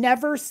 If you've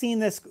never seen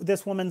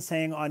this woman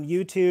sing on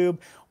YouTube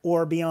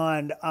or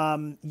beyond,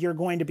 you're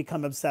going to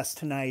become obsessed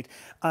tonight.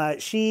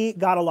 She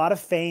got a lot of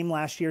fame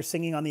last year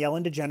singing on the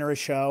Ellen DeGeneres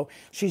show.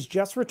 She's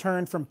just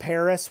returned from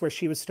Paris, where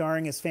she was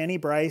starring as Fanny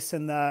Bryce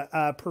in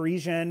the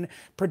Parisian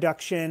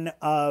production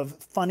of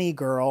Funny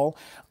Girl.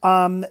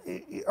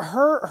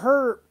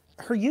 Her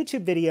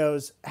YouTube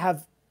videos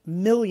have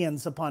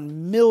millions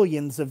upon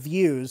millions of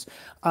views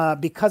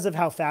because of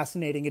how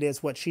fascinating it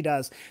is what she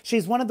does.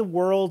 She's one of the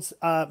world's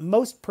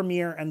most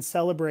premier and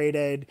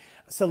celebrated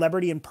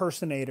celebrity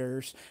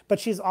impersonators, but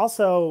she's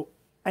also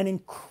an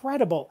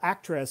incredible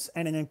actress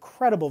and an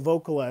incredible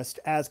vocalist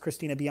as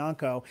Christina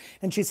Bianco.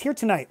 And she's here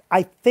tonight.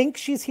 I think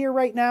she's here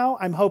right now.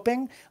 I'm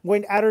hoping. I'm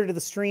going to add her to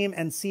the stream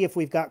and see if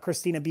we've got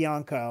Christina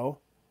Bianco.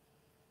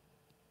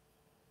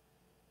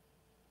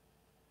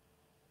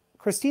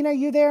 Christina, are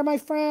you there, my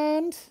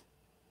friend?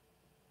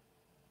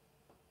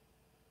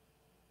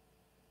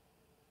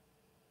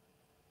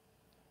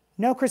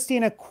 No,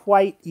 Christina,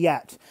 quite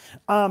yet.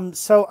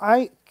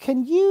 So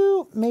can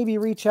you maybe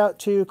reach out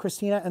to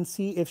Christina and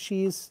see if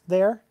she's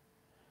there?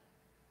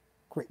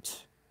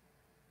 Great.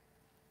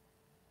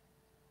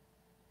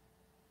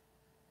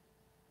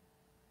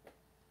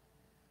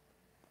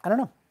 I don't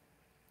know.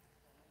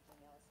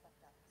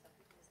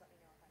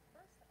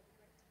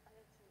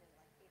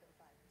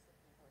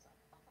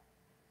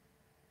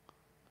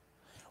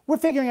 We're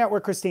figuring out where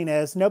Christina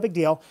is. No big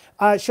deal.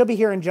 She'll be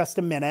here in just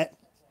a minute.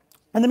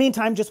 In the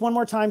meantime, just one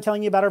more time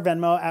telling you about our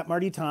Venmo at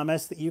Marty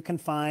Thomas, that you can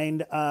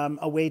find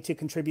a way to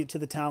contribute to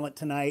the talent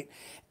tonight.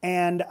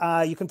 And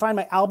you can find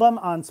my album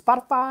on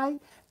Spotify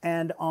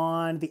and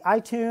on the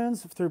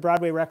iTunes through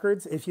Broadway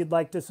Records if you'd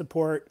like to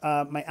support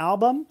my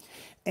album.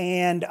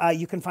 And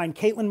you can find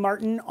Caitlyn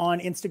Martin on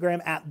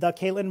Instagram at the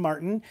Caitlyn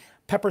Martin,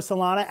 Pepper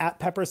Solana at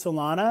Pepper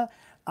Solana,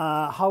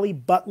 Holly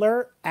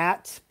Butler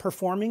at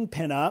Performing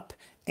Pinup,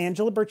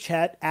 Angela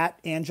Birchett at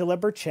Angela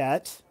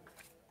Birchett.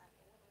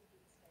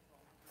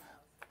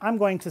 I'm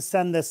going to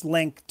send this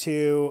link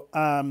to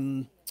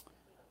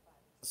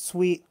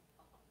sweet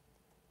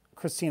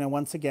Christina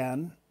once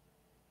again.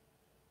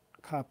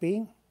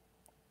 Copy.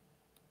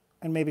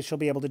 And maybe she'll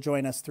be able to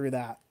join us through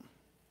that.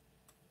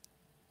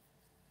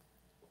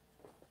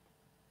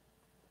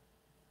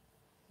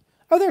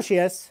 Oh, there she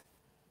is.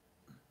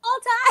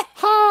 Whole time.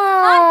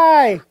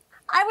 Hi.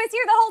 I was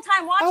here the whole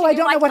time watching. Oh, I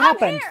don't know what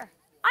happened.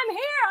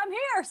 I'm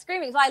here,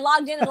 screaming. So I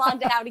logged in and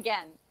logged out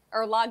again.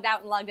 Or logged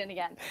out and logged in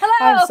again. Hello.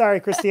 I'm sorry,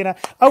 Christina.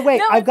 Oh, wait,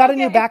 No, I've got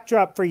okay. a new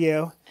backdrop for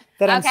you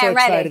that I'm so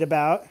excited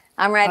about.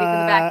 I'm ready for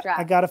the backdrop.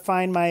 I got to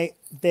find my,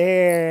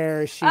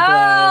 there she goes.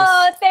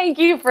 Oh, thank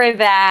you for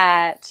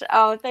that.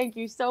 Oh, thank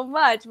you so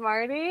much,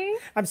 Marty.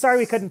 I'm sorry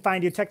we couldn't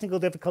find you. Technical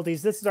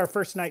difficulties. This is our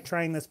first night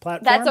trying this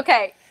platform. That's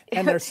okay.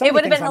 And there's so it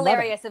would many have been things I'm loving.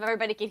 hilarious if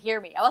everybody could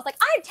hear me. I was like,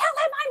 I tell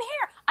him I'm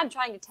here. I'm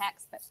trying to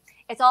text, but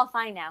it's all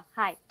fine now.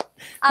 Hi.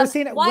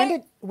 Christina,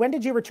 when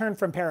did you return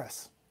from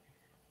Paris?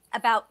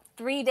 About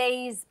 3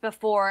 days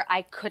before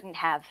I couldn't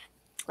have,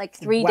 like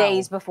 3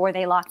 days before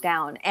they locked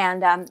down.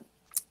 And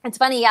it's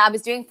funny, I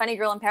was doing Funny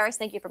Girl in Paris.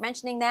 Thank you for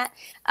mentioning that.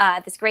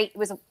 It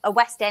was a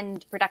West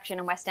End production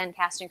and West End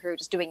casting crew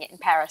just doing it in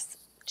Paris.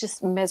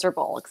 Just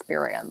miserable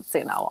experience,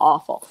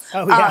 awful.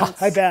 Oh yeah,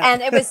 I bet.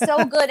 And it was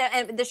so good,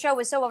 and the show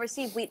was so well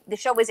received. The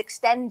show was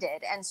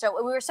extended, and so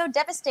we were so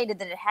devastated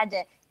that it had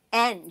to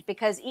end,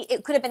 because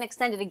it could have been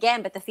extended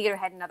again, but the theater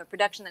had another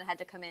production that had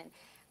to come in.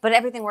 But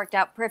everything worked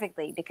out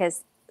perfectly,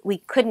 because we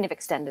couldn't have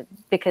extended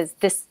because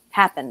this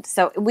happened.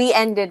 So we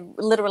ended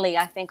literally,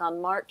 I think,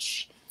 on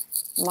March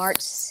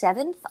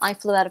 7th. I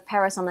flew out of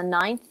Paris on the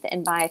 9th,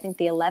 and by I think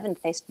the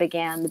 11th they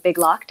began the big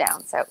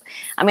lockdown. So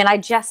I mean, I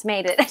just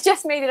made it. I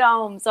just made it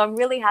home. So I'm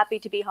really happy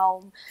to be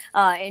home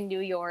in New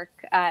York.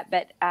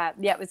 But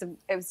yeah,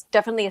 it was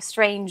definitely a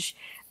strange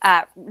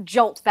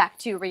jolt back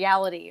to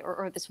reality,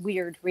 or this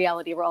weird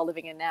reality we're all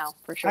living in now,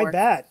 for sure. I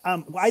bet.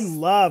 I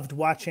loved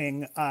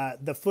watching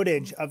the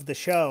footage of the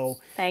show.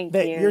 Thank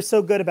you. You're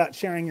so good about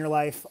sharing your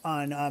life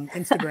on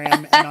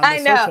Instagram and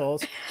on the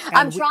socials. And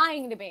I'm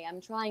trying to be.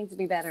 I'm trying to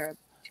be better.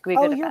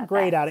 You're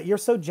great at it. You're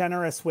so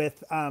generous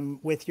with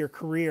your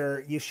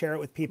career. You share it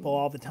with people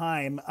all the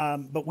time.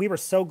 But we were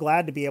so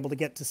glad to be able to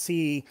get to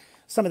see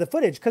some of the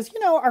footage because,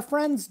 our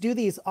friends do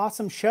these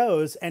awesome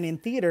shows, and in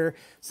theater,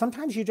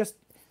 sometimes you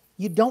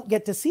don't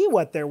get to see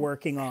what they're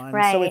working on.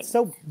 Right. So it's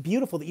so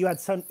beautiful that you had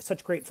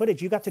such great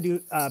footage. You got to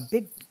do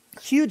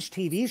huge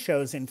TV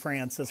shows in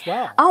France as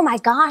well. Oh my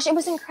gosh, it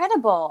was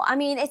incredible. I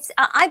mean, it's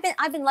I've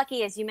been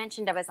lucky, as you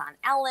mentioned. I was on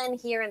Ellen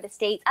here in the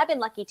States. I've been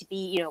lucky to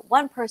be,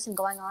 one person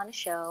going on a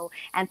show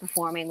and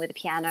performing with a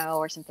piano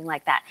or something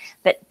like that.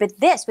 But with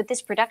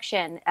this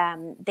production,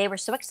 they were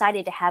so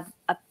excited to have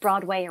a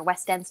Broadway or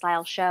West End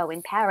style show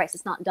in Paris.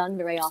 It's not done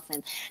very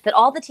often. That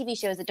all the TV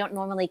shows that don't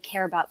normally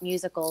care about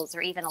musicals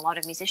or even a lot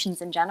of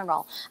musicians in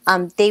general,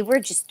 they were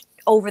just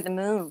over the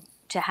moon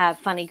to have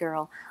Funny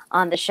Girl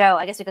on the show.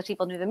 I guess because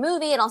people knew the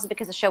movie, and also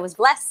because the show was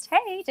blessed,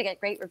 to get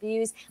great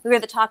reviews. We were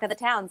the talk of the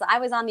town. So I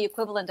was on the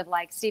equivalent of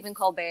like Stephen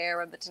Colbert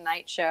or The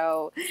Tonight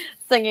Show,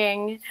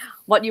 singing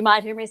what you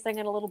might hear me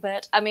singing a little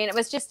bit. I mean, it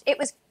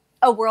was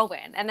a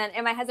whirlwind. And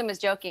my husband was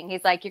joking.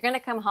 He's like, you're going to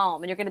come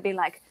home and you're going to be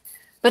like,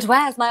 but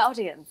where's my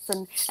audience?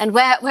 And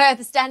where are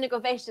the standing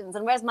ovations?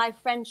 And where's my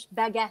French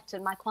baguette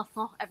and my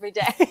croissant every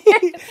day?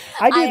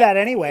 I do that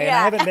anyway, and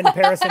I haven't been to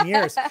Paris in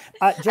years.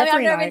 I've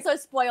never been so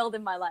spoiled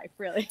in my life,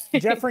 really.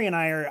 Jeffrey and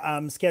I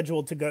are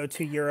scheduled to go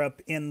to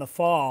Europe in the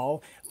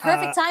fall.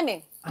 Perfect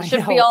timing. It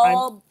should be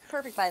all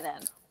perfect by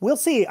then. We'll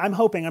see. I'm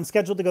hoping. I'm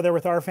scheduled to go there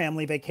with our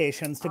family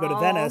vacations to go to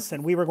Venice,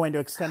 and we were going to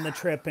extend the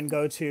trip and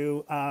go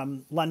to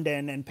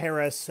London and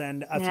Paris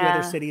and a few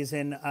other cities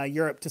in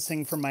Europe to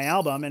sing for my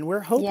album, and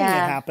we're hoping it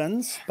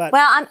happens. But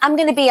well, I'm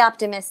going to be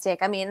optimistic.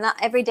 I mean, not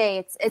every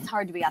day it's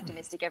hard to be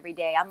optimistic every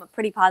day. I'm a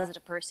pretty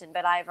positive person,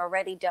 but I've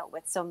already dealt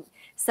with some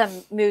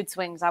mood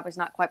swings I was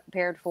not quite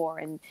prepared for,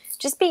 and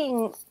just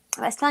being.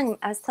 I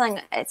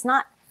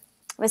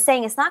was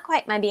saying it's not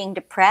quite my being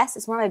depressed.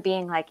 It's more my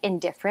being like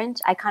indifferent.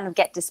 I kind of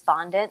get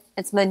despondent.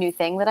 It's the new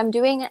thing that I'm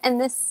doing in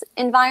this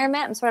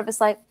environment. I'm sort of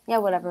just like, yeah,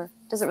 whatever.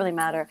 Doesn't really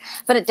matter.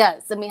 But it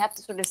does. And we have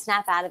to sort of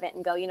snap out of it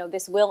and go,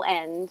 this will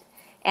end.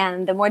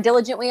 And the more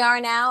diligent we are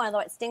now, and though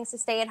it stings to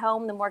stay at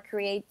home, the more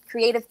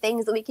creative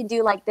things that we can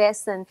do like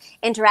this, and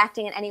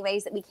interacting in any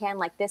ways that we can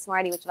like this,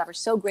 Marty, which I'm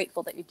so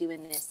grateful that you're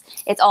doing this.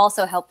 It's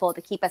also helpful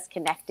to keep us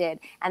connected,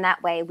 and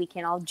that way we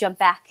can all jump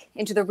back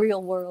into the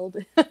real world.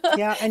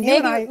 Yeah, and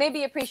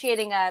maybe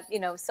appreciating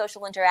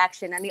social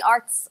interaction and the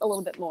arts a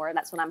little bit more.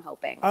 That's what I'm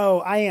hoping. Oh,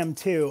 I am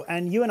too.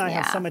 And you and I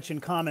have so much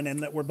in common in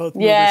that we're both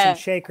movers and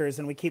shakers,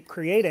 and we keep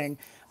creating.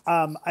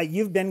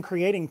 You've been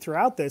creating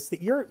throughout this.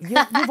 That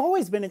you've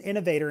always been an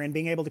innovator in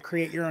being able to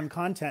create your own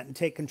content and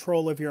take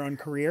control of your own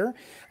career.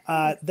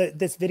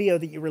 This video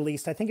that you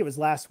released, I think it was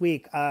last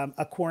week,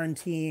 a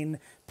quarantine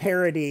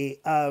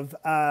parody of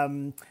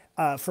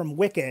from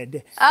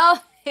Wicked.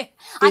 Oh,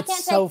 I can't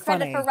take credit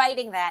funny. for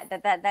writing that.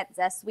 That's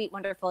a sweet,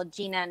 wonderful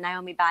Gina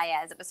Naomi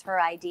Baez. It was her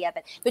idea,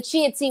 but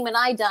she had seen what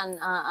I done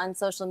on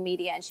social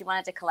media, and she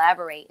wanted to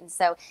collaborate. And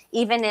so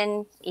even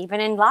in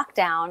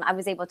lockdown, I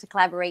was able to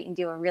collaborate and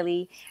do a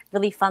really,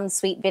 really fun,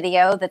 sweet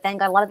video that then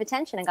got a lot of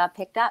attention and got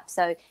picked up.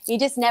 So you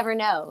just never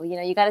know.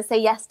 You got to say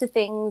yes to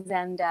things,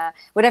 and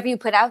whatever you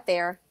put out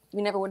there,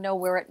 you never would know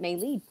where it may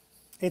lead.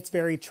 It's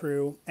very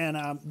true, and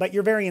but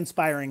you're very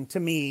inspiring to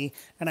me,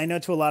 and I know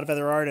to a lot of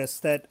other artists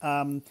that.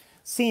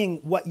 Seeing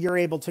what you're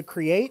able to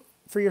create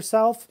for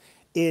yourself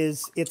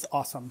it's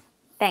awesome.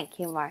 Thank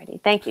you,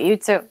 Marty. Thank you. You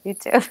too.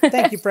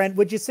 Thank you, friend.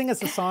 Would you sing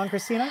us a song,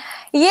 Christina?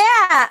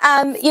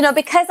 Yeah.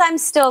 Because I'm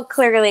still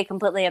clearly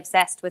completely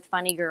obsessed with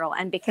Funny Girl,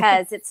 and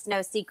because it's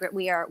no secret,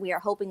 we are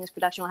hoping this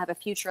production will have a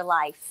future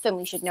life, and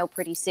we should know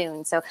pretty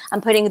soon. So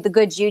I'm putting the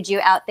good juju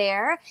out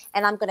there,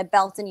 and I'm going to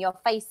belt in your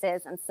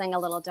faces and sing a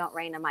little "Don't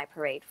Rain on My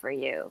Parade" for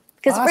you,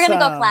 because we're going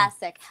to go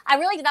classic. I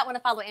really did not want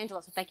to follow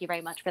Angela, so thank you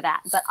very much for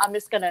that. But I'm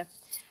just gonna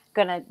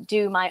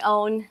do my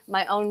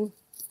own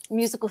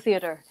musical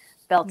theater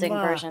belting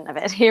version of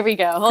it. Here we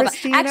go. Hold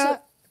Christina, on. Actually,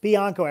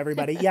 Bianco,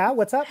 everybody. Yeah,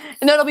 what's up?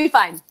 No, it'll be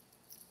fine.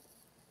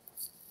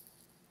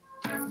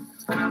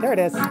 There it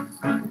is.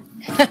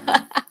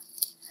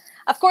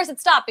 Of course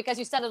it stopped because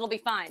you said it'll be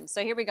fine.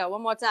 So here we go.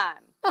 One more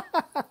time.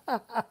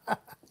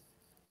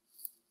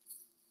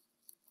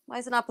 Why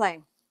is it not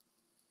playing?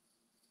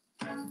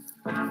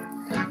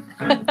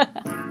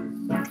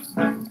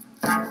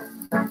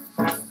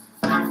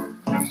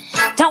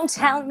 Don't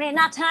tell me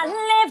not to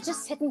live,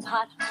 just sit and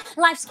pot.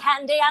 Life's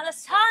candy and the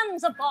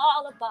sun's a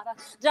ball of butter.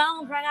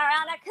 Don't bring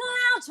around a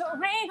cloud to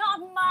rain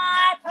on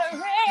my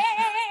parade.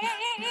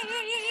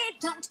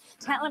 Don't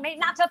tell me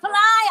not to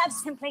fly, I've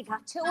simply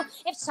got to.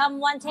 If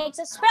someone takes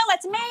a spill,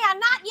 it's me and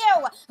not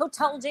you. Who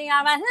told you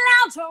I'm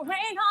allowed to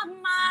rain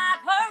on my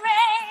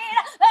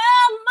parade?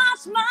 I'll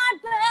march my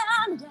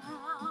band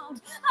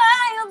out,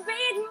 I'll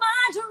beat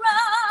my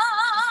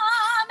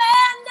drum,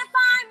 and if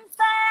I'm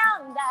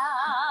found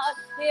out,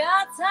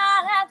 you're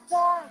tired at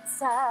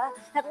that,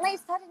 at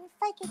least I didn't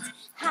fake it,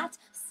 hot,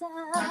 so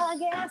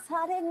guess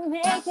I didn't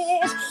make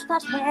it,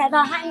 but we're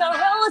behind the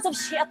rose of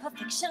sheer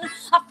perfection,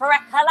 a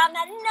freckle on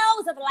the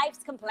nose of life's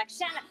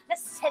complexion, the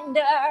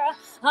cinder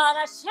on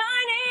a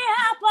shiny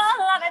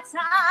apple of its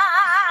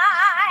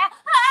eye.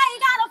 I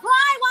gotta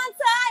fly once,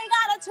 I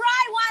gotta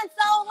try once,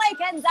 only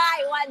can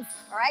die once,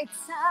 right,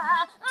 sir?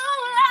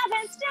 Oh, love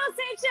is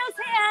juicy,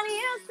 juicy, and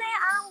you say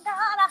I'm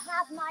gonna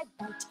have my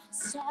boat,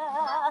 sir.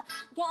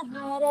 Get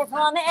ready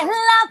for me,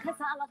 love, cause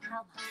I'm a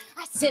cowboy.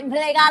 I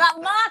simply gotta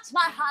march,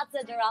 my heart's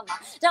a drummer.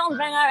 Don't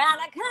bring around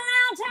a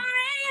cloud to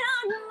rain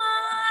on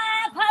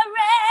my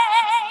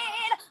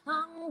parade.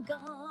 I'm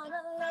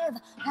gonna live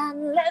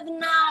and live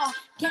now.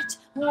 Get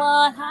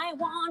what I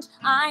want,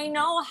 I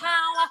know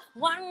how.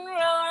 One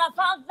rule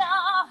for the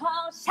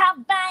whole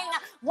shebang.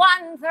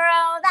 One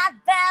throw, that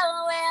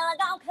bell will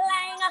go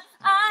clang.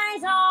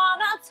 Eyes on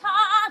the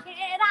target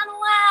and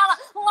well.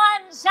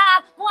 One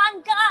shot,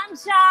 one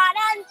gunshot,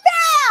 and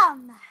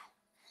bam!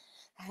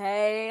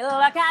 Hey,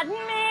 look at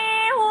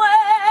me,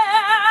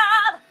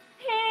 world.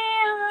 Here I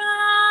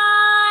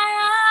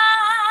am.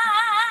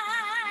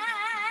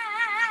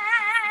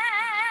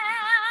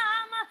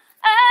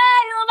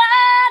 I'll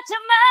march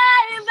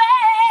my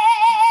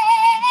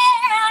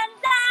band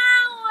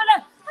down.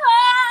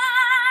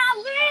 I'll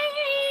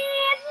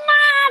beat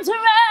my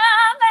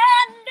drum,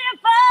 and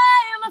if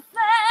I'm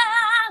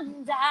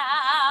found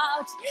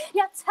out,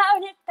 you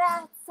turn it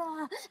back,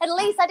 sir. At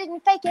least I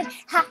didn't fake it.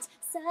 Hot,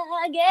 so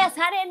I guess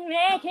I didn't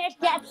make it.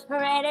 Get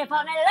ready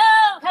for me,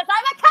 low, cause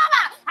I'm a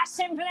comer. I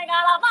simply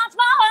gotta march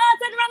my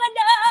horse and run, and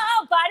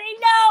nobody,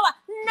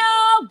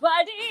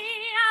 nobody,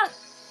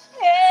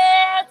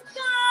 it's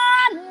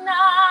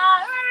gonna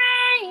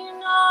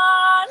rain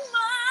on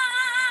my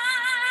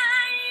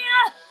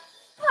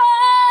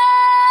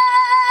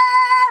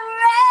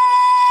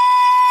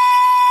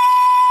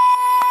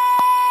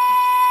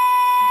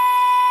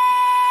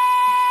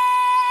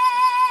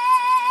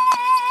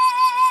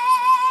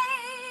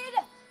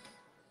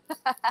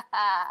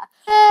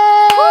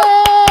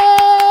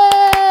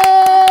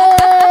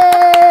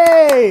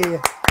Hey!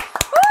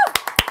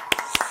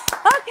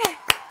 Okay.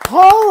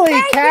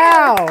 Holy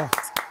cow!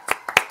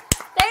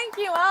 Thank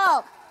you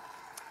all.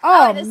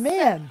 Oh, it is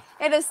man.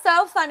 It is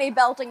so funny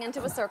belting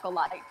into a circle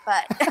light,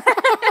 but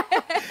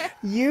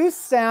You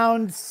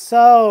sound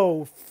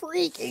so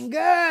freaking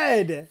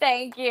good.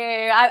 thank you.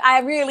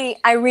 I really,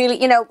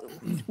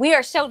 we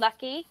are so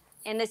lucky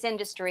in this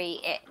industry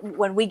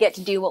when we get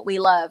to do what we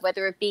love,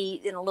 whether it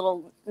be in a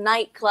little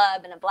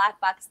nightclub, in a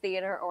black box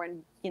theater, or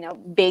in,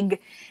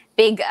 big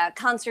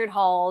concert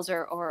halls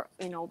or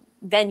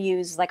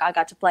venues like I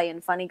got to play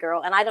in Funny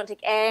Girl. And I don't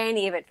take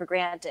any of it for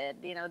granted,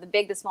 the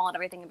big, the small, and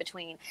everything in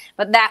between.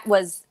 But that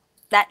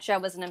show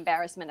was an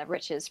embarrassment of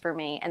riches for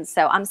me. And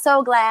so I'm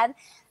so glad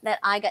that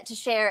I got to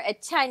share a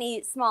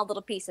tiny, small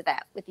little piece of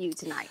that with you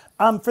tonight.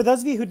 For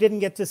those of you who didn't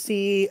get to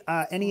see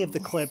any of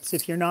the clips,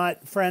 if you're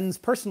not friends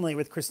personally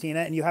with Christina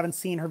and you haven't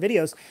seen her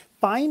videos,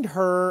 find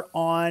her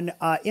on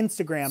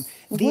Instagram.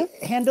 Mm-hmm. The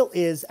handle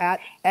is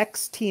at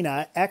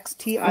xtina,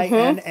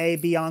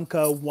 Xtina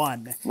Bianco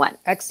 1.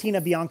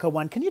 Xtina Bianco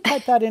 1. Can you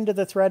type that into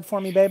the thread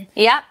for me, babe?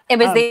 Yeah, it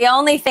was the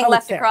only thing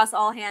left there across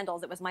all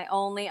handles. It was my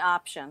only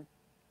option.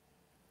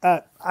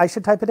 I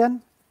should type it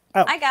in?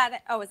 Oh. I got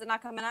it. Oh, is it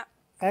not coming up?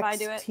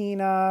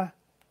 Xtina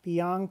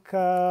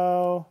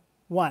Bianco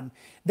 1.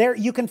 There,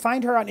 you can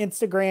find her on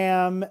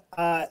Instagram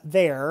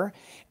there,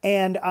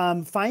 and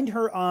find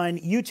her on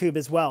YouTube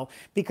as well,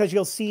 because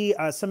you'll see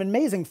some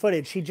amazing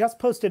footage. She just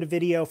posted a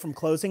video from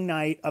closing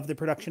night of the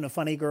production of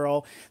Funny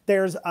Girl.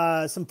 There's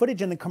some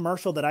footage in the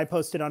commercial that I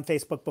posted on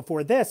Facebook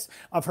before this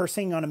of her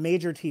singing on a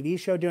major TV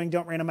show doing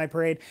Don't Rain on My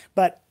Parade.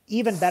 But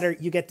even better,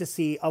 you get to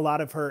see a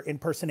lot of her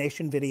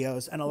impersonation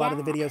videos and a lot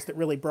of the videos that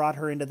really brought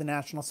her into the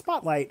national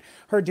spotlight.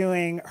 Her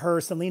doing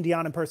her Celine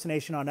Dion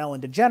impersonation on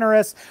Ellen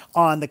DeGeneres,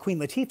 on the Queen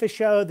Latifah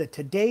show, the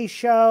Today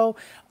Show.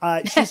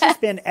 She's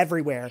just been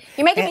everywhere.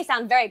 You're making me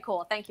sound very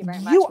cool. Thank you very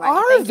much. You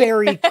Marty. are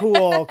very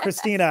cool,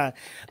 Christina.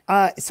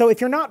 So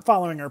if you're not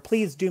following her,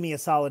 please do me a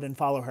solid and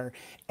follow her.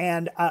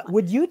 And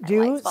would you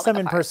do some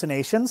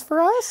impersonations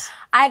for us?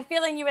 I had a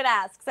feeling you would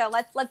ask, so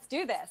let's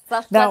do this.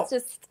 Now, let's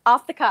just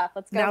off the cuff.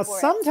 Let's go now, for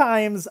it.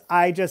 sometimes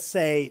I just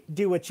say,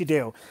 do what you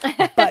do.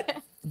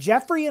 But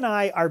Jeffrey and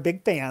I are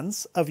big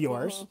fans of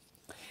yours.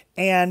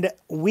 And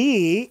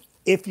we,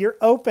 if you're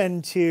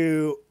open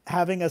to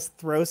having us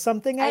throw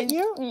something at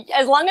you?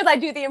 As long as I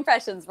do the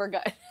impressions, we're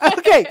good.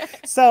 Okay,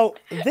 so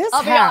this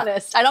I'll hat, be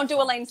honest. I don't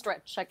do Elaine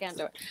Stritch. I can't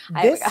do it.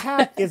 this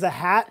hat is a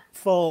hat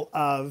full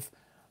of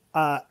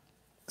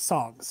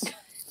songs.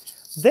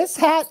 This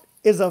hat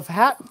is a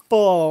hat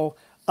full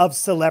of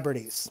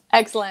celebrities.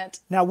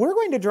 Excellent. Now we're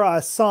going to draw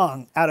a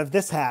song out of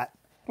this hat.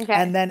 Okay.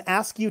 And then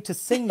ask you to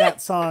sing that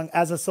song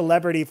as a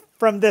celebrity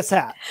from this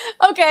hat.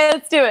 Okay,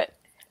 let's do it.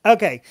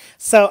 Okay,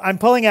 so I'm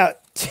pulling out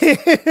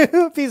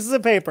 2 pieces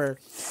of paper.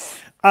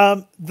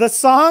 The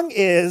song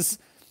is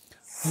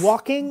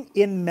Walking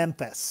in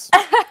Memphis.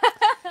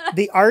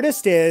 The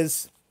artist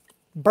is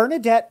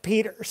Bernadette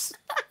Peters.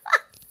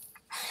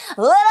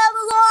 When I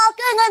was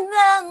walking in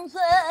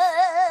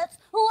Memphis,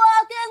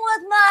 walking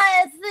with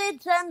my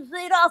feet 10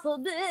 feet off a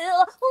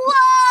bill,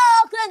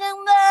 walking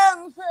in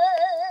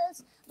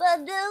Memphis.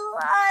 But do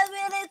I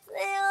really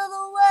feel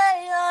the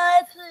way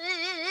I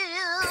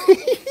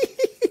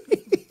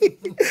feel?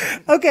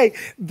 Okay,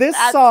 this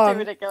That's song. too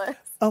ridiculous.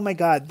 Oh my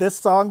God, this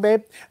song,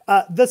 babe.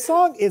 The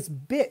song is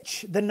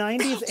Bitch, the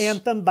 90s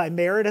anthem by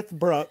Meredith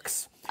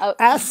Brooks,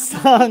 as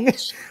sung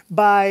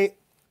by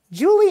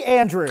Julie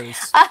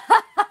Andrews.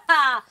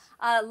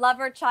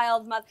 Lover,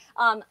 child, mother.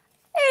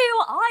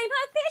 Oh, I'm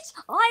a bitch,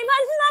 I'm a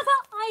lover,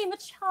 I'm a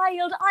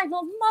child, I'm a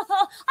mother,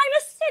 I'm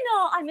a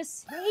sinner, I'm a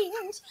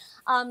saint.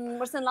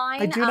 What's the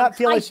line? I do not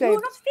feel ashamed. I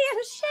do not feel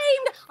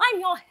ashamed. I'm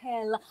your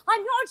hell,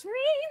 I'm your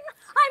dream,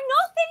 I'm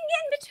nothing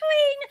in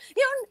between.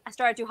 I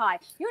started too high.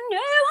 You know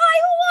I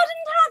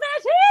wouldn't have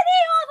it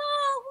any other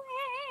way.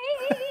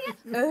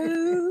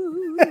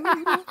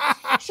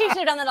 Oh. She should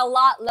have done it a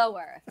lot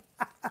lower.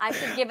 I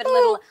should give it a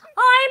little,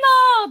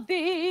 I'm a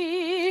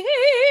bitch,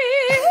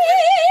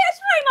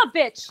 I'm a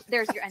bitch.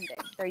 There's your ending.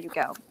 There you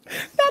go.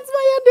 That's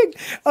my ending.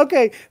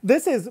 Okay,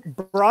 this is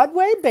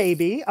Broadway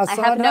Baby, a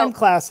Sondheim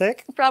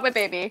classic. Broadway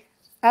Baby.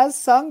 As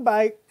sung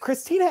by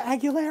Christina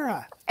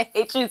Aguilera. I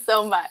hate you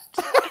so much.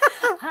 The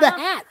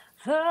hat.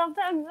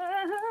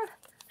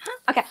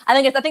 Okay,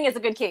 I think it's a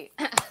good key.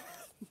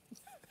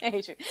 I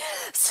hate you.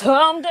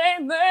 Someday,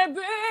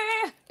 maybe,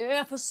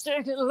 if I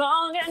stick it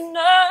long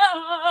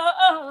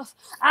enough,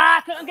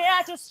 I could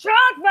get you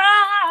struck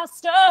by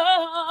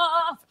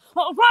stuff.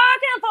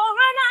 Working for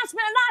an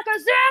iceman like a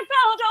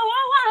zip-filled to a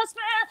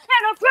husband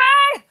and a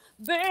great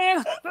big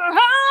Broadway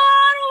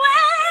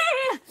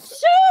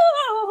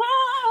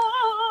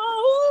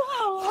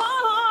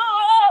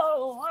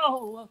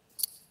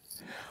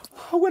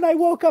show. When I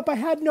woke up, I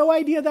had no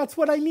idea that's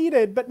what I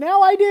needed, but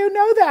now I do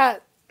know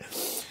that.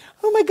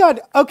 Oh my God.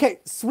 Okay,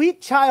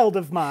 Sweet Child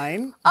of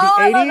Mine, the 80s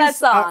I love that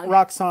song.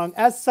 Rock song,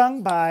 as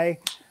sung by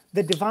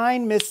the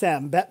divine Miss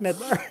M, Bette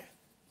Midler.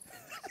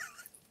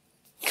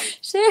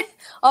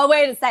 Oh,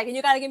 wait a second.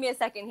 You got to give me a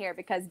second here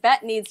because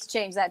Bette needs to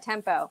change that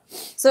tempo.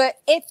 So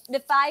if the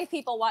 5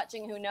 people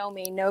watching who know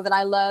me know that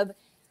I love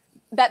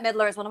Bette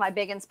Midler is one of my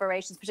big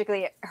inspirations,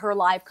 particularly her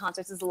live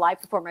concerts. As a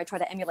live performer, I try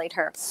to emulate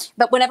her.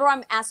 But whenever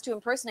I'm asked to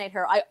impersonate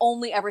her, I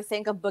only ever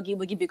think of Boogie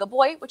Woogie Bugle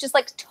Boy, which is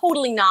like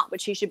totally not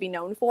what she should be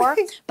known for.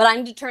 But I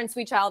need to turn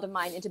Sweet Child of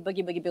Mine into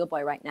Boogie Woogie Bugle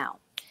Boy right now.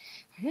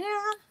 Yeah.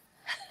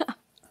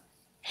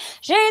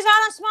 She's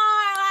got a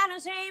smile and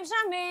it seems to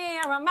me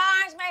it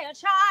reminds me of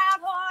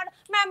childhood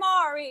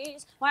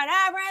memories when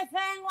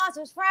everything was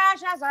as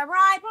fresh as a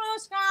bright blue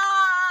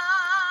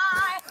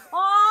sky.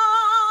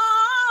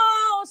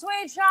 Oh,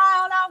 sweet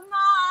child of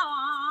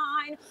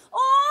mine.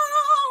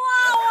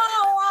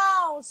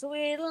 Oh,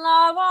 sweet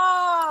love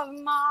of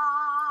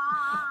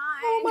mine.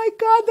 Oh my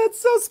God, that's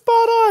so spot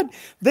on.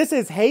 This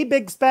is Hey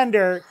Big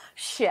Spender.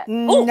 Shit.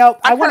 No,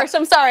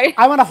 I'm sorry.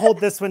 I want to hold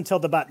this one till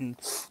the button.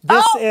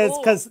 This is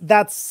because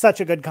that's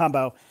such a good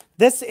combo.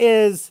 This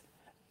is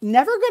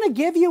Never Gonna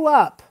Give You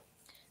Up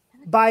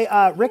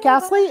by Rick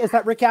Astley. Is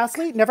that Rick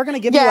Astley? Never Gonna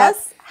Give You Up.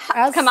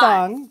 As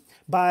sung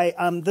by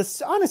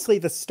honestly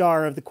the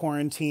star of the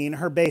quarantine.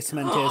 Her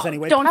basement is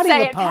anyway. Don't Patti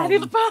say LuPone. it, Patti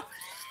LuPone.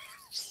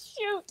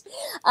 Shoot.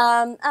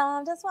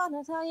 Just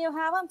want to tell you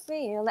how I'm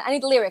feeling. I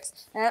need the lyrics.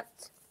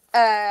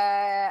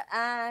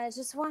 I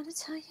just want to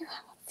tell you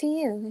how I'm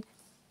feeling.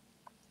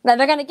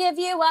 Never gonna give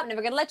you up,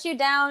 never gonna let you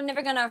down,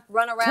 never gonna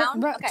run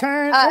around.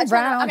 Turn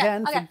around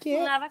and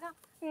forget.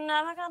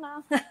 Never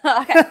gonna.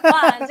 Okay,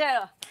 1,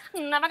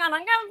 2. Never gonna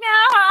give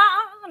you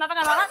up, never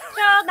gonna let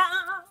you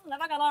down,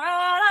 never gonna run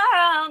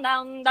around,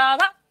 down, down,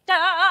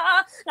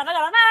 down, never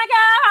gonna make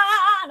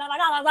you, never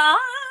gonna run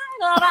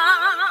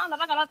around,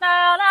 never gonna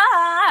turn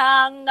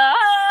around.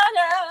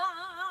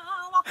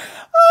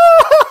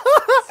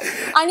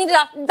 I need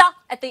a da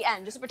at the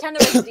end. Just pretend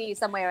there was a D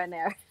somewhere in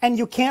there. And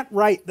you can't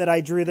write that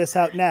I drew this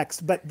out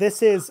next, but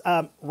this is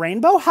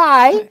Rainbow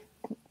High,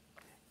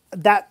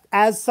 that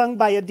as sung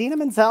by Idina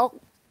Menzel.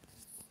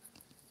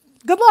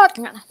 Good luck.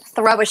 I'm gonna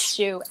throw a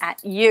shoe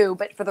at you,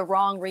 but for the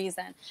wrong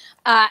reason.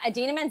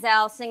 Idina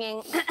Menzel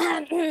singing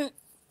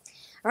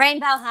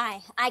Rainbow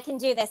High. I can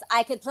do this.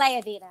 I could play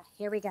Evita.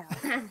 Here we go.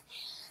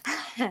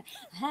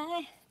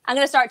 I'm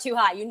going to start too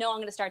high. You know I'm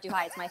going to start too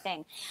high. It's my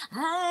thing.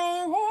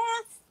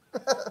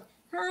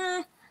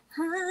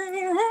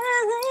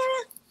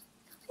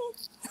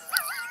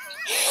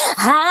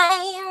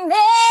 I'm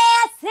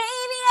their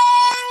savior,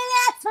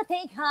 that's what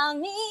they call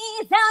me.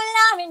 So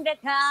Lauren to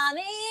call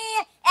me,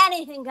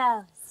 anything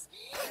goes.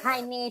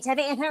 I need to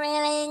be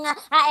thrilling,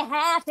 I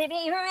have to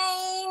be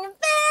rainbow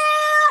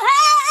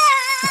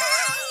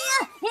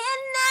high in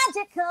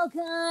magical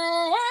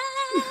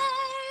colors.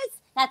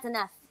 That's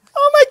enough.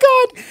 Oh my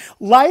God.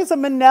 Liza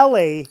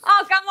Minnelli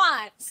Oh, come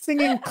on.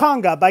 singing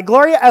Conga by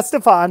Gloria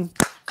Estefan.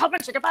 Come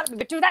and shake your body,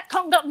 do that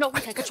conga. No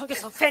one can control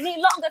yourself any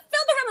longer.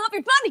 Feel the rhythm of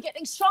your body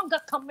getting stronger.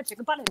 Come and shake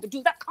your body,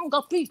 do that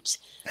conga beat.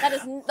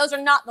 Those are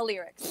not the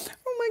lyrics.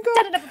 Oh my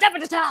God.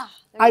 Da-da-da-da-da-da.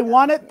 I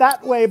Want It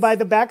That Way by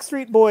the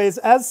Backstreet Boys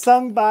as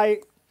sung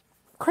by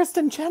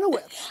Kristen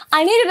Chenoweth.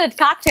 I needed a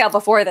cocktail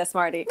before this,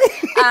 Marty.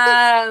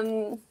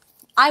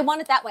 I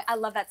Want It That Way. I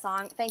love that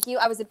song. Thank you.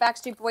 I was a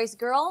Backstreet Boys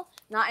girl,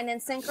 not an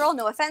NSYNC girl.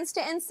 No offense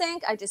to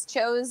NSYNC. I just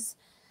chose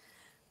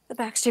the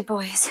Backstreet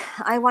Boys.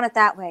 I Want It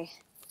That Way.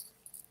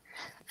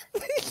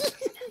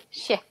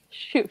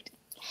 Shoot.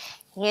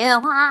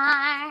 You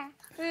are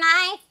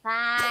my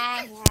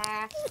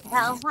fire,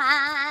 the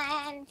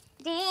one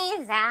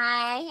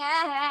desire.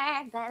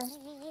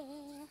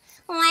 Believe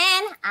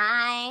when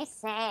I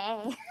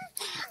say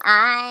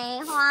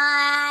I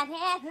want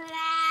it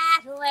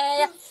that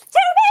way.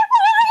 To be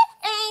with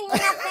ain't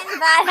nothing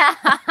but a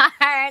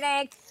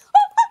heartache.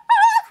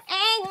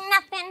 Ain't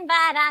nothing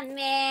but a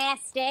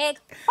mistake.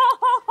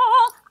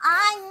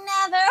 I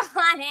never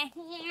want to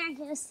hear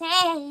you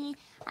say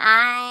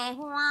I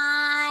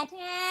want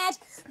it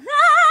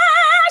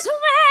that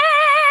way.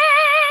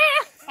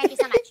 Thank you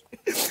so much.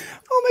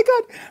 Oh my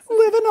God.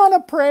 Living on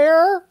a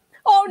Prayer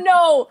Oh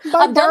no, by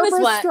I've done this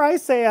Barbra one.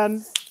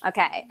 Streisand.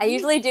 Okay, I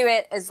usually do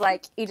it as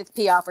like Edith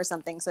Piaf or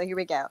something. So here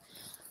we go.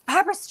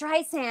 Barbra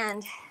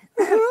Streisand,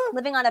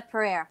 Living on a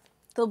Prayer.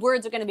 The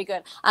words are going to be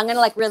good. I'm going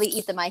to like really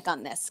eat the mic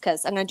on this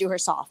because I'm going to do her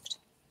soft.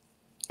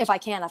 If I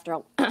can after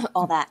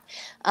all that.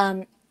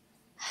 Let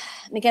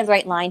me get the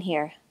right line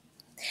here.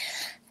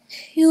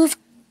 You've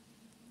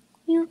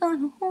got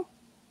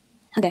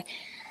okay.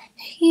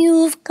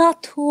 You've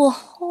got to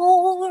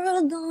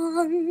hold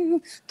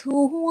on to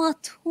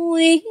what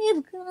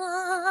we've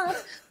got.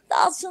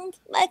 Doesn't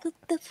make a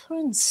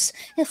difference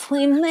if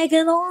we make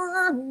it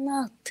or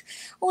not.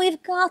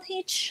 We've got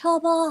each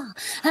other,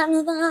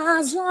 and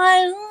that's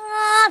why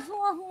I love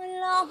what we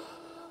love.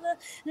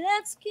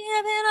 Let's give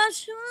it a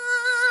shot.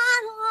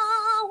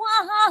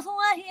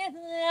 Halfway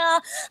there,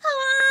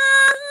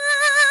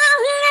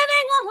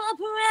 living on a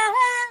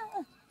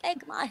prayer.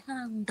 Take my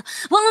hand,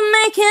 we'll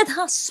make it,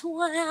 I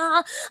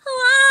swear.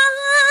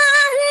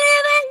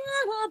 Living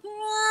on a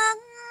prayer.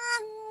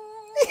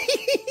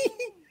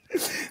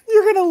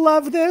 You're going to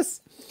love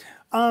this.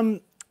 On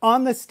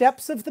the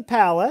Steps of the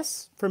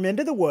Palace from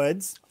Into the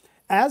Woods,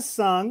 as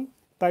sung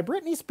by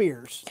Britney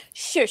Spears.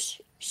 Shush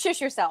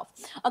yourself.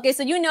 Okay,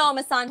 so you know I'm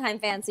a Sondheim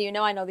fan, so you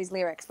know I know these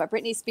lyrics. But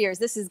Britney Spears,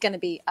 this is going to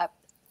be a...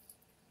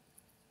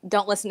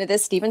 Don't listen to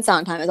this, Stephen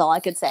Sondheim is all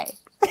I could say.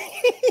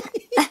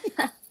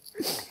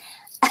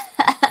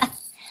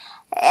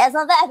 It's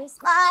a very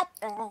smart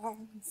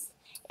Benz.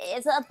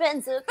 It's a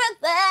Benz of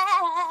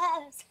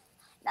birthdays.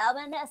 Now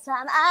when this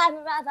time I'd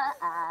rather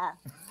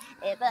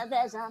if a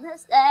vision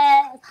is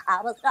dead,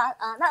 I was caught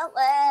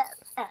unaware,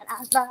 and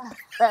I thought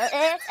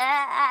it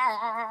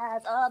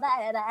as, oh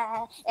baby,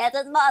 it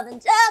is more than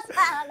just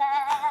my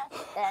life.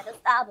 It is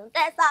stop and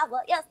say stop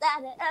what you're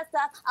standing and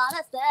stuck on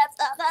the steps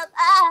of the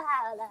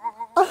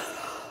palace.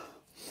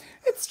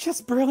 It's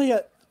just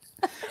brilliant.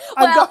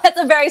 Well, that's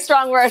a very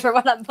strong word for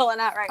what I'm pulling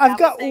out right now. I've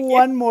got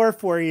one more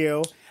for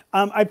you.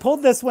 I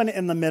pulled this one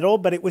in the middle,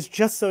 but it was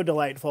just so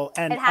delightful.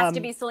 And it has to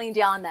be Celine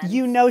Dion then.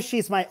 You know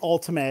she's my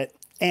ultimate.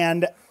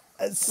 And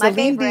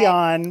Celine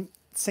Dion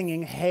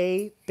singing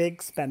Hey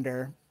Big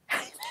Spender.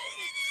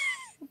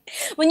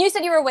 When you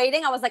said you were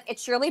waiting, I was like,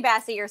 it's Shirley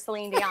Bassey or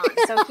Celine Dion.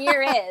 So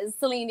here is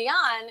Celine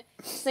Dion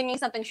singing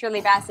something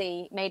Shirley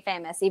Bassey made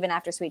famous even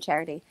after Sweet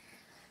Charity.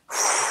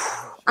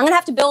 I'm going to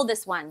have to build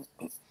this one.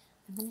 The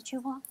minute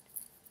you walked.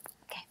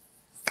 Okay.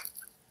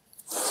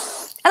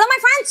 Hello, my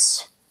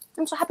friends.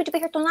 I'm so happy to be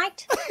here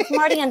tonight.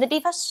 Marty and the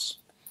Divas.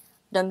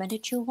 The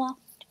minute you walked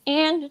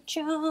in the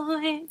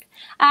joint,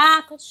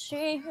 I could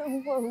see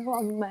you were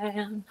a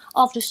man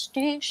of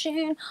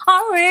distinction,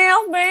 a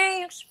real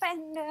big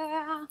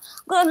spender,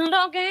 good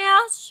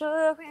looking,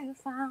 so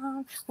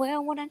found.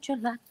 Well, wouldn't you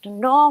like to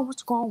know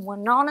what's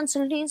going on in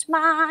Celine's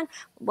mind?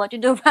 What you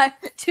do right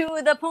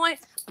to the point.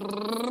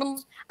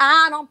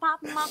 I don't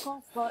pop my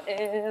corn for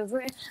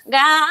every guy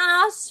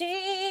I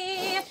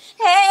see.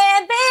 Hey,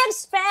 big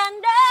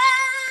spender.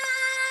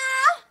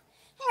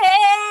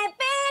 Hey,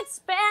 big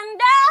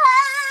spender.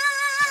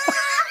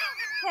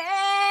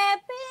 Hey,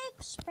 big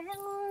spender.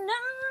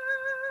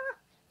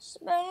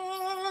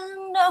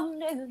 Spend a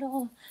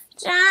little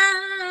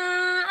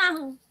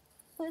time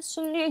with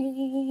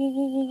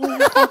Celine. Yay!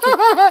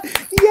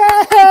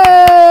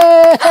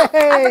 I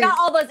forgot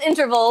all those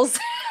intervals.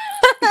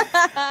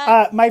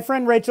 My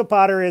friend Rachel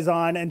Potter is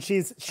on, and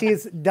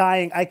she's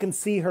dying. I can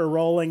see her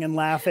rolling and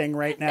laughing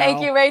right now.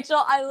 Thank you,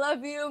 Rachel. I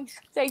love you.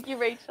 Thank you,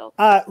 Rachel.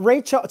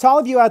 Rachel, to all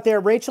of you out there,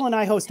 Rachel and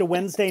I host a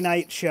Wednesday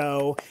night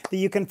show that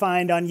you can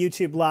find on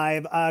YouTube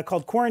Live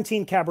called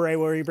Quarantine Cabaret,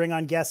 where we bring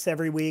on guests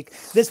every week.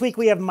 This week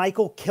we have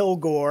Michael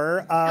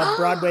Kilgore,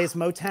 Broadway's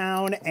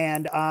Motown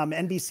and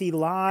NBC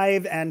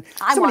Live, and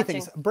so many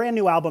things. Brand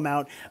new album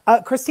out.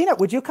 Christina,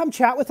 would you come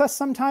chat with us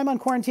sometime on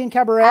Quarantine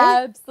Cabaret?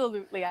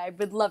 Absolutely. I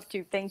would love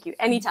to. Thank you.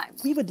 Anytime.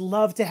 We would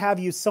love to have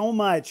you so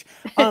much.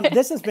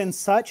 This has been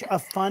such a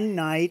fun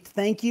night.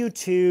 Thank you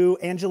to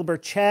Angela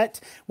Birchett.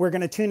 We're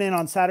going to tune in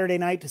on Saturday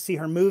night to see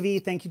her movie.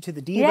 Thank you to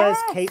the divas,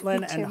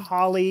 Caitlyn and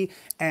Holly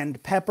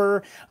and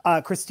Pepper.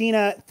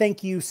 Christina,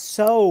 thank you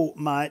so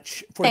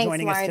much for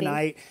joining us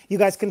tonight. You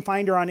guys can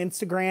find her on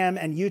Instagram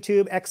and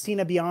YouTube,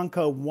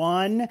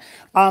 XTinaBianco1.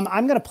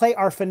 I'm going to play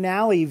our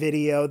finale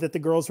video that the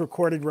girls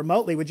recorded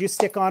remotely. Would you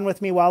stick on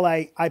with me while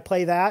I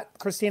play that,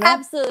 Christina?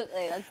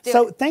 Absolutely. Let's do it.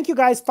 So thank you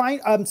guys.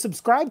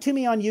 Subscribe to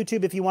me on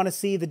YouTube if you want to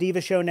see the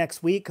Diva Show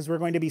next week, because we're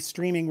going to be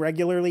streaming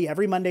regularly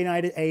every Monday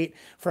night at 8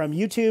 from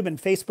YouTube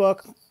and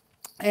Facebook.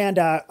 And,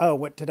 oh,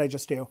 what did I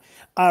just do?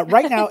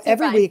 Right now,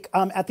 every week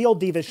at the Old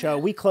Diva Show,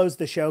 we close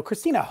the show.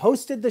 Christina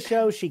hosted the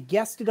show. She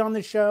guested on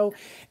the show.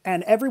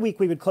 And every week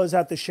we would close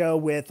out the show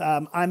with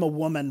I'm a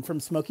Woman from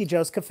Smokey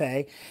Joe's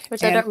Cafe.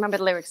 Which I don't remember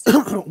the lyrics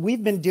to.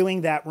 We've been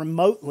doing that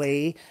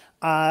remotely,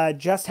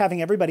 just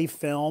having everybody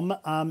film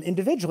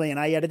individually, and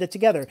I edit it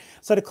together.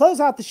 So to close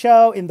out the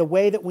show in the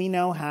way that we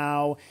know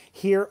how,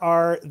 here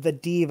are the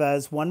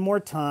divas one more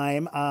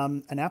time.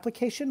 An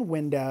application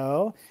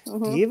window,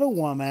 Diva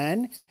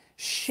Woman,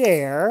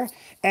 share.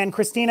 And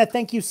Christina,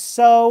 thank you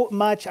so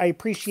much. I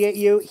appreciate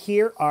you.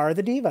 Here are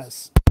the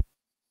divas.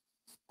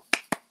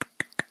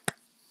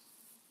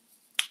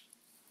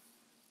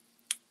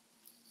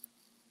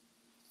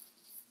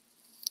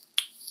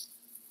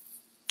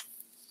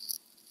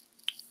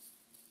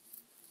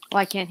 Oh,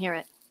 I can't hear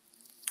it.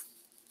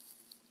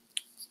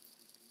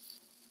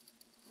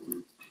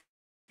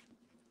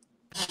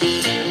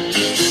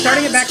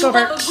 Starting it back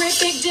over.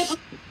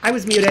 I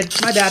was muted.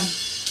 My bad.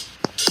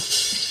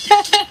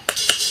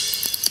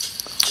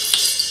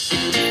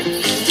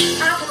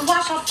 I can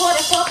wash out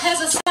 44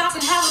 pairs of socks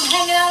and have them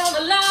hanging out on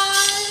the line.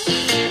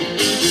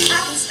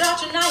 I can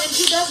start your night in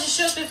 2 dozen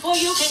shirts before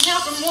you can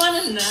count from 1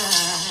 to 9.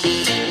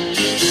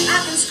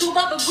 I can scoop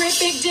up a great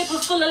big dipper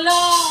full of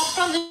love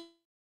from the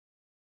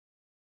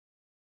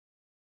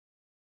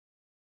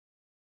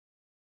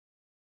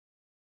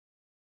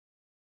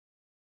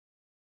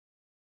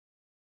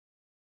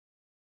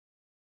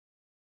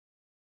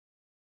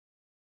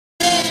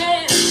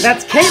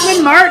That's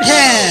Caitlyn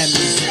Martin.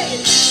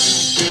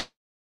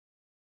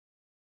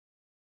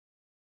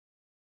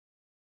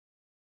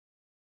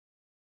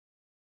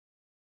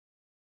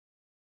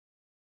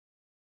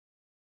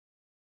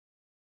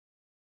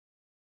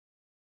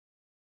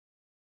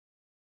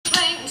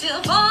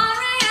 till 4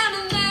 a.m.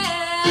 and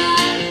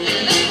then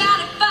they got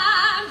at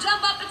 5,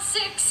 jump up at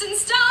 6 and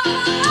start.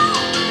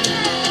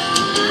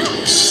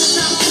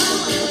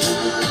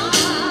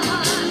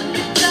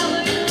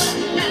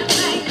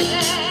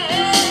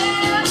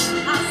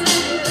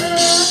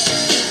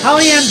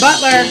 Holly Ann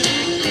Butler.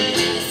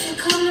 If you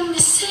come to me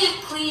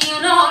sickly,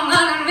 you know I'm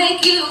gonna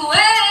make you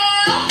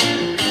well.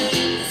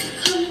 If you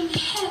come to me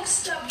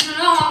hexed up, you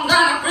know I'm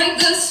gonna break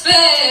the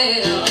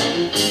spell.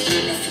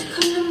 If you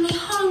come to me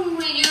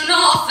hungry, you know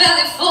I'm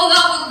belly full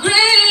of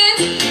grins.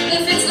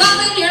 If it's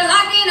loving you're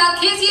liking, I'll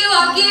kiss you,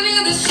 I'll give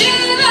you the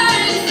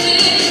shivers.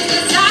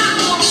 'Cause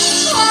I'm a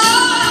woman,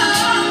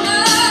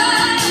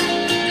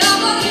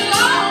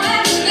 W-O-M-A-N.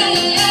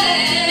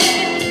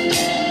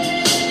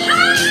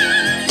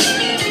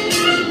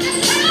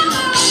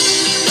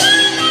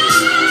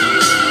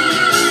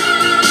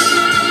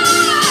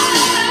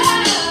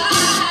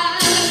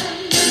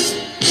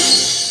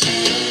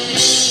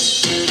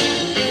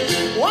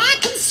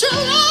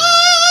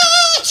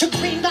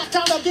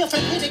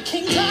 Different with the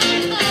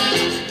kingdom,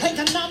 pay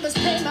the numbers,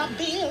 pay my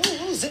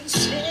bills, and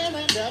share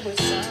and double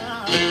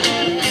side.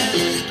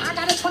 I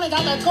got a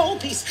 $20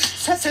 gold piece,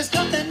 says there's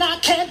nothing I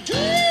can't do. I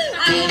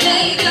can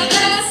make a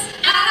mess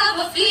out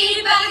of a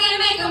feedback and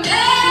make a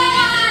man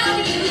out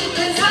of you,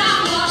 'cause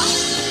I'm a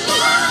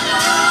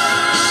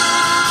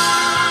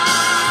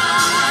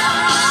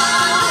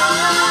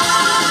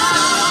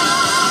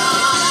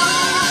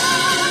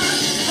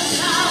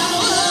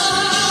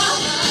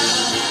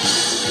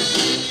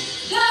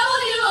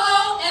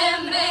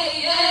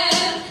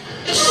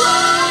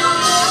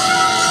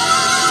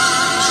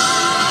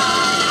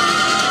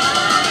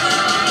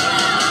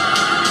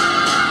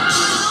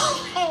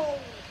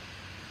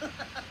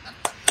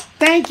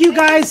Thank you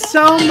guys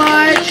so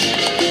much.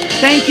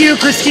 Thank you,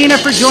 Christina,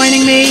 for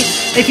joining me.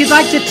 If you'd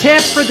like to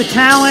tip for the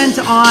talent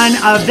on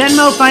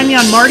Venmo, find me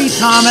on Marty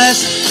Thomas.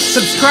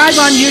 Subscribe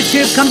on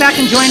YouTube. Come back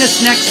and join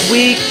us next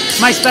week.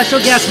 My special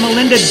guest,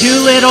 Melinda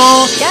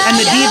Doolittle, and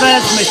the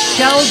divas,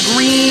 Michelle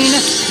Green,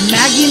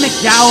 Maggie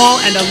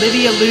McDowell, and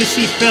Olivia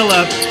Lucy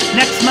Phillip.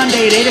 Next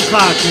Monday at 8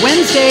 o'clock.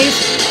 Wednesdays,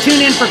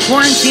 tune in for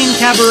Quarantine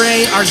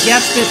Cabaret. Our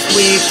guest this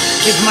week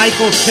is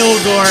Michael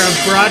Kilgore of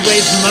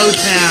Broadway's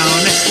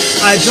Motown.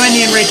 Join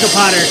me and Rachel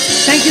Potter.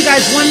 Thank you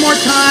guys one more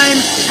time.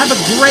 Have a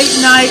great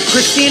night.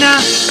 Christina,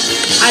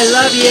 I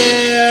love you.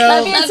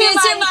 Love you too,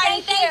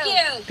 Marty. Thank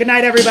you. Good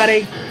night,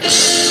 everybody.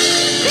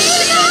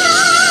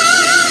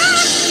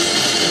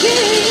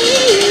 Yeah.